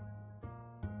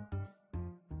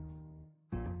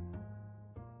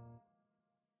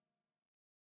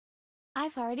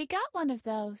 I've already got one of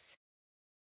those.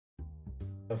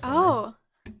 So funny. Oh.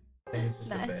 I think it's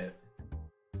just a Nice. bit.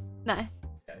 Nice.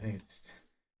 Yeah, I think it's just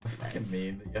a fucking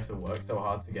meme that you have to work so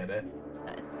hard to get it.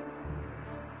 Nice.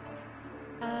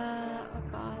 Oh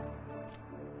god.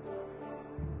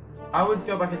 I would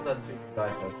go back inside and speak to the guy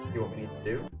first to see what we need to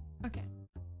do. Okay.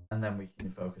 And then we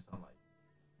can focus on like.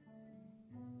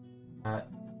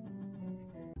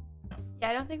 Yeah,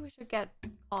 I don't think we should get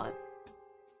caught.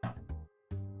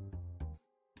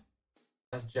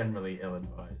 That's generally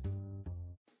ill-advised.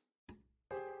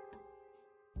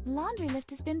 Laundry lift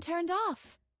has been turned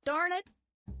off. Darn it.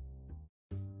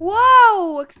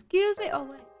 Whoa! Excuse me. Oh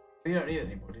wait. But you don't need it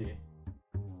anymore, do you?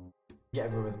 You get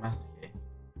everywhere with a master key.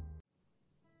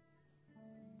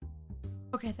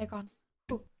 Okay, they're gone.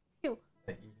 Ooh, ew.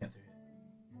 But you can get through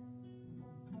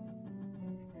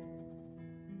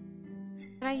here.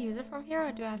 Can I use it from here,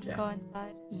 or do I have to go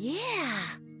inside? Yeah.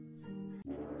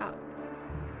 Oh.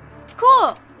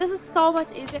 Cool! This is so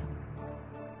much easier.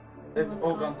 They've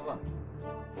all gone to lunch.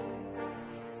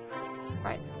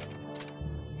 Right.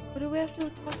 What do we have to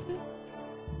talk to?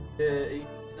 He's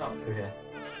not through here.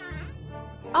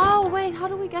 Oh, wait, how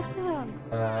do we get to him?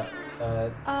 Through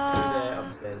there,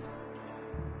 upstairs.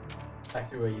 Back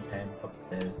through where you came,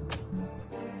 upstairs.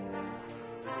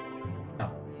 No.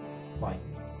 Why?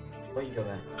 Where you go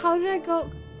there? How did I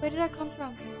go? Where did I come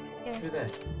from? Here. Through there.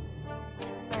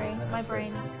 Sorry, And then my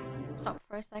upstairs. brain stopped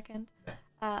for a second.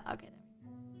 Okay.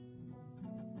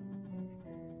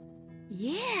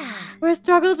 Yeah. Where's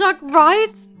Struggle Jog,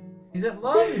 right? He's at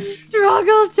lunch!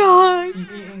 Struggle Jog!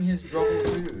 He's eating his druggle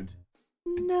food.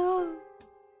 No.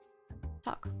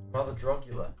 Talk. Rather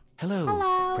drogular. Hello,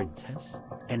 Hello. Princess.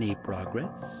 Any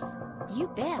progress? You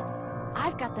bet.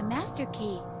 I've got the master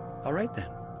key. All right then.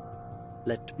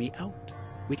 Let me out.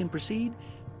 We can proceed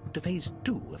to phase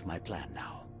 2 of my plan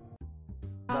now.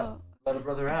 Oh. Let a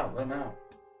brother out. Let him out.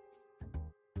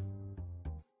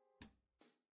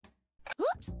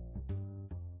 Oops.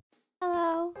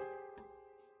 Hello.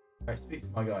 Alright, speak to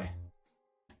my guy.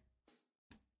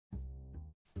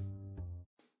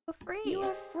 You're free.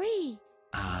 You're free.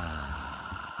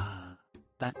 Ah,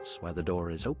 that's why the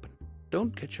door is open.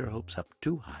 Don't get your hopes up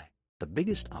too high. The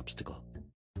biggest obstacle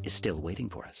is still waiting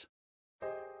for us.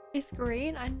 It's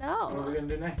green, I What are know. we gonna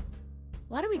do next?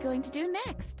 What are we going to do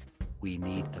next? We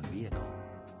need a vehicle.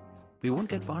 We won't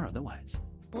get far otherwise.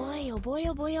 Boy, oh boy,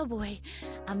 oh boy, oh boy.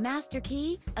 A master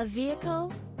key, a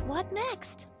vehicle. What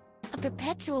next? A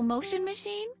perpetual motion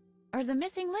machine? Or the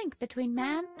missing link between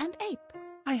man and ape?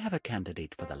 I have a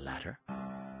candidate for the latter.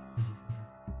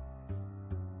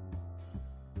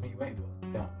 What are you waiting for?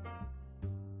 Yeah.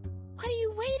 What are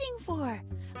you waiting for?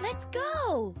 Let's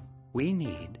go! We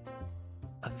need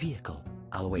a vehicle.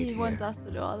 I'll wait He here wants us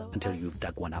to do all of it. until you've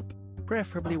dug one up.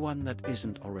 Preferably one that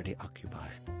isn't already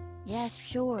occupied. Yes,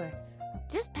 sure.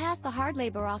 Just pass the hard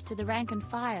labor off to the rank and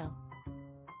file.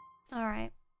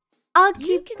 Alright. I'll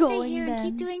You keep can going stay here then. and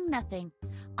keep doing nothing.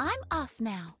 I'm off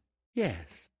now.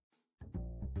 Yes.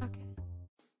 Okay.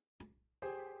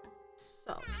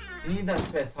 So. You need that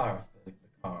spare tire off the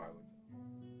car, I would.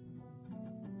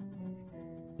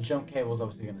 The jump cable's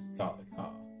obviously going to start the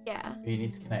car. Yeah. But you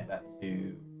need to connect that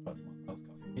to Marcel's car.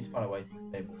 You need to find a way to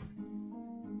disable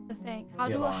it The thing.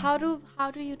 The alarm.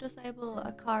 How do you disable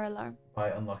a car alarm? by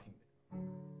unlocking it.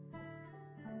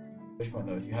 At which point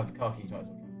though, if you have the car keys, you might as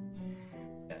well drop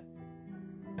it.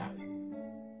 Yeah. No.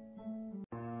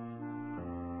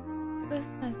 This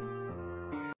is nice.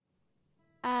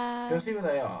 Go see where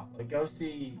they are. Like, go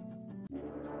see.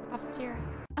 Cafeteria.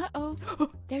 Uh-oh.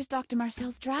 There's Dr.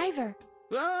 Marcel's driver.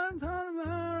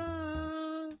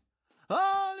 Guantanamera,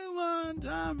 only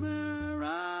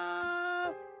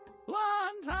Guantanamera,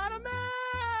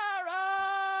 Guantanamera,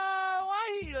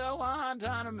 Wahila,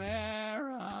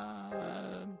 Guantanamera.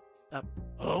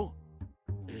 Oh?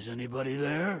 Is anybody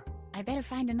there? I better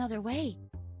find another way.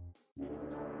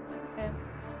 Okay.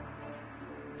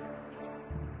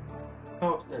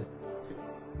 Go upstairs.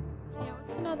 Yeah,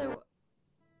 what's another...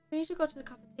 We need to go to the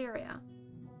cafeteria.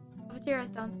 Cafeteria's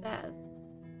downstairs.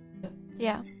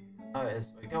 Yeah. Oh, it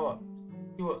is. But go up.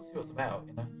 See what's about,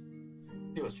 you know?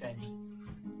 See what's changed.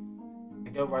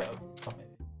 And go right up to the top,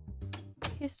 maybe.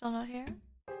 He's still not here.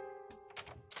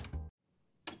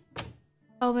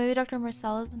 Oh, maybe Dr.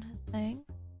 Marcel isn't his thing.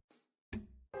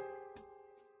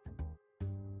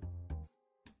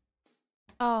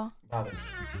 Oh. Rabbit.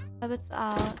 Rabbit's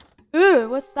out. Ooh,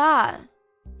 what's that?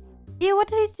 Ew, what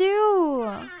did he do?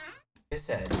 It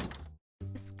said.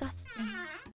 Disgusting.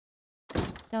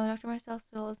 No, Dr. Marcel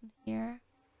still isn't here.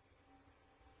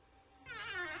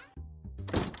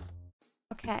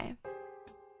 Okay.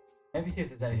 Maybe see if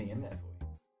there's anything in there for you.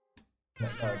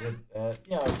 No, I did.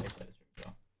 Yeah, I'll check this room as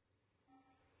well.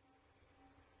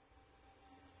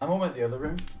 I'm on at the other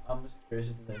room. I'm just curious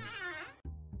if there's anything.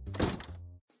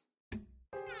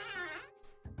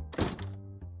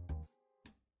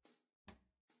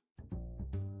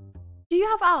 Do you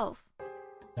have Alf?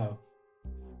 No.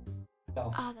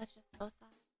 Alf. Oh, that's just so sad.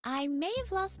 I may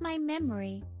have lost my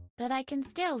memory, but I can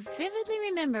still vividly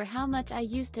remember how much I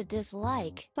used to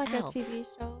dislike It's like Alf. a TV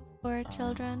show for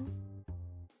children.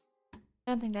 I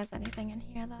don't think there's anything in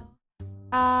here though.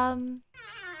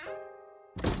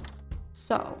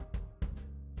 So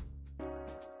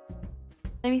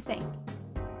let me think.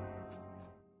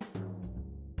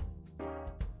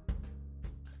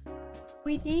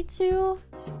 We need to.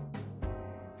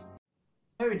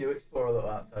 Maybe we do explore a little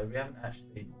outside. We haven't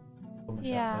actually gone much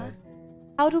outside.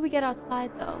 How do we get outside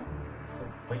though?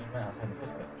 When you went outside in the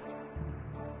first place.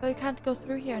 But we can't go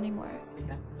through here anymore. You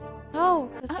can. No,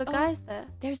 there's the guys there.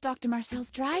 There's Dr. Marcel's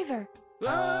driver.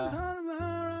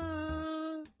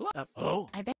 Oh.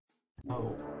 I bet.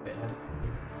 Oh, wait,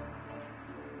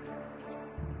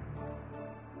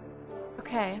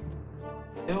 Okay.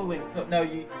 it all links up. No,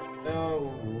 you.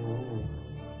 Oh.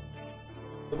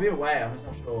 There'll be a way. I'm just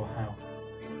not sure how.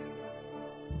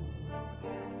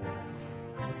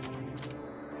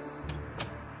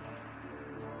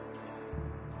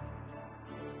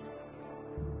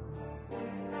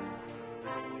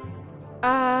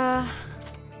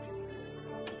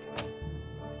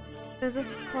 This is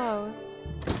closed.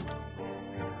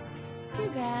 Too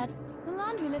bad. The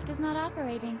laundry lift is not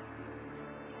operating.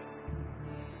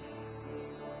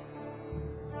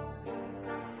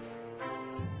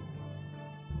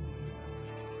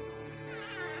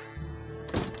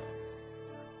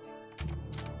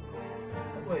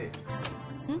 Oh, wait.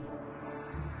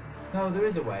 No, there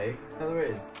is a way. No, there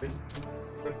is.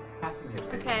 We're passing it.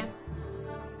 Okay.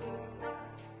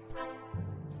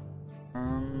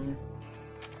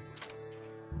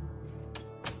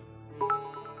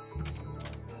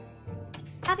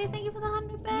 Daddy, thank you for the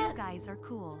 100 bits. You guys are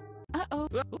cool. Uh-oh.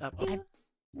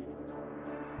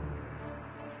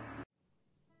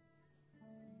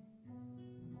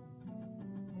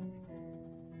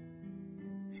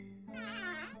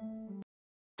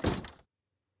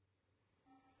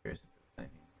 Curious if there's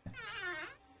anything.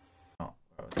 Oh,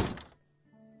 where was it?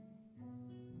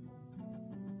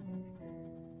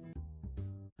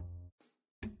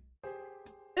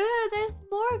 There's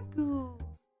more goo.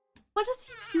 What is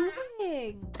he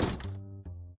doing?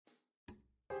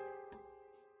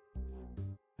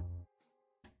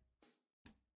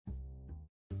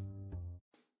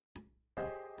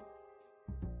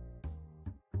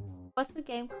 What's the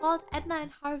game called? Edna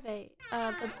and Harvey.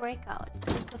 The Breakout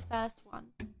is the first one.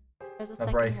 There's a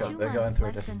second Breakout. one. They're going through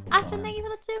a different. Ashton, thank you for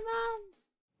the 2 months.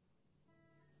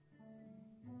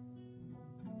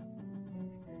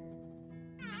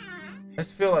 I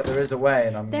just feel like there is a way,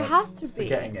 and I'm There like, has to be.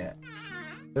 forgetting it.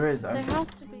 There is. There has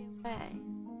to be a way.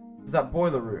 There's that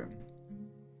boiler room.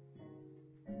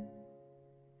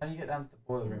 How do you get down to the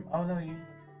boiler room? Oh no, you.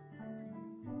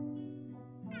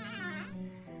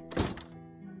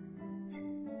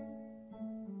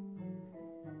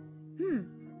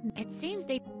 It seems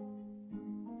they...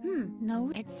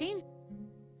 no, it seems...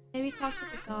 Maybe talk to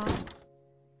the guy.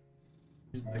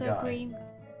 Who's the The guy? green guy.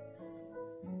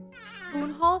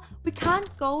 Spoon hole? We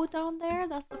can't go down there,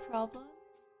 that's the problem.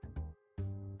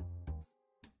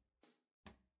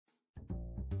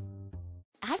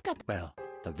 I've got... Well,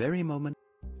 the very moment.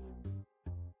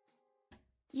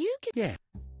 You can... Yeah.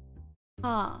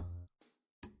 Huh.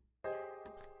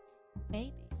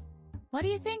 Maybe. What do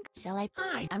you think? Shall I...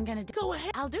 I'm gonna do... Go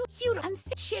ahead. I'll do... I'm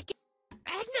sick. Chicken.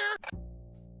 Edna!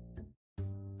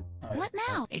 What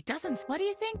now? It doesn't... What do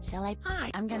you think? Shall I...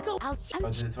 I'm gonna go... I'm... I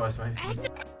did it twice, right?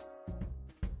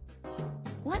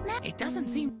 What now? It doesn't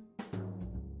seem...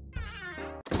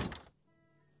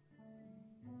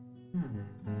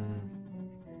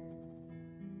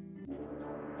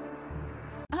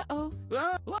 Uh-oh.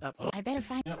 I better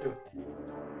find... You don't do it.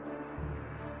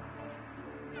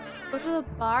 Go to the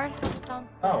bar, it has it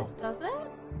downstairs, Oh. does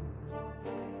it?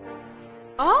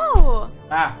 Oh!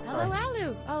 Ah, Hello,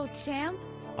 Alu. Oh, champ.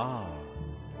 Ah.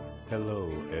 Hello,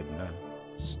 Edna.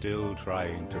 Still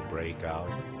trying to break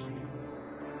out?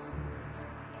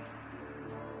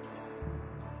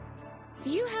 Do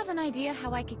you have an idea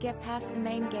how I could get past the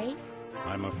main gate?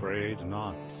 I'm afraid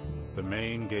not. The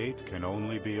main gate can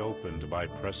only be opened by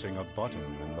pressing a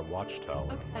button in the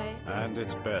watchtower. Okay. And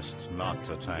it's best not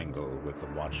to tangle with the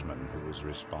watchman who is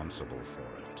responsible for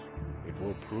it. It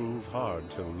will prove hard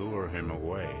to lure him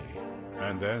away.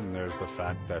 And then there's the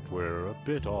fact that we're a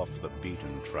bit off the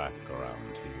beaten track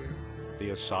around here.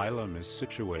 The asylum is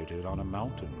situated on a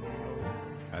mountain, you know,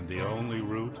 and the only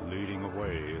route leading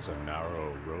away is a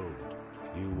narrow road.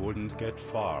 You wouldn't get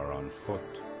far on foot.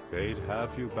 They'd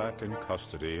have you back in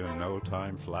custody in no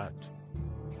time flat.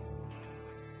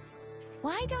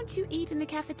 Why don't you eat in the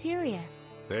cafeteria?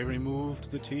 They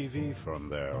removed the TV from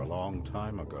there a long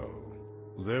time ago.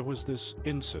 There was this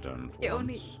incident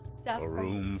once. A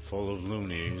room full of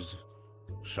loonies,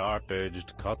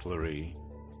 sharp-edged cutlery,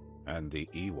 and the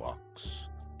Ewoks.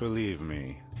 Believe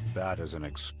me, that is an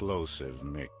explosive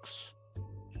mix.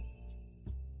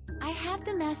 I have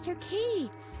the master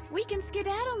key. We can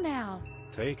skedaddle now.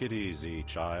 Take it easy,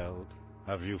 child.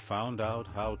 Have you found out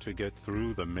how to get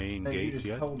through the main gate you just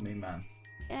yet? told me, man.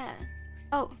 Yeah.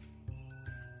 Oh.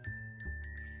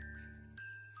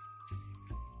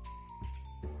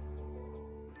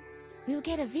 We'll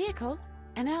get a vehicle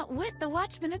and outwit the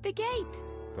watchman at the gate.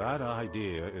 That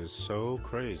idea is so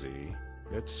crazy,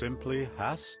 it simply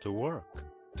has to work.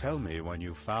 Tell me when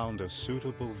you found a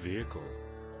suitable vehicle.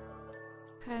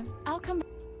 Okay. I'll come.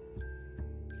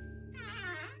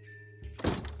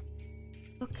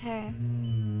 Okay.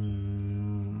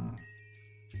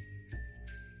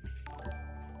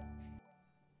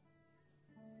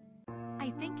 I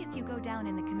think if you go down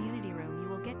in the community room, you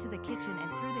will get to the kitchen, and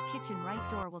through the kitchen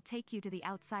right door will take you to the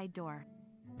outside door.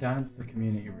 Down into the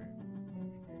community room.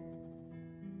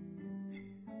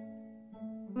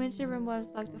 Community room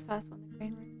was like the first one, the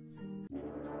green room.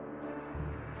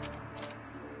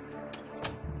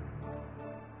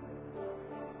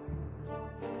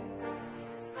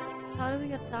 How do we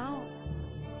get down?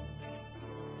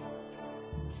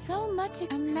 So much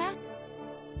a mess.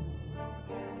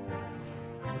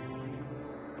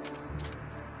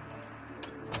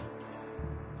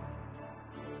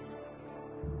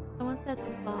 Someone said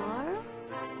the bar?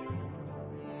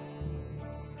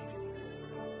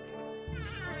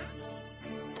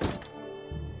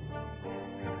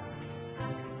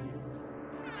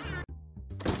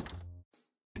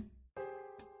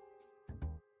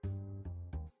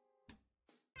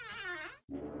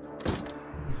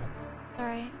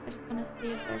 Sorry, I just want to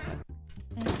see if there's like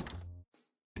anything.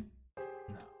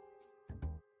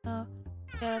 No.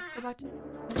 Yeah, let's go back to.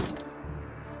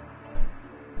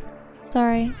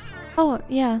 Sorry. Oh,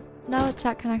 yeah. Now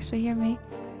chat can actually hear me.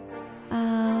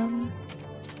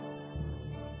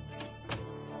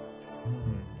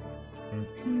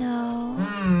 No.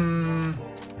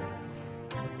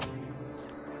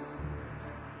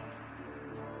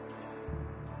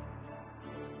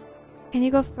 Can you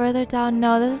go further down?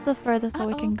 No, this is the furthest that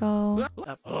we can go.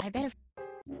 I better.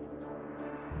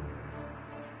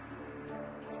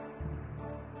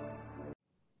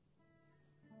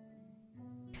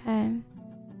 Okay.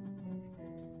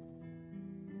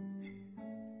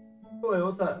 Oh, wait,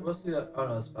 what's that? What's that? Oh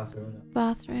no, it's the bathroom, isn't it?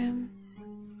 Bathroom.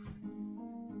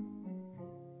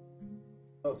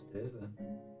 Upstairs then.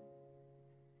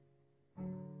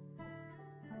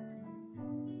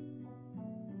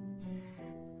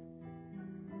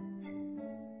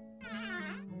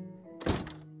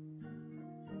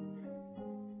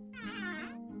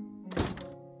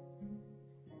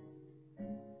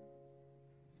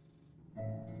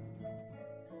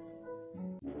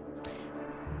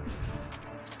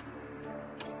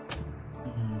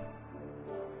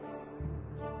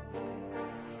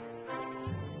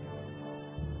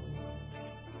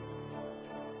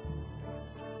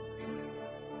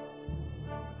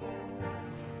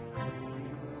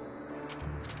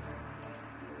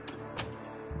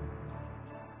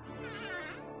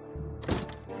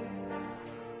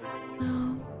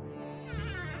 No.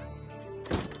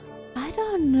 I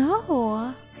don't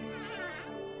know.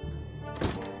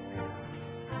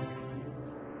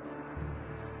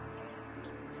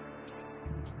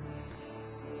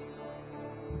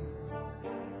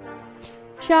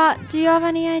 Chat, do you have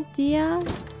any idea?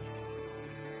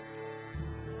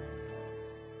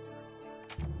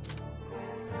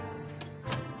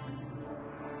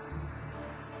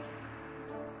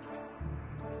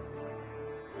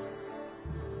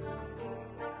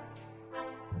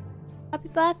 Happy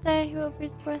birthday,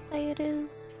 whoever's birthday it is.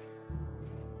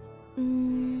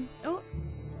 Oh.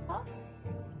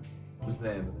 Was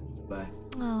there, but then just left.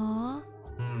 Aww.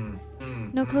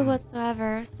 No clue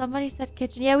whatsoever. Somebody said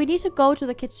kitchen. Yeah, we need to go to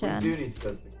the kitchen. We do need to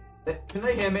go to the... Can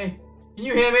they hear me? Can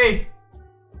you hear me?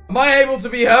 Am I able to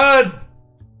be heard? I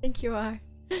think you are.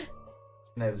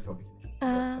 Neighbors probably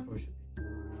can. Probably should be.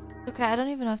 Okay, I don't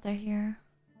even know if they're here.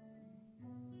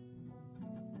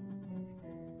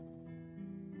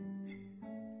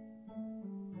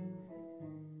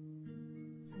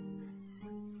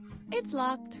 It's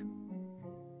locked.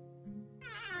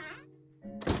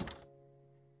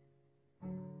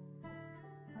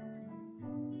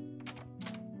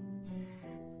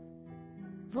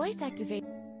 Voice activate.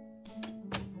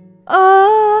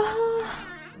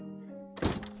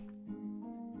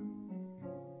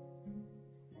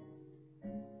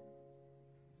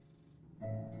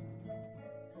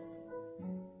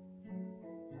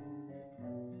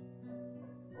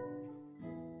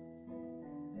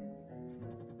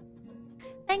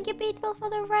 Thank you, Beetle, for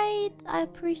the raid. I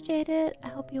appreciate it. I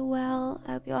hope you're well.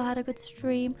 I hope you all had a good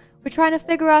stream. We're trying to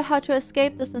figure out how to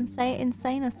escape this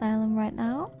insane asylum right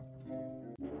now.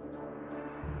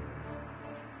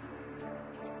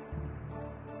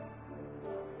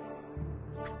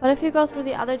 What if you go through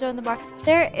the other door in the bar?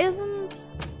 There isn't...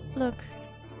 Look.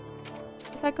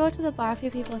 If I go to the bar, a few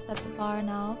people said the bar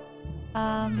now.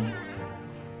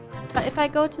 But if I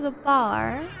go to the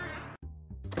bar...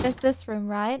 There's this room,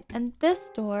 right? And this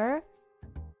door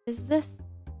is this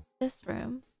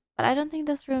room. But I don't think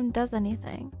this room does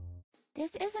anything.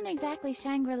 This isn't exactly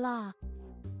Shangri-La.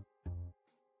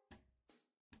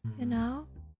 You know?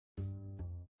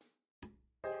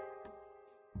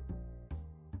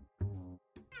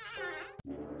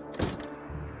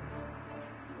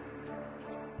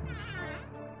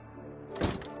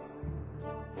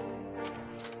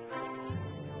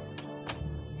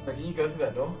 So can you go through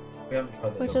that door? We haven't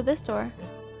tried that Which door. of this door?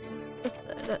 Yes.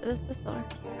 This door.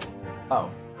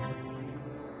 Oh.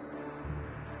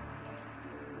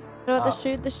 What about the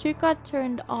chute? The chute got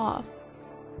turned off.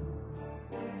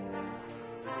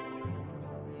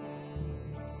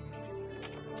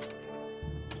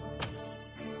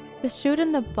 The chute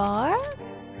in the bar?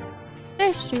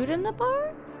 There's a chute in the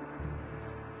bar?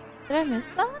 Did I miss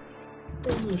that?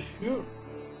 There's a chute.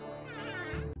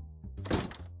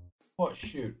 What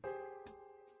chute?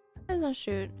 There's no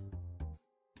chute.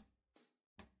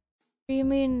 Do you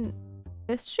mean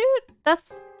this chute?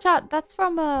 That's chat. That's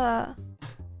from a.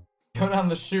 Go down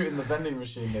the chute in the vending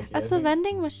machine, Nikki. That's a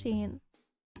vending machine.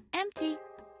 Empty.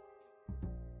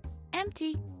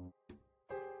 Empty.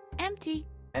 Empty.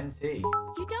 Empty.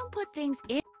 You don't put things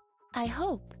in. I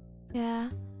hope. Yeah.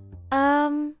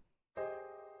 I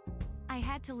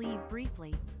had to leave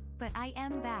briefly, but I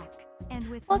am back, and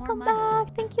with Welcome more money.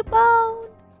 back. Thank you, Bone.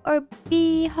 Or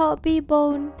B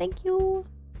Bone. Thank you.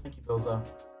 Thank you, Bilzo.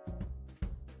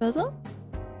 Bilzo?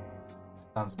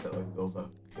 Sounds a bit like Bilzo.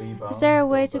 Is there a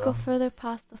way to go further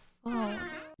past the phone?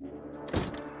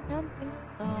 I don't think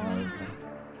so.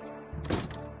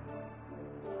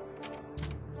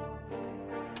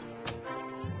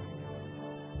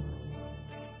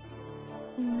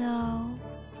 No.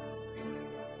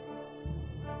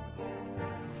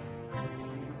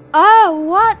 Oh,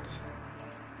 what?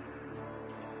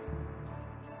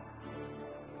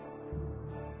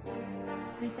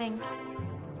 I think.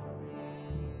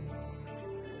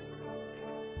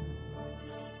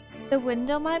 The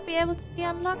window might be able to be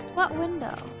unlocked. What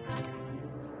window?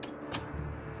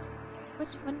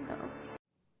 Which window?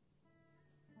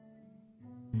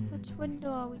 Which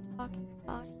window are we talking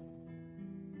about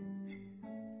here?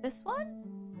 This one?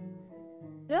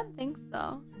 I don't think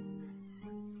so.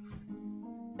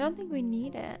 I don't think we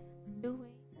need it, do we?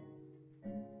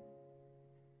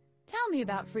 Tell me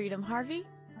about freedom, Harvey.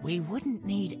 We wouldn't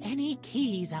need any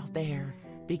keys out there,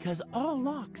 because all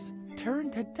locks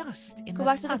turn to dust in the sun. Go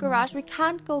back to the garage. We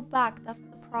can't go back. That's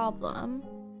the problem.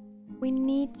 We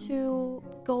need to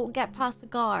go get past the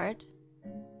guard.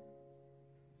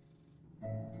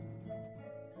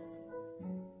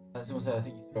 Someone said I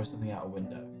think you throw something out a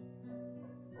window.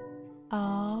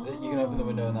 Oh. You can open the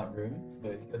window in that room. So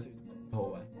if you go through the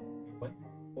hallway. What?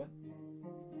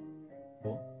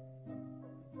 Cool.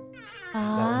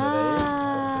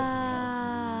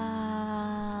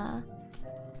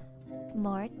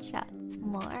 Smart chat,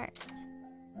 smart.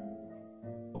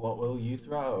 What will you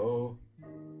throw?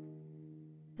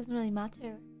 Doesn't really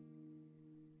matter.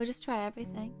 We'll just try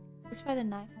everything. We'll try the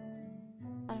knife.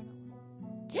 I don't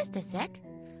know. Just a sec.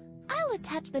 I'll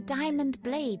attach the diamond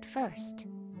blade first.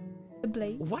 The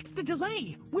blade? What's the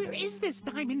delay? Where is this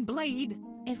diamond blade?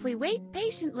 If we wait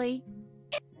patiently.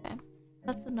 Okay,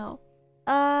 that's a no.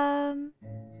 The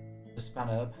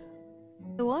spanner.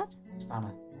 The what?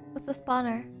 Spanner. What's a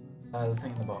spanner? The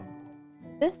thing in the bottom.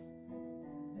 This?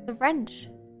 The wrench.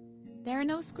 There are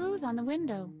no screws on the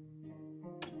window.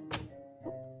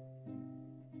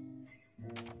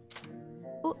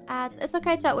 Ooh, ads. It's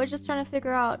okay, chat. We're just trying to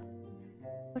figure out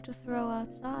what to throw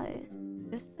outside.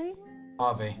 This thing?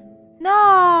 Harvey.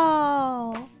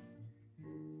 No!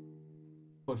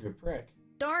 Called you a prick.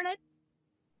 Darn it!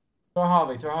 Throw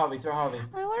Harvey, throw Harvey, throw Harvey.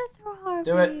 I don't want to throw Harvey.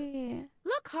 Do it.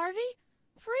 Look, Harvey?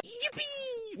 Free.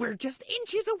 Yippee! We're just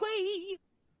inches away.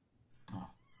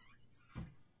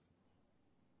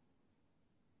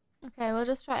 Okay, we'll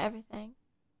just try everything.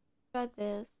 Try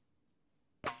this.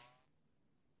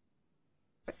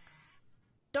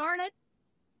 Darn it.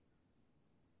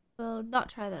 We'll not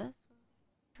try this.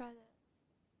 Try this.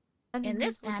 And In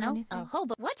this will do panel, anything. a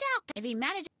hobo. Watch out! If he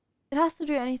manages. It has to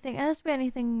do anything. It has to be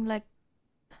anything like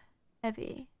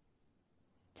heavy.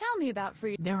 Tell me about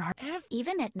free. There are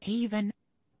Even at. even.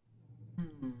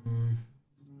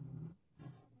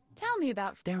 Tell me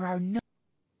about. There are no.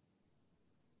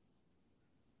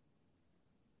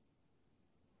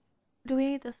 Do we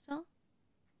need this still?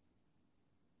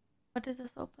 What did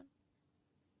this open?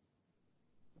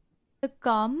 The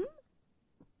gum?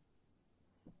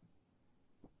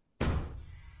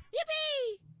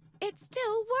 Yippee! It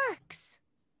still works.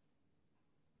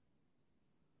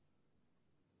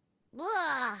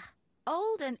 Blah!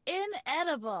 Old and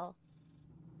inedible.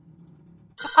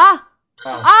 Ah!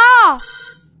 Oh. Ah!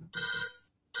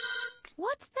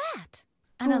 What's that?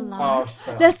 An Ooh. alarm?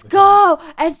 Let's go!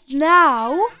 And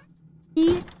now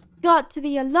he got to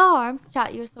the alarm.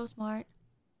 Chat, you're so smart.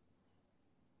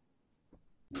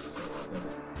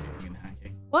 Cheating and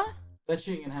hacking. What? They're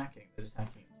cheating and hacking. They're just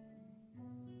hacking.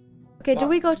 Okay, do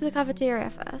we go to the cafeteria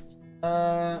first?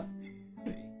 Yeah,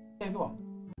 go on.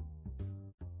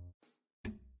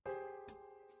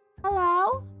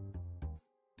 Hello?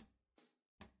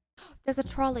 There's a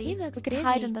trolley. He looks we could busy.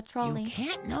 hide in the trolley. You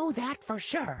can't know that for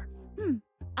sure.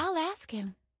 I'll ask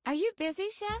him. Are you busy,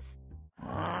 Chef?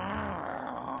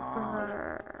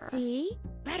 See?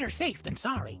 Better safe than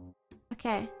sorry.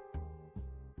 Okay.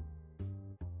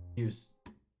 Use.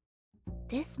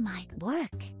 This might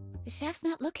work. The chef's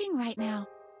not looking right now.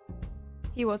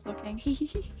 He was looking.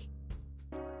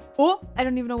 Oh, I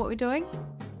don't even know what we're doing.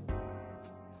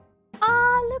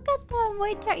 Ah, look at them.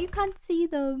 Wait, chat, you can't see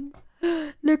them.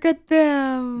 Look at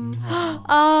them.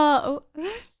 Oh.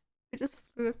 It just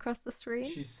flew across the screen.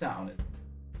 She's sat on it.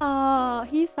 Oh,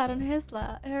 he sat on his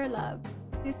lap, her lap.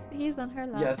 He's on her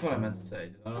lap. Yeah, that's what I meant to say.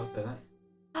 Did I not say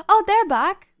that? Oh, they're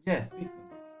back. Yeah, speak to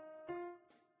them.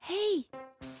 Hey!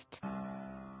 Psst!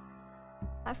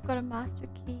 I've got a master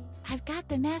key. I've got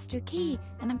the master key,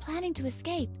 and I'm planning to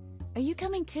escape. Are you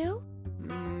coming too?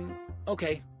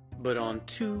 Okay, but on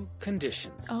 2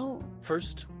 conditions. Oh.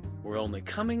 First, we're only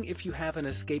coming if you have an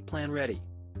escape plan ready.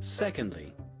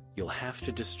 Secondly, you'll have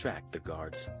to distract the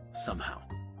guards somehow.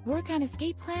 Work on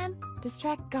escape plan,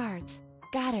 distract guards.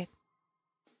 Got it.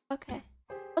 Okay.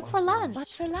 What's for lunch?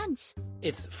 What's for lunch?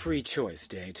 It's free choice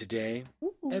day today.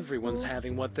 Ooh. Everyone's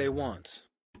having what they want.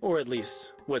 Or at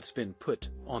least what's been put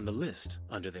on the list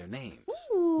under their names.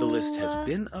 Ooh. The list has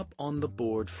been up on the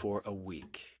board for a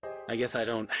week. I guess I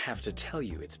don't have to tell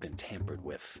you it's been tampered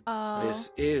with.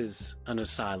 This is an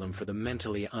asylum for the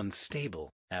mentally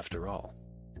unstable, after all.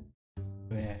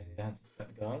 Yeah, you have to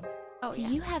distract the guards. Oh, Do yeah.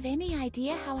 you have any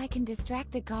idea how I can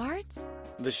distract the guards?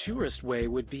 The surest way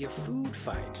would be a food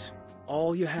fight.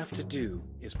 All you have to do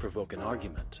is provoke an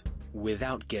argument,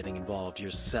 without getting involved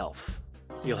yourself.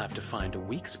 You'll have to find a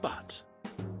weak spot.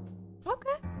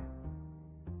 Okay.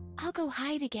 I'll go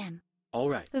hide again. All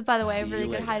right. This is, by the way, a See really you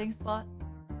good later. hiding spot.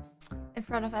 In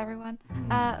front of everyone.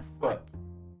 Foot.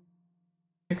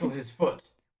 Tickle his foot.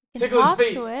 You can Tickle his talk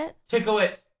feet. to it. Tickle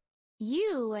it.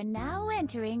 You are now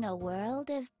entering a world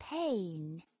of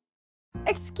pain.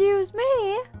 Excuse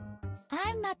me?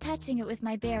 I'm not touching it with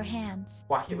my bare hands.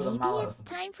 Whack it with a Maybe mallet. it's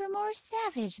time for more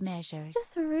savage measures.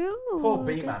 That's rude. Poor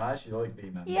B-Man. I actually like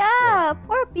B-Man. Yeah,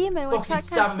 poor Beeman. When Fucking chat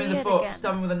stab can't him see in the it foot. again.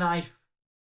 Stab him with a knife.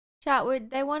 Chat,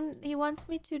 he wants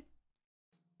me to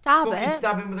stab Fucking it.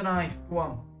 stab him with a knife. Go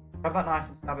on. Grab that knife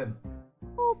and stab him.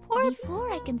 Oh, poor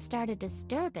Before I can start a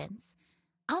disturbance,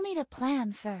 I'll need a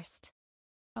plan first.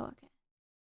 Oh, okay.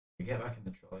 You get back in the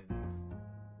trolley.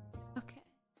 Okay.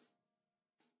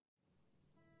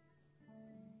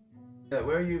 Yeah,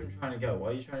 where are you even trying to go? Why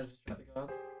are you trying to distract the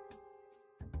guards?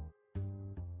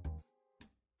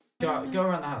 Go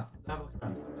around the house. Have a look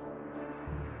around.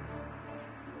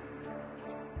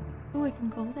 Oh, we can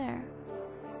go there.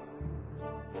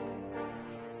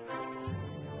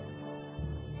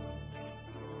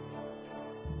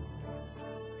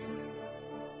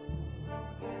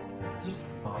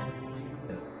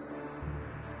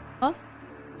 Huh?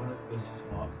 What if there's just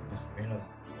marks on the screen of...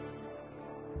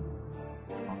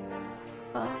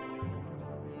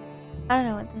 I don't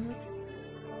know what this is.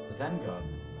 The Zen guard.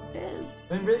 It is.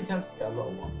 I'm really tempted to get a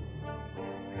little one.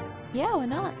 Yeah, why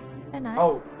not? They're nice.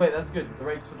 Oh, wait, that's good. The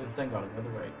rake's for the Zen guard. Another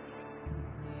rake.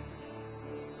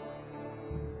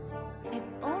 If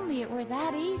only it were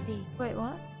that easy. Wait,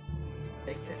 what?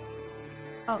 Take it.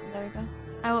 Oh, there we go.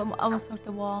 I almost took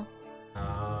the wall.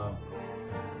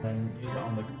 Then use it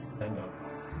on the thing up.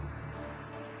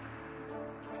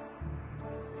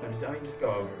 I mean, just go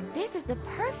over it. This is the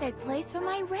perfect place for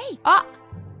my rake. Ah!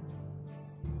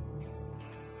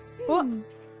 What?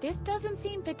 This doesn't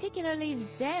seem particularly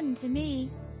zen to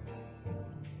me.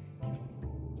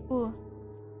 Ooh.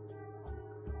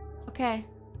 Okay.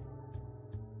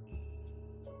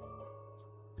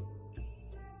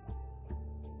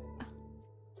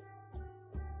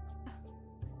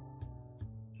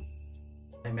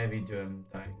 And maybe do him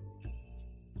like.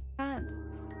 Can't.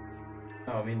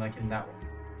 No, I mean like in that one.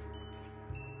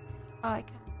 Oh, I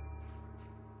can.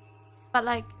 But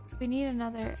like, we need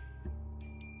another.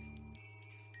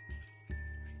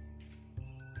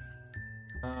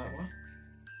 What?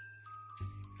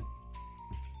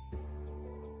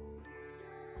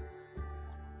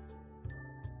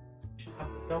 You should have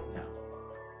the dog now.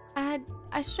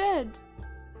 I should.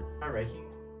 Try raking.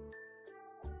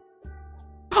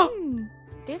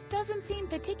 This doesn't seem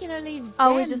particularly zen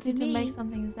Oh, we just need to to me. make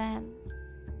something zen.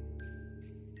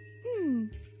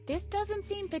 This doesn't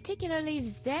seem particularly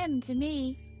zen to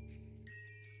me.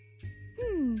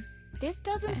 This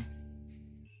doesn't... Okay.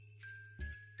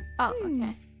 Oh,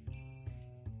 okay.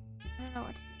 I don't know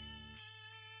what to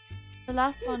do. The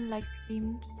last one, like,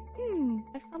 seemed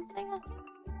like something.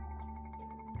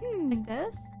 Like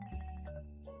this?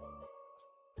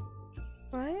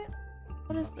 Right?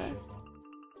 What is this?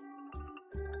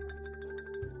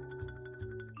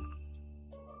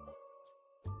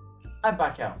 I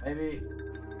back out. Maybe.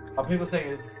 Are people saying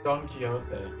it's Don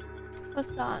Quixote? What's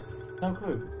that? No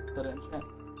clue. I didn't check.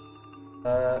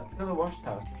 Fill the wash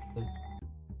house, please.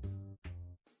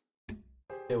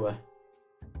 Do it.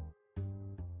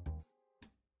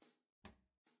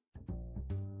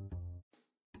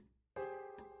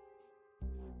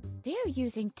 They're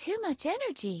using too much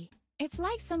energy. It's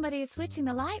like somebody is switching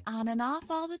the light on and off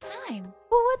all the time.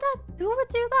 Who would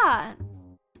do that?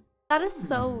 That is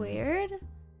so weird.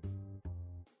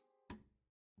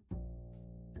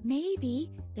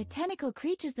 Maybe the tentacle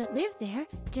creatures that live there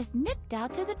just nipped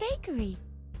out to the bakery.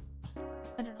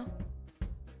 I don't know.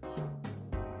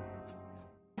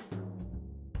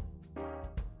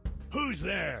 Who's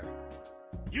there?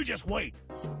 You just wait.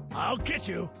 I'll get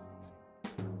you.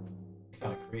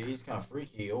 He's kind of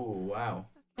freaky. Oh, wow.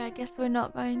 Okay, I guess we're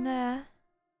not going there.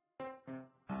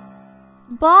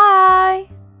 Bye!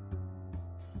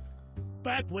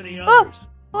 Back with the others.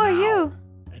 Who are you?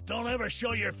 And don't ever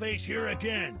show your face here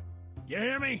again. You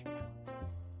hear me?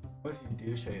 What if you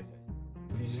do show your face?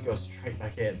 If you just go straight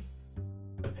back in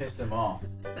to piss him off?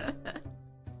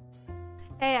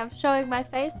 Hey, I'm showing my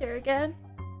face here again.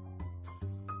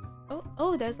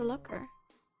 Oh, there's a locker.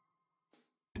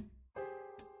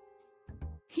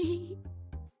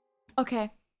 Okay.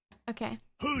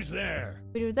 Who's there?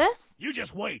 We do this. You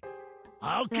just wait.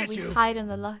 I'll And then get we you. hide in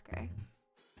the locker.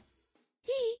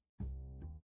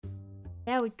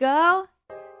 There we go.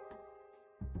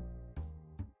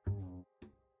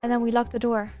 And then we lock the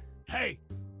door. Hey,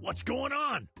 what's going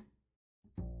on?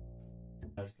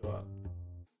 I just go up.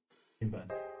 In bed.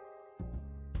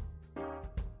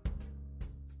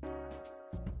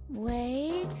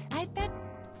 Wait, I bet...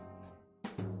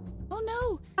 Oh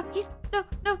no! He's...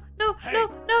 No! Hey, No!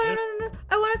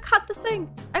 I want to cut this thing!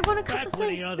 I want to cut Back the with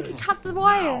thing! the We can others. cut the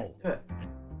wire! Do it.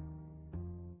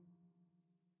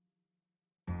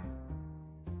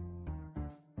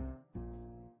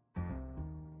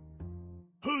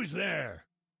 Who's there?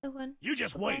 No one. You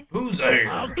just wait. Who's there?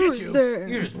 I'll get Who's you. there?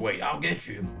 You just wait. I'll get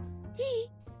you.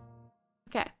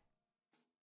 Okay.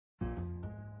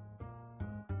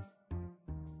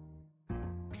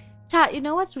 Chat, you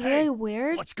know what's really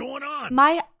weird? What's going on?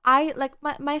 My eye, like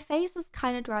my face is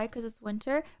kind of dry because it's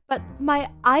winter, but my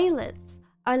eyelids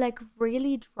are like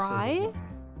really dry.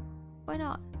 Why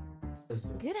not?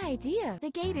 Good idea. The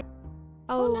gate is...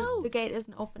 Oh, no. The gate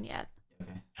isn't open yet.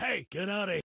 Hey, get out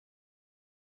of here.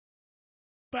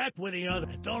 Back with the other.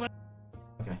 Don't.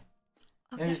 Okay.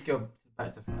 Let me just go back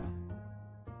to the front.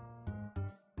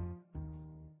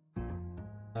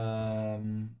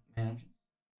 Main entrance.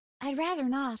 I'd rather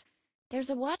not. There's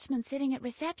a watchman sitting at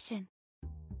reception.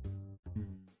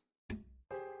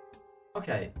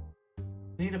 Okay.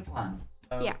 Need a plan.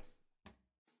 So... Yeah.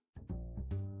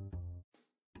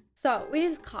 So we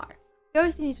need a car. We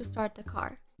always need to start the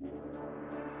car.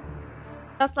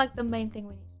 That's like the main thing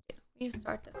we need to do. We need to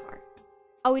start the car.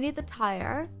 Oh, we need the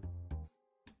tire.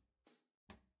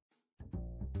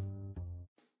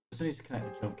 Just needs to connect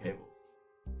the jump cables.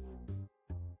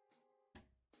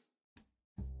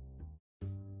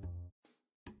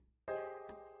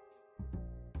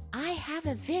 I have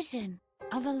a vision.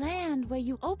 of a land where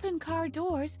you open car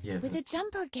doors Yeah, with a that's-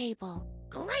 jumper cable.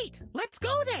 Great! Let's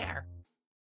go there!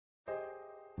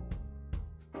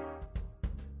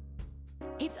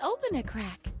 It's open a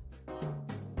crack.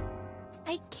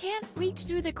 I can't reach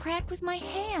through the crack with my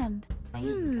hand. Can I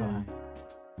use the car?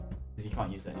 Because you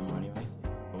can't use it anymore anyway, so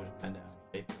I'll just bend it out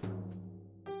of shape.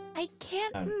 I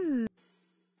can't. No.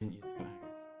 Didn't use the car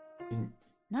hanger.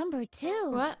 Number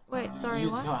 2. What? Wait, sorry,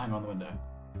 Use what? the car hanger on the window.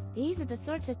 These are the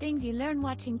sorts of things you learn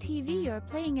watching TV or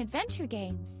playing adventure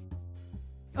games.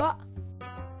 What?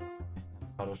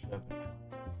 Car door should open.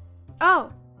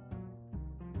 Oh!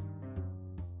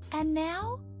 And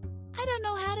now, I don't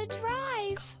know how to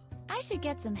drive. I should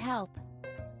get some help.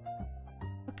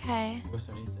 Okay. You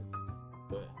also need to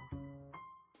do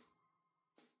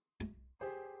it.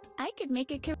 I could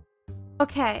make a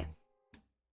Okay.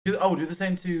 Do the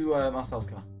same to Marcel's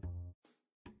car.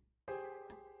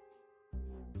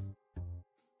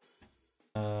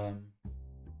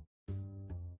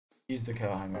 Use the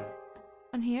car hanger.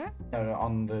 On here? No,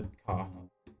 on the car.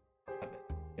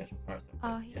 The actual car itself.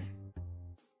 Oh, here.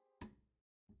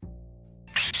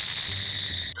 Yeah.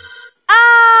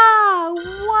 Ah!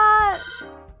 What?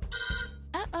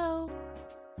 Uh-oh.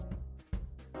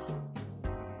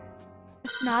 A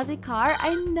snazzy car?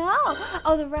 I know!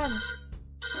 Oh, the rim.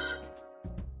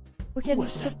 We can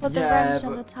put the wrench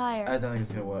on the tire. I don't think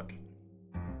it's gonna work.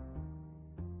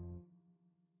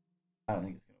 I don't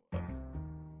think it's gonna work.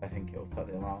 I think it'll start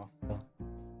the alarm off still.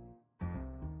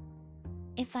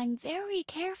 If I'm very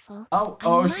careful,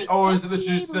 Is it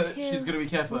that she's gonna be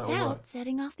careful and it'll work? without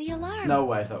setting off the alarm. No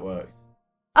way if that works.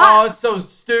 Oh, it's so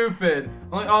stupid.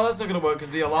 I'm like, oh, that's not gonna work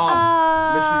because the alarm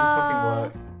literally just fucking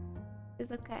works.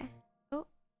 It's okay. Oh.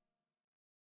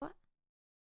 What?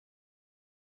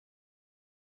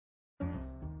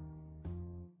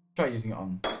 Try using it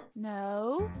on.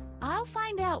 No, I'll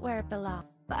find out where it belongs.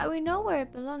 But we know where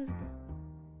it belongs.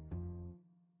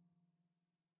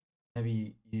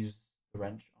 Maybe use the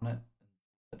wrench on it.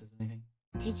 If that does anything.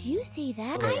 Did you see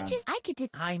that? Other way around. I could.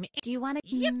 Do you want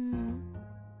to? Yep.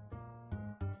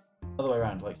 Other way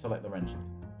around, like select the wrench.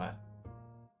 Right.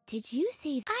 Did you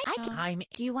see?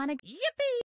 Do you want to?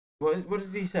 Yippee! What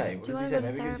does he say? What does he say?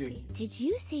 Maybe it gives you a... Did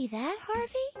you see that,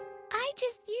 Harvey? I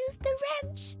just used the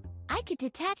wrench. I could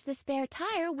detach the spare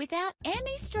tire without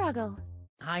any struggle.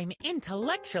 I'm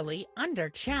intellectually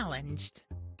under-challenged.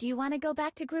 Do you want to go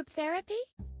back to group therapy?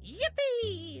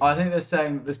 Yippee! I think they're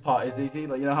saying this part is easy.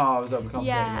 Like, you know how I was overcomplicating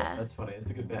Yeah. it? That's funny.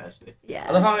 It's a good bit, actually. Yeah.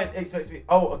 I love how it expects me...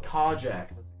 Oh, a car jack.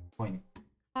 That's a good point.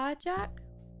 Car jack?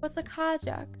 What's a car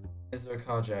jack? Is there a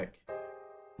car jack?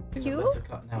 You? No.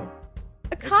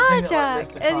 A It's the car thing that, like, jack!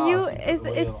 lifts the And car you so you is put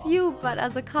the wheel it's on. you but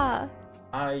as a car.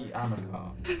 I am a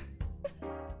car.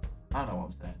 I don't know what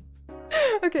I'm saying.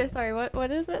 Okay, sorry,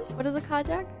 what is it? What is a car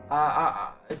jack?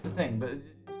 It's a thing, but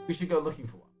we should go looking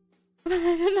for one. But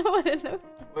I don't know what it looks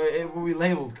like. Well, it will be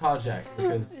labelled car jack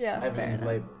because Yeah, fair everything's enough.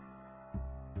 labelled.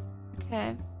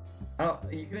 Okay.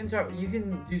 You can interact. You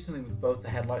can do something with both the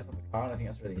headlights on the car, and I think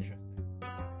that's really interesting.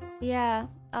 Yeah,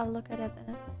 I'll look at it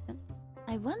in a second.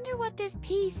 I wonder what this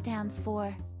P stands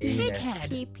for. Penis.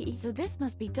 PP. So this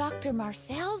must be Dr.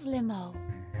 Marcel's limo.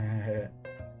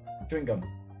 Chewing gum.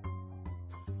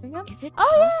 Is it Oh,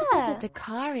 possible yeah. that the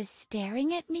car is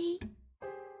staring at me?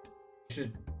 You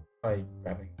should try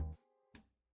grabbing.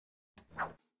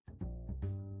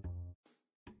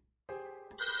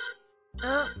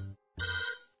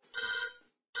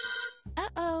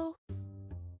 Uh-oh.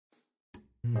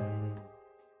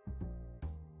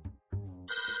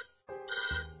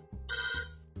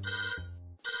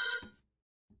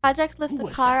 Project lift the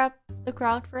car up the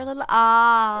ground for a little.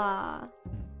 Ah.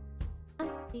 I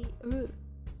see. Ooh.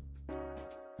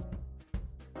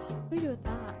 What do we do with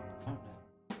that?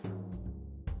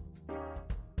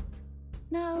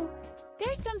 No,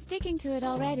 there's some sticking to it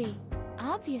already.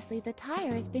 Obviously, the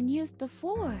tire has been used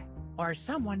before. Or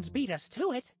someone's beat us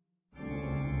to it.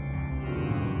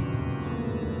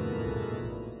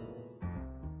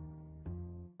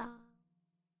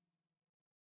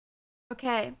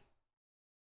 Okay.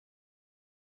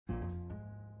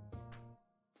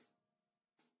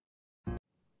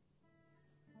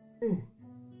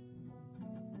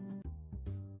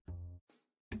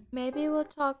 Maybe we'll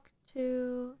talk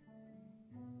to...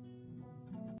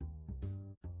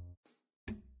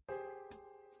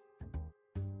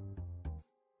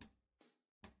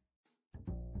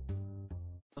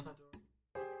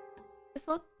 This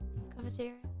one?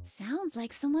 Cafeteria. Sounds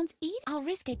like someone's eat. I'll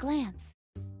risk a glance.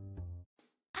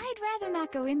 I'd rather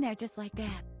not go in there just like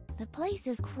that. The place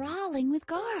is crawling with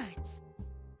guards.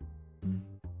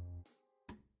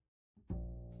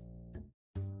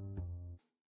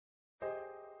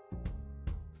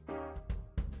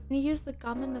 Can you use the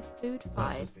gum in the food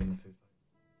fight?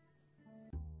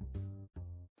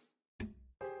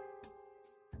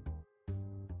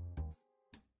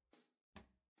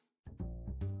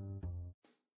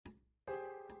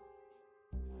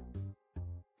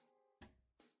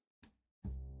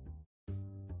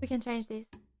 We can change these.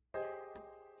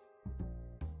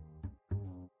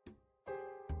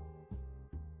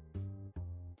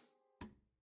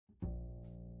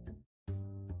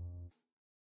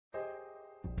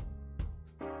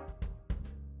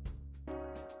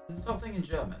 Is the top thing in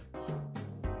German?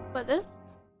 What, this?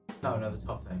 No, the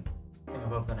top thing. Thing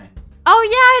above the name. Oh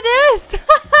yeah, it is!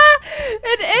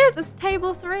 It is! It's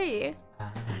table 3.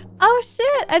 Oh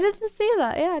shit! I didn't see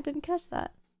that. Yeah, I didn't catch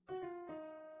that.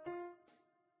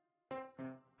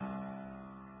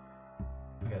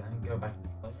 Okay, then go back to the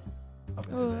plug.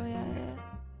 Oh yeah.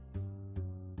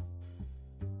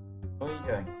 What are you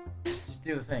doing? Just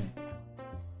do the thing.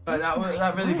 But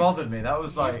that really bothered me. That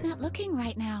was like... Chef's not looking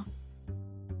right now.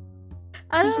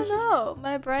 I don't know.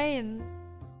 My brain.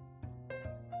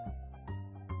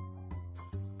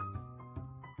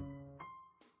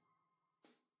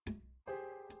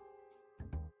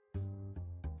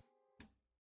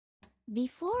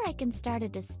 Before I can start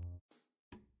a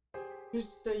You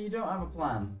say you don't have a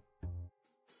plan.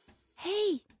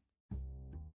 Hey!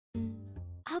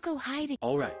 I'll go hiding.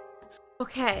 Alright.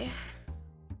 Okay.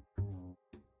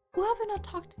 Who have we not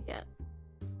talked to yet?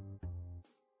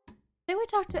 I think we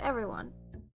talked to everyone.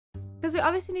 Because we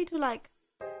obviously need to like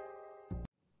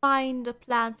find a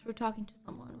plan through talking to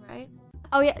someone, right?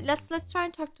 Oh yeah, let's try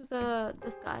and talk to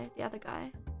this guy, the other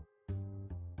guy.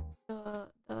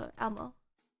 The Elmo.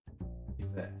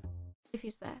 He's there. If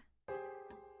he's there.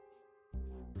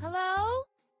 Hello?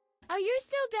 Are you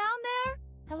still down there?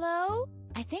 Hello?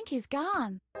 I think he's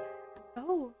gone.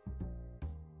 Oh.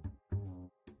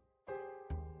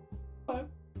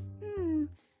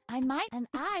 I might, and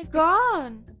I've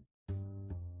gone.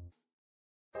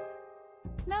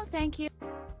 No, thank you.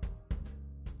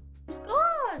 He's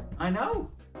gone. I know.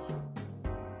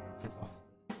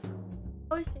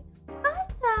 Oh, is she? Hi,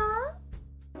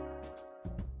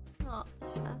 oh,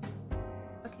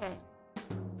 okay.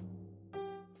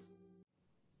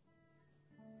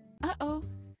 Uh-oh.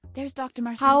 There's Dr.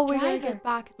 Marcin's How are we driver. gonna get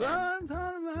back then?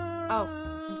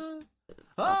 Oh.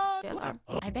 The alarm.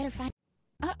 I better find...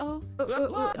 Uh-oh. No, that's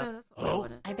not what I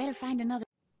wanted. I better find another...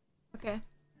 Okay.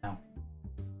 No.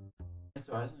 It's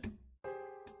alright, isn't it?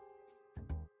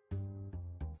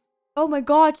 Oh my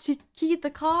god, she keyed the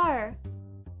car.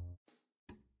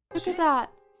 Look at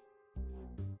that.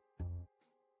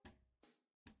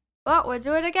 Well, we'll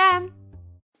do it again.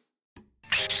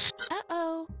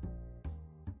 Uh-oh.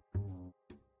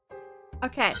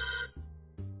 Okay.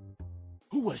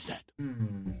 Who was that?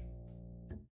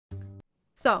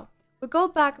 So, we'll go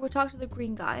back and we'll talk to the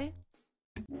green guy.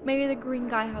 Maybe the green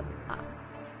guy has a plan.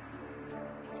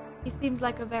 He seems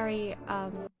like a very,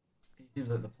 He seems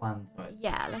like the plan type.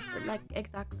 yeah, like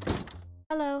exactly.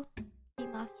 Hello, key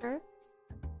master.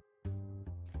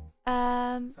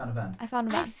 Found a van. I found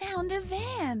a van. I found a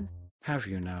van. Have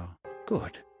you now?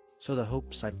 Good. So the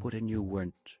hopes I put in you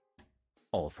weren't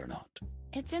all for naught.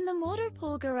 It's in the motor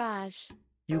pool garage.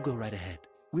 You go right ahead.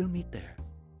 We'll meet there.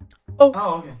 Oh,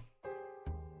 okay.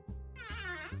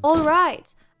 All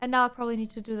right. And now I probably need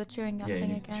to do the chewing gum Yeah, you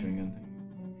thing need the again. chewing gum thing.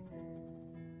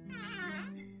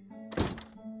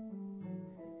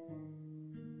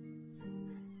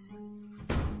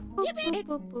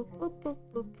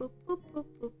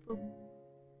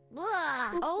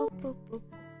 Oh,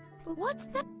 what's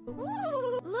that?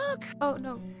 Look. Oh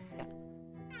no. Yeah.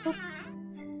 Oh.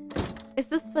 Is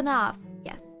this FNAF?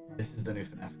 Yes. This is the new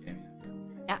FNAF game.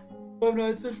 Yeah. Oh no,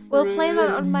 it's a We'll play that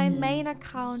on my main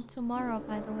account tomorrow,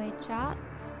 by the way, chat.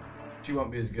 She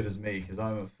won't be as good as me because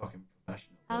I'm a fucking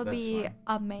professional. That'll That's be fine.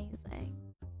 amazing.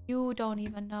 You don't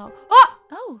even know. Oh!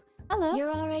 Oh, hello.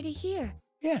 You're already here.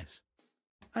 Yes,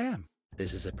 I am.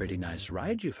 This is a pretty nice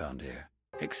ride you found here.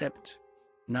 Except,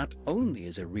 not only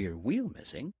is a rear wheel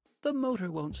missing, the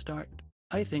motor won't start.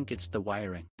 I think it's the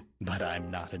wiring. But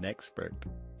I'm not an expert.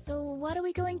 So what are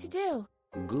we going to do?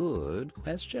 Good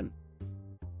question.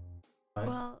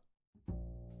 Well,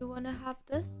 you wanna have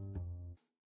this?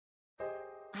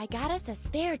 I got us a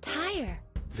spare tire.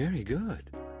 Very good.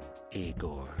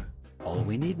 Igor, all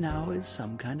we need now is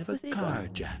some kind of a car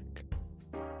jack.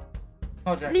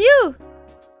 Car jack. You!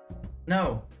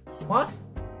 No. What?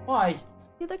 Why?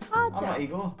 You're the car I'm jack. not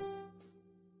Igor.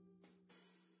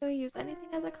 Do we use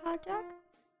anything as a car jack?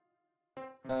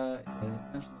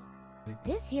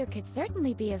 This here could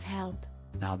certainly be of help.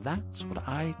 Now that's what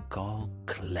I call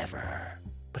clever.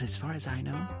 But as far as I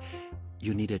know,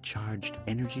 You need a charged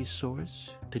energy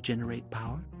source to generate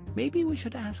power? Maybe we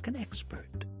should ask an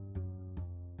expert.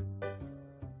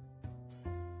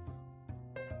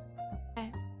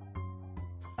 Okay.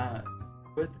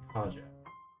 Where's the car jet?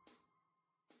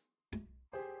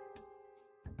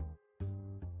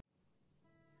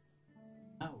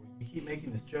 Oh, you keep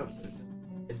making this joke, but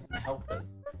it doesn't help us.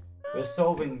 We're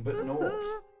solving but naught.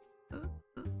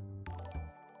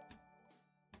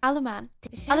 Aluman.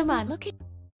 Aluman. Look at.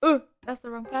 That's the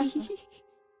wrong person. Oh,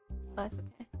 that's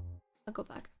okay. I'll go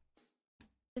back.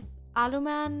 Is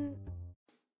Aluman.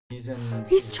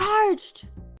 He's charged!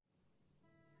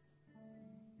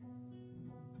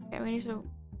 Okay, we need to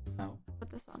put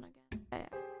this on again.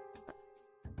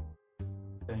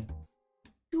 Okay.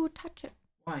 You touch it.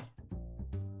 Why?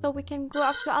 So we can go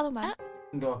up to Aluman. You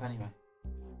can go up anyway.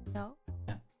 No.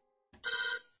 Yeah.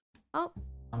 Oh.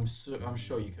 I'm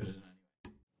sure you could have done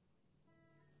it.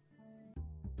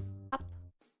 Up.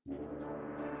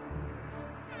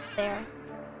 There.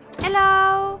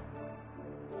 Hello!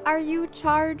 Are you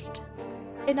charged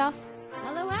enough?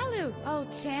 Hello, Alu. Oh,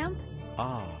 champ.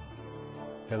 Ah.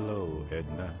 Hello,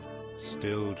 Edna.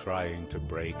 Still trying to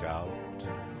break out?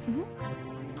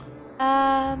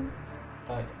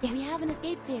 Yes. We have an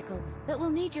escape vehicle, but we'll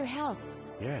need your help.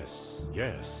 Yes,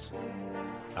 yes.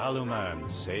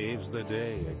 Aluman saves the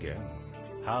day again.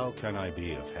 How can I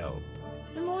be of help?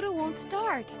 The motor won't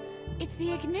start. It's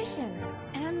the ignition.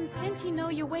 And since you know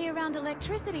your way around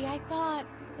electricity, I thought...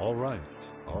 All right,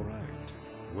 all right.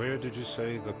 Where did you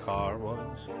say the car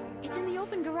was? It's in the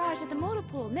open garage at the motor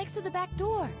pool, next to the back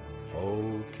door.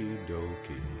 Okie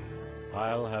dokie.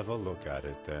 I'll have a look at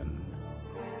it then.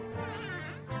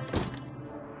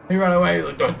 He ran away. He's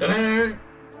like, dun, dun, dun.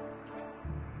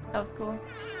 That was cool.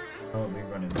 I won't be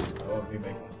running. I won't be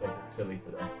making myself look silly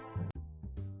today.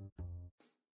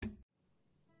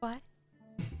 What?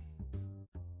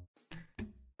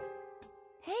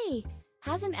 Hey,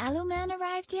 hasn't Aluman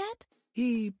arrived yet?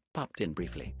 He popped in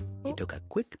briefly. He took a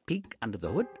quick peek under the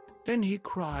hood, then he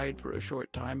cried for a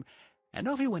short time, and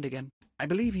off he went again. I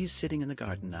believe he's sitting in the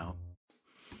garden now,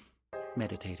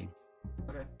 meditating.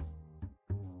 Okay.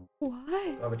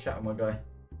 Why? I'll have a chat with my guy.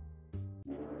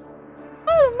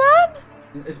 Oh,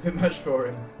 man! It's a bit much for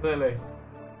him, clearly.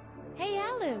 Hey,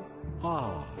 Alu.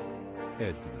 Ah,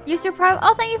 Edna. Use your prime.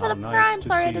 Oh, thank you for the Nice prime. to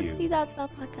Sorry, I see didn't you. see that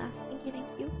stuff podcast. Thank you, thank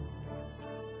you.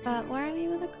 Why aren't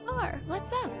you with the car?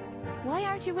 What's up? Why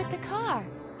aren't you with the car?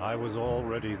 I was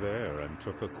already there and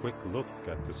took a quick look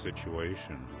at the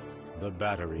situation. The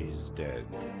battery's dead.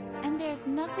 And there's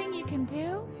nothing you can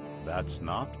do? That's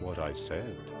not what I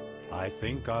said. I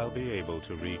think I'll be able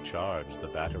to recharge the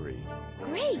battery.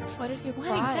 Great! What did you What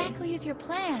buy? exactly is your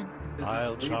plan?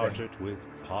 I'll charge it with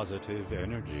positive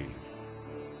energy.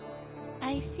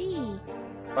 I see.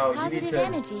 Oh, Positive you need to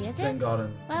energy, is it?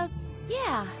 Garden. Well,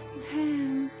 yeah.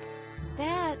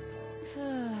 That...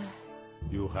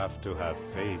 You have to have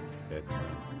faith, Edna.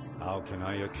 How can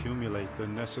I accumulate the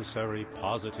necessary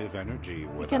positive energy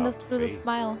We can without just do the faith?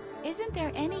 smile. Isn't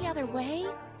there any other way?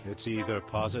 It's either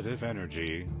positive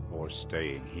energy or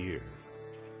staying here.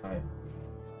 Right.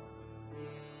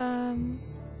 Can't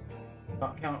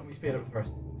we speed up the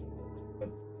process? But,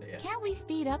 yeah. Can't we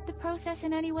speed up the process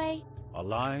in any way?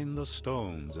 Align the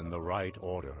stones in the right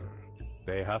order.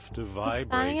 They have to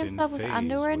vibrate Fanning in himself with phase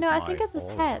underwear? with No, I my think it's his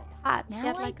aura. hat. He Now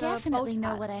had I like definitely a boat know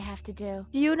hat. what I have to do.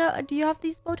 Do you know? Do you have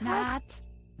these boat hats?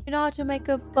 You know how to make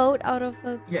a boat out of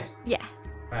a... Yes. Yeah.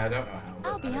 I don't know how.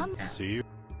 I'll be on. See you.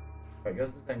 Right, go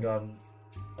to the Zen Garden.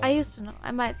 I used to know.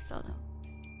 I might still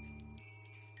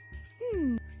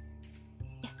know.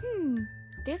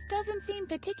 This doesn't seem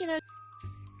particular.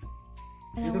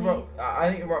 See the rock, I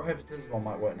think the rock, paper, scissors one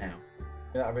might work now.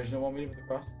 That original one we did with the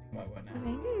cross might work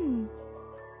now.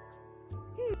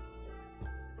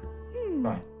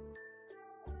 Right.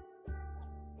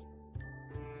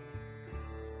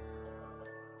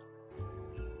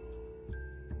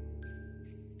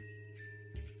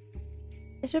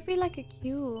 It should be like a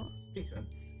queue. Speak to him.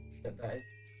 That is.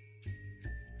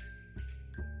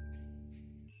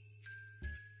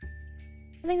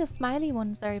 I think the smiley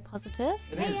one's very positive.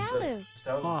 It Hey, is, but Alu.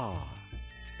 so- Ah,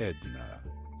 Edna.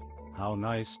 How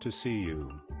nice to see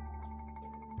you.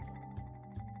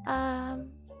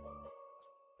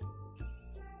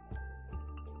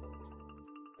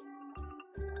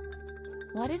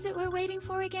 What is it we're waiting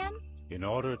for again? In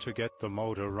order to get the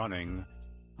motor running,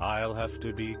 I'll have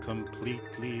to be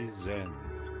completely zen.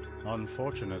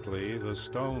 Unfortunately, the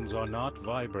stones are not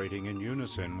vibrating in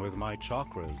unison with my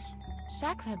chakras.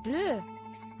 Sacre bleu.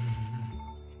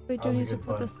 We That do was a need to good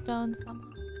put the pun. stones somehow.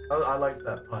 Oh, I liked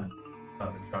that pun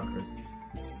about the chakras.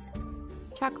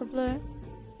 Chakra blue.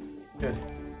 Good.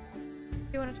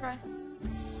 You want to try?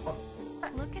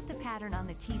 Look at the pattern on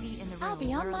the TV in the room. I'll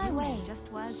be on where my Illumine way. Just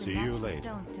was See and you match the later.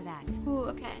 stones to that. Ooh,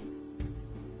 okay.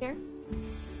 Here.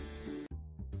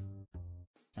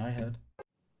 I heard.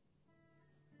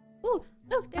 Ooh,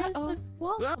 look, there's the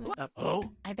wall.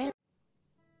 Oh? I bet.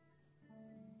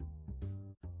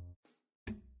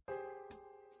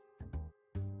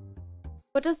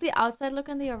 What does the outside look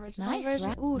in the original Nice,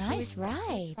 version? Ooh, should we nice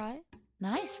ride. try?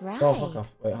 Nice ride. Oh, fuck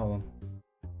off. Wait, hold on.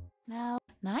 No,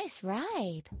 nice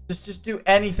ride. Just do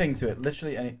anything to it.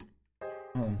 Literally any.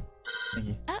 Hold on.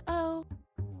 Niki. Uh-oh.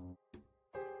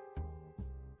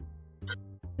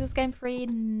 Is this game free?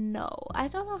 No. I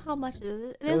don't know how much it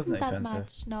is. It wasn't isn't that expensive.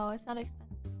 much. No, it's not expensive.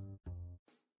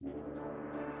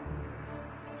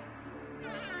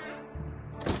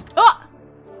 Oh!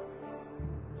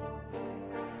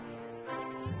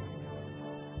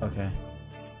 Okay.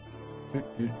 Take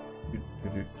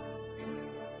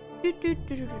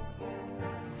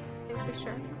a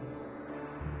picture.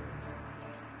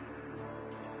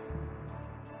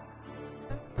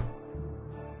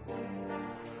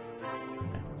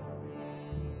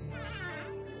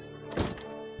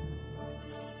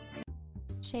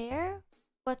 Chair?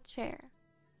 What chair?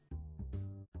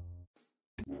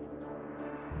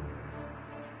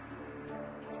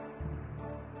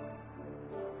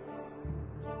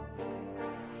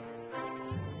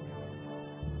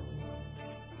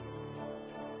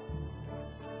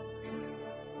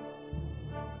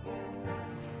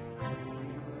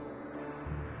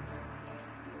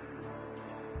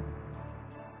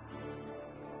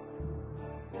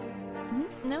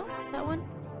 No, that one.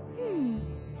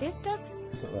 This does.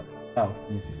 Oh,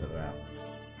 it needs to be further out.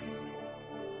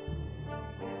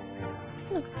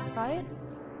 Looks right.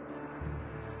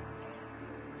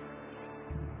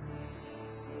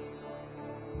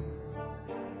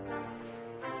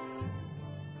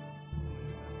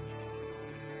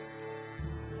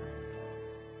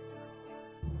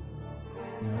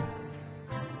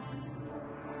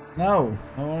 No,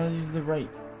 I want to use the rake.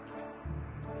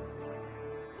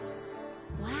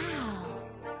 Wow.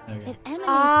 Okay. It emanates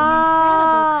an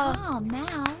incredible calm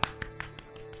now.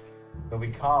 But we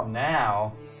calm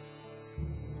now.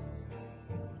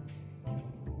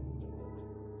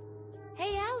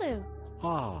 Hey, Alu.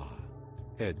 Ah,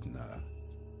 Edna.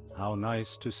 How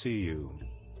nice to see you.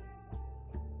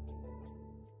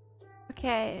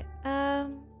 Okay,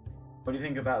 What do you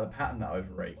think about the pattern that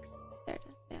I've raked? there it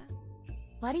is, yeah.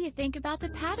 What do you think about the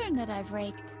pattern that I've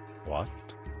raked? What?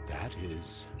 That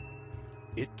is...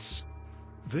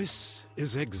 This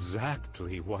is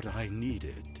exactly what I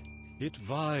needed. It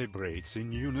vibrates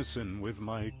in unison with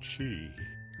my chi.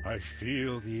 I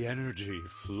feel the energy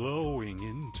flowing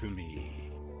into me.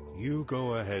 You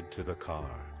go ahead to the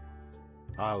car.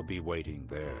 I'll be waiting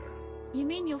there. You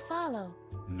mean you'll follow?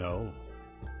 No,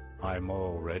 I'm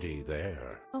already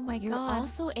there. Oh my You're god.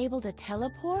 also able to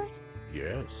teleport?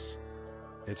 Yes,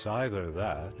 it's either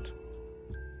that,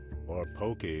 or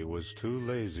Pokey was too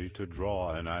lazy to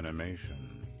draw an animation.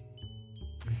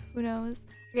 Who knows?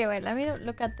 Okay, wait, let me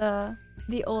look at the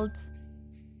old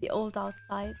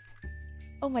outside.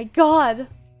 Oh my god!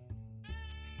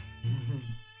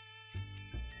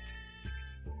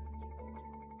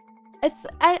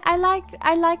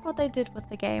 I like what they did with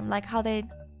the game, like how they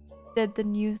did the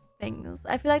new things.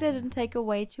 I feel like they didn't take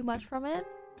away too much from it.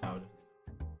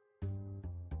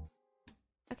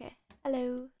 Okay,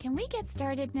 hello. Can we get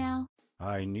started now?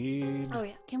 I need... Oh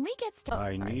yeah. Can we get started?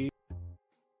 I need...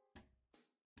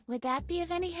 Would that be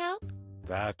of any help?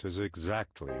 That is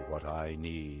exactly what I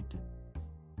need.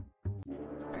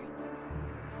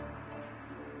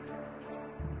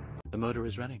 The motor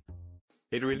is running.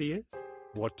 It really is.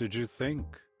 What did you think?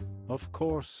 Of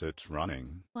course it's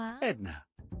running. Wow. Edna,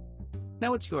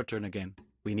 now it's your turn again.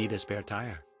 We need a spare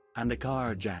tire and a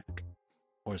car jack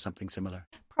or something similar.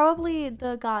 Probably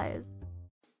the guys,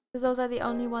 because those are the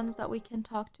only ones that we can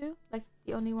talk to, like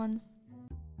the only ones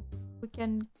we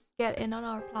can get in on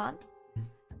our plan.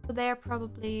 So they're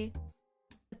probably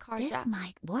the car This jack.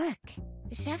 might work.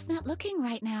 The chef's not looking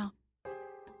right now.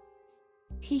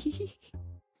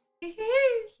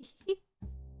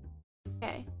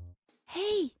 Okay.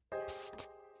 Hey, psst.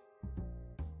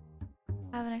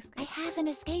 I have an escape. I have an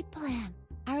escape plan.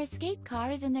 Our escape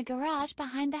car is in the garage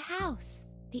behind the house.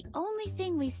 The only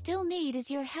thing we still need is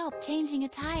your help changing a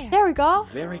tire. There we go.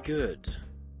 Very good.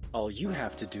 All you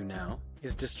have to do now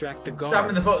is distract the guards. Stab him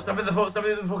in the foot, stab him in the foot, stab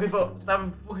him in the fucking foot, stab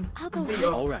him fucking I'll go feet right.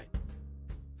 up. All right.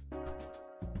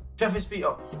 Shove his feet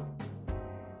up.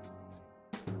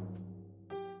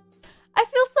 I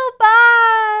feel so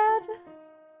bad.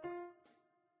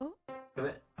 Oh. Give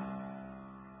it.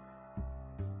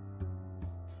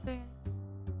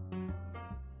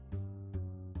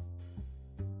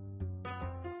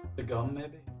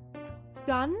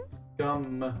 gun?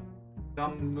 Gum.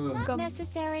 Not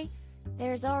necessary.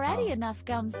 There's already enough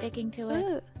gum sticking to it.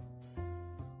 Ooh.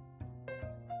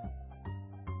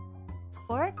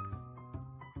 Fork?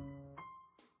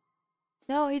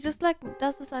 No, he just like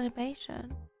does this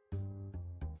animation.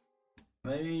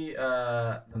 Maybe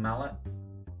the mallet.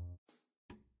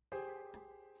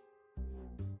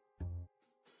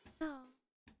 No.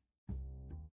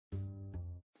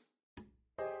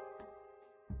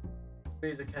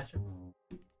 Use a ketchup.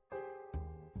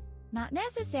 Not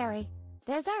necessary.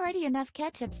 There's already enough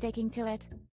ketchup sticking to it.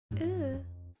 Ooh.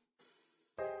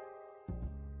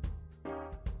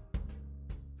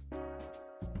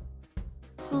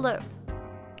 Slurp.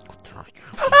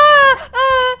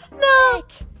 No!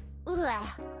 Ugh.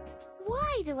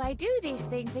 Why do I do these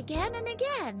things again and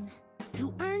again?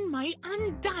 To earn my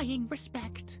undying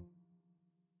respect.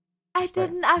 I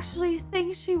didn't actually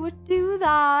think she would do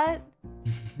that.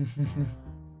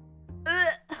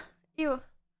 Ugh. Ew.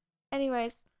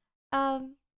 Anyways,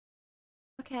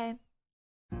 okay.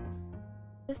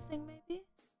 This thing maybe?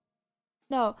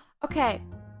 No. Okay.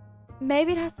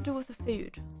 Maybe it has to do with the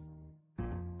food.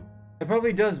 It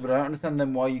probably does, but I don't understand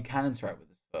then why you can interact with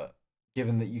this foot,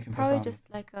 given that you can. Probably just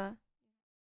like a.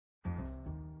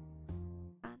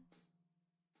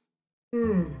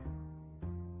 I'll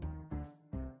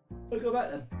go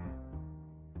back then.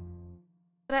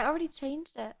 But I already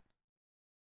changed it.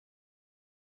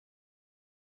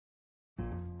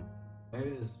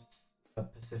 Maybe there's a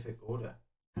Pacific order.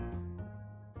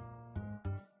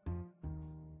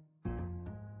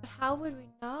 But how would we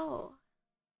know?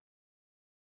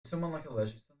 Someone like a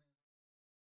leisure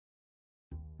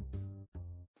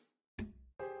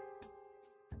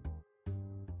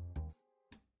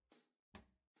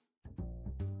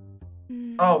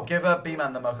something. Oh, give a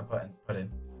B-man the mocha pudding.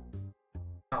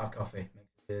 Can't have coffee.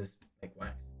 Makes his ears make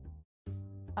wax.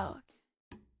 Oh, okay.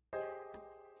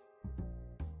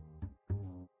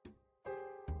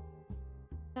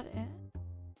 Is that it?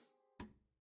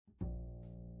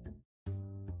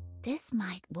 This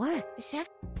might work. The chef.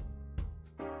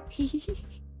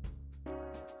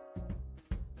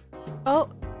 Oh!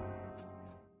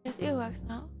 There's earwax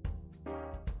now.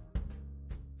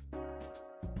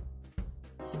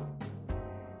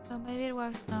 So maybe it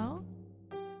works now?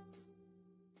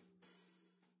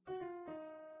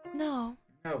 No.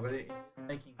 No, but it's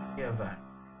making earwax.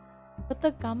 Put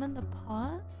the gum in the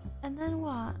pot? And then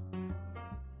what?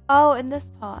 Oh, in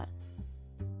this pot.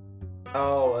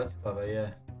 Oh, that's clever,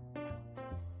 yeah.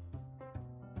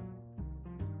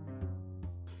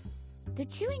 The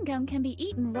chewing gum can be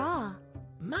eaten raw.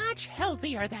 Much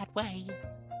healthier that way.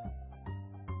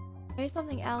 There's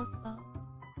something else though.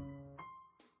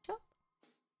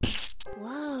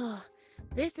 Whoa,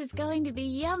 this is going to be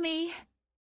yummy.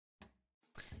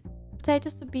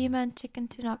 Potatoes to beamer and chicken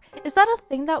to knock. Is that a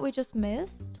thing that we just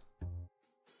missed?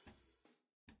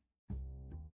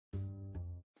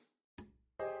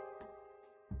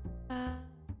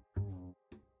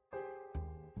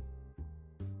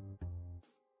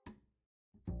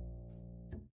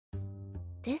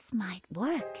 This might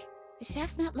work. The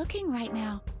chef's not looking right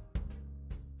now.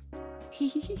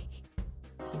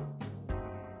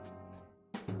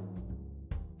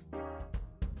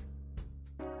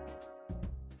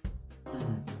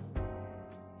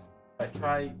 Right,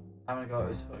 try. I'm gonna go at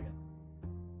this foot again.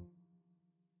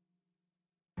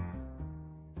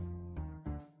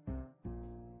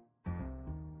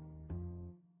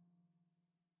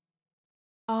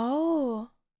 Oh.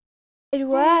 It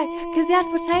worked because he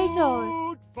had potatoes.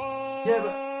 Yeah,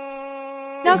 but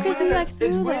no, because he like it's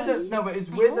threw weird them. that no, but it's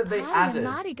weird that they added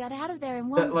Marty got out of there in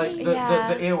one that, like piece. the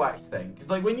earwax thing. Because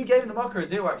like when you gave him the mocha,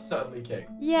 his earwax started leaking.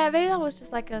 Yeah, maybe that was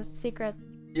just like a secret.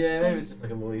 Yeah, maybe it's just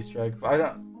like a little Easter egg, but I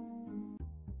don't.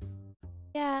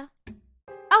 Yeah.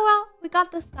 Oh well, we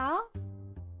got this now.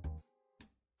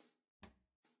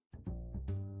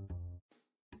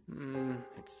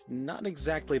 It's not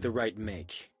exactly the right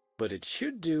make, but it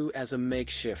should do as a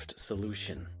makeshift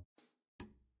solution.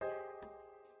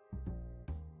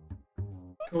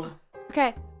 Cool.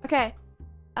 Okay, okay.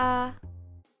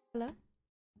 Hello?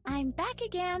 I'm back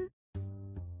again.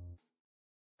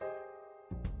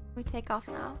 We take off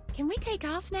now. Can we take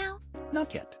off now?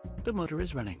 Not yet. The motor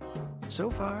is running. So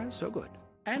far, so good.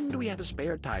 And we have a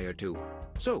spare tire too.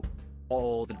 So,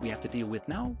 all that we have to deal with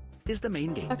now is the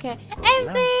main gate. Okay.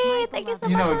 MC! Thank you so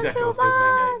You much know for exactly the what to do with the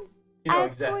main gate. You know I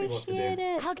exactly what to do. appreciate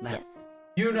it. How do Yes.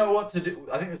 You know what to do.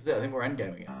 I think this is it. I think we're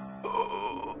endgaming it.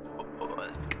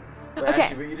 But Okay.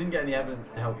 actually, but you didn't get any evidence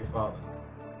to help your father.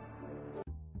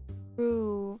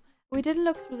 True. We didn't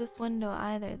look through this window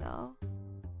either, though.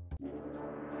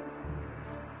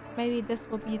 maybe this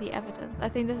will be the evidence. I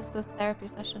think this is the therapy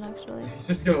session, actually. He's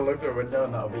just gonna look through a window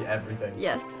and that'll be everything.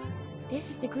 Yes. This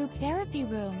is the group therapy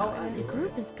room. Oh, The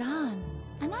group is gone.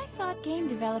 And I thought game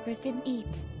developers didn't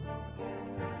eat.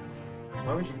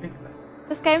 Why would you think that?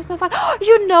 This game's so fun.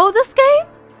 You know this game?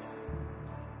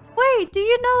 Wait, do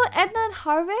you know Edna and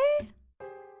Harvey?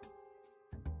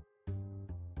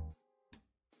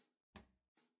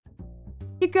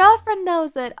 Your girlfriend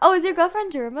knows it. Oh, is your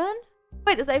girlfriend German?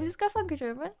 Wait, is Amy's girlfriend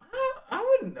German? I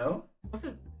wouldn't know. Was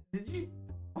it? Did you?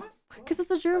 What? Because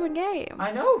it's a German game.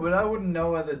 I know, but I wouldn't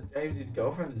know whether Amy's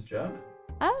girlfriend is German.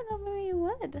 I don't know, maybe you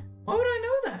would. Why would I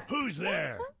know that? Who's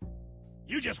there?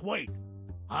 You just wait.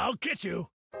 I'll get you.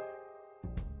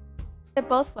 They're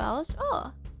both Welsh?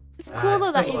 Oh. It's cool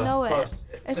though that you Similar, know it. close.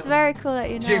 It's very cool that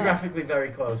you know Geographically very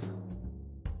close.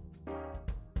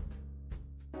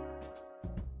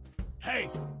 Hey,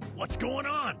 what's going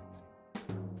on?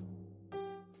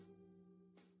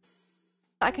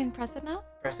 I can press it now?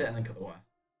 Press it and then cut the wire.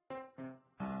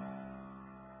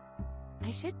 I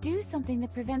should do something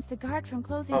that prevents the guard from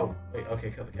closing. Oh, wait,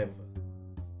 okay, cut the cable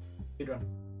first. Speed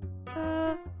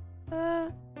run.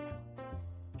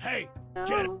 Hey, no.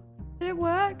 get it. Did it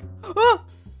work? Oh!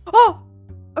 Oh!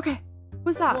 Okay.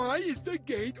 Who's that? Why is the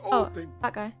gate Oh, open?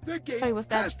 that guy. The gate Thought he was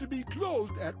dead. has to be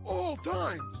closed at all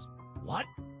times. What?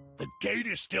 The gate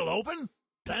is still open?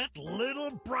 That little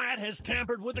brat has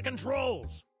tampered with the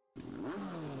controls.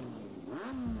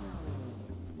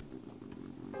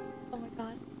 Oh my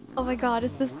god. Oh my god,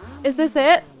 is this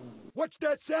it? What's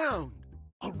that sound?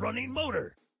 A running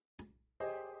motor.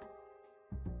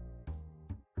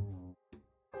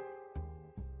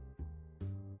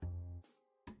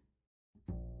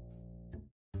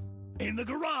 In the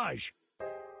garage.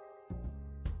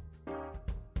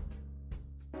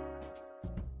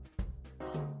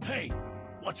 Hey,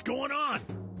 what's going on?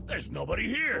 There's nobody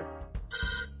here.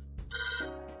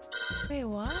 Wait,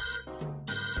 what?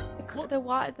 The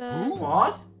what? The... Who?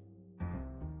 What?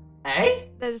 Eh?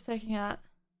 They're just taking out.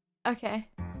 Okay.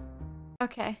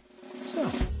 Okay. So,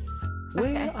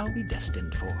 where are we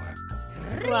destined for?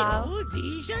 Wow. Rio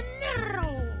de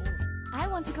Janeiro. I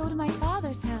want to go to my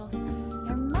father's house.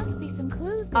 There must be some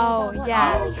clues there Oh, about what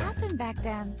yeah. really happened back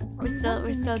then. We still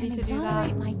need to do that.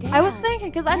 Exonerate my dad. I was thinking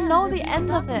because I know the This is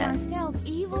end of Dr. it. Marcel's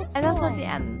evil And that's not ploy. the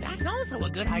end. That's also a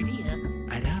good idea.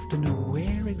 I'd have to know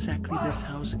where exactly this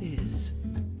house is.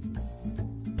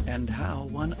 And how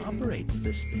one operates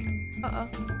this thing. Uh-oh.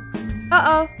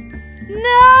 Uh-oh.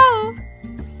 No!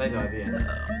 They know at the end.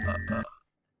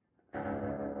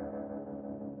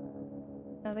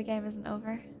 No, the game isn't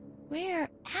over. Where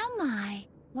am I?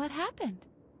 What happened?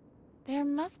 There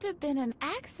must have been an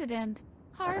accident.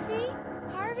 Harvey?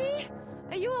 Harvey?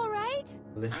 Are you alright?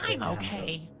 I'm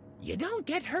okay. You don't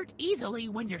get hurt easily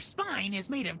when your spine is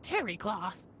made of terry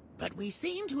cloth. But we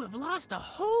seem to have lost a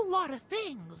whole lot of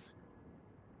things.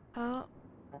 Oh.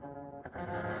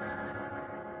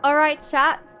 Alright,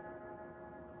 chat.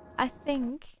 I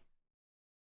think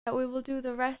that we will do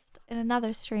the rest in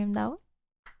another stream, though.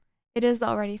 It is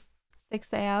already 6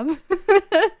 a.m.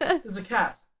 There's a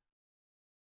cat.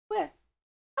 Where?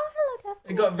 Oh, hello,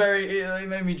 Daphne. It got very. It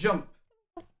made me jump.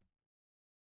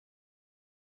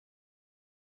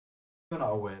 You're not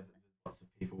aware that there's lots of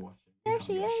people watching. You There can't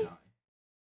she get is. shy.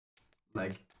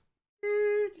 Like.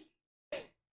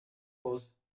 Pause.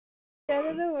 Yeah, I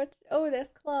don't know what. Oh, there's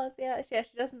claws. Yeah,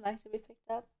 she doesn't like to be picked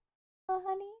up. Oh,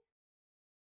 honey.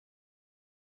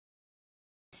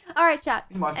 All right, chat.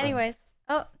 My friend. Anyways,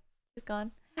 oh, she's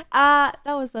gone. That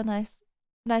was a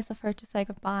nice of her to say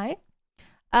goodbye.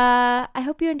 I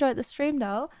hope you enjoyed the stream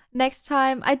though. Next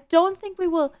time, I don't think we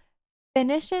will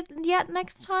finish it yet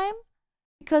next time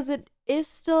because it is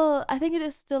still. I think it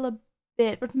is still a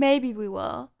bit, but maybe we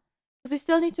will because we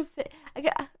still need to fit.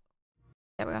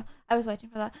 There we go. I was waiting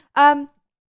for that.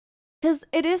 Because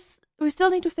it is. We still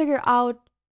need to figure out.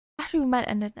 Actually, we might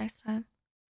end it next time.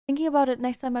 Thinking about it,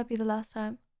 next time might be the last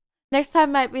time. Next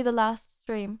time might be the last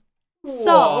stream.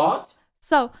 What?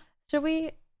 So should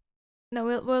we? No,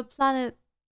 we'll plan it.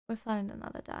 We'll plan it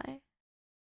another day.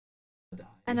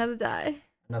 Another day.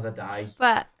 Another day.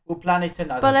 But we'll plan it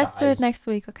another. But let's day. do it next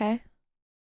week, okay?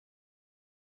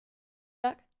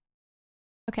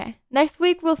 Okay. Next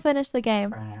week we'll finish the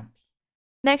game.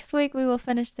 Next week we will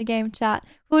finish the game, chat.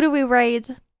 Who do we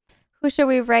raid? Who should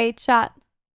we raid, chat?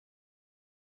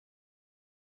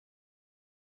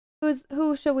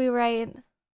 Who should we raid?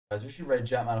 Guys, we should raid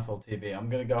Jack Manifold TV. I'm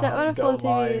gonna go Jack home and go Manifold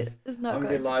TV live. is not I'm going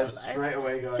gonna to be live go live. straight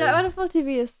away, guys. Jack Manifold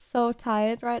TV is so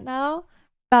tired right now.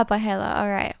 Bad by Halo.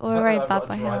 Alright, we'll raid Bad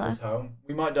by drive Halo. us home.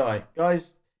 We might die.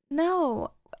 Guys.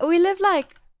 No. We live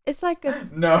like it's like a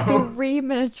No.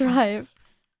 3-minute drive.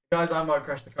 Guys, I might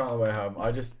crash the car on the way home.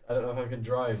 I don't know if I can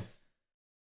drive.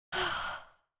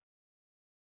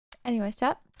 Anyways,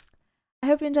 chat. I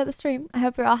hope you enjoyed the stream. I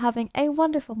hope you're all having a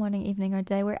wonderful morning, evening, or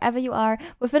day, wherever you are.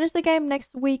 We'll finish the game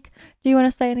next week. Do you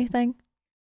want to say anything?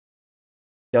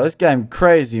 Yo, this game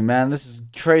crazy, man. This is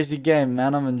a crazy game,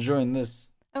 man. I'm enjoying this.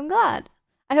 I'm glad.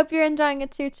 I hope you're enjoying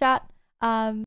it too, chat.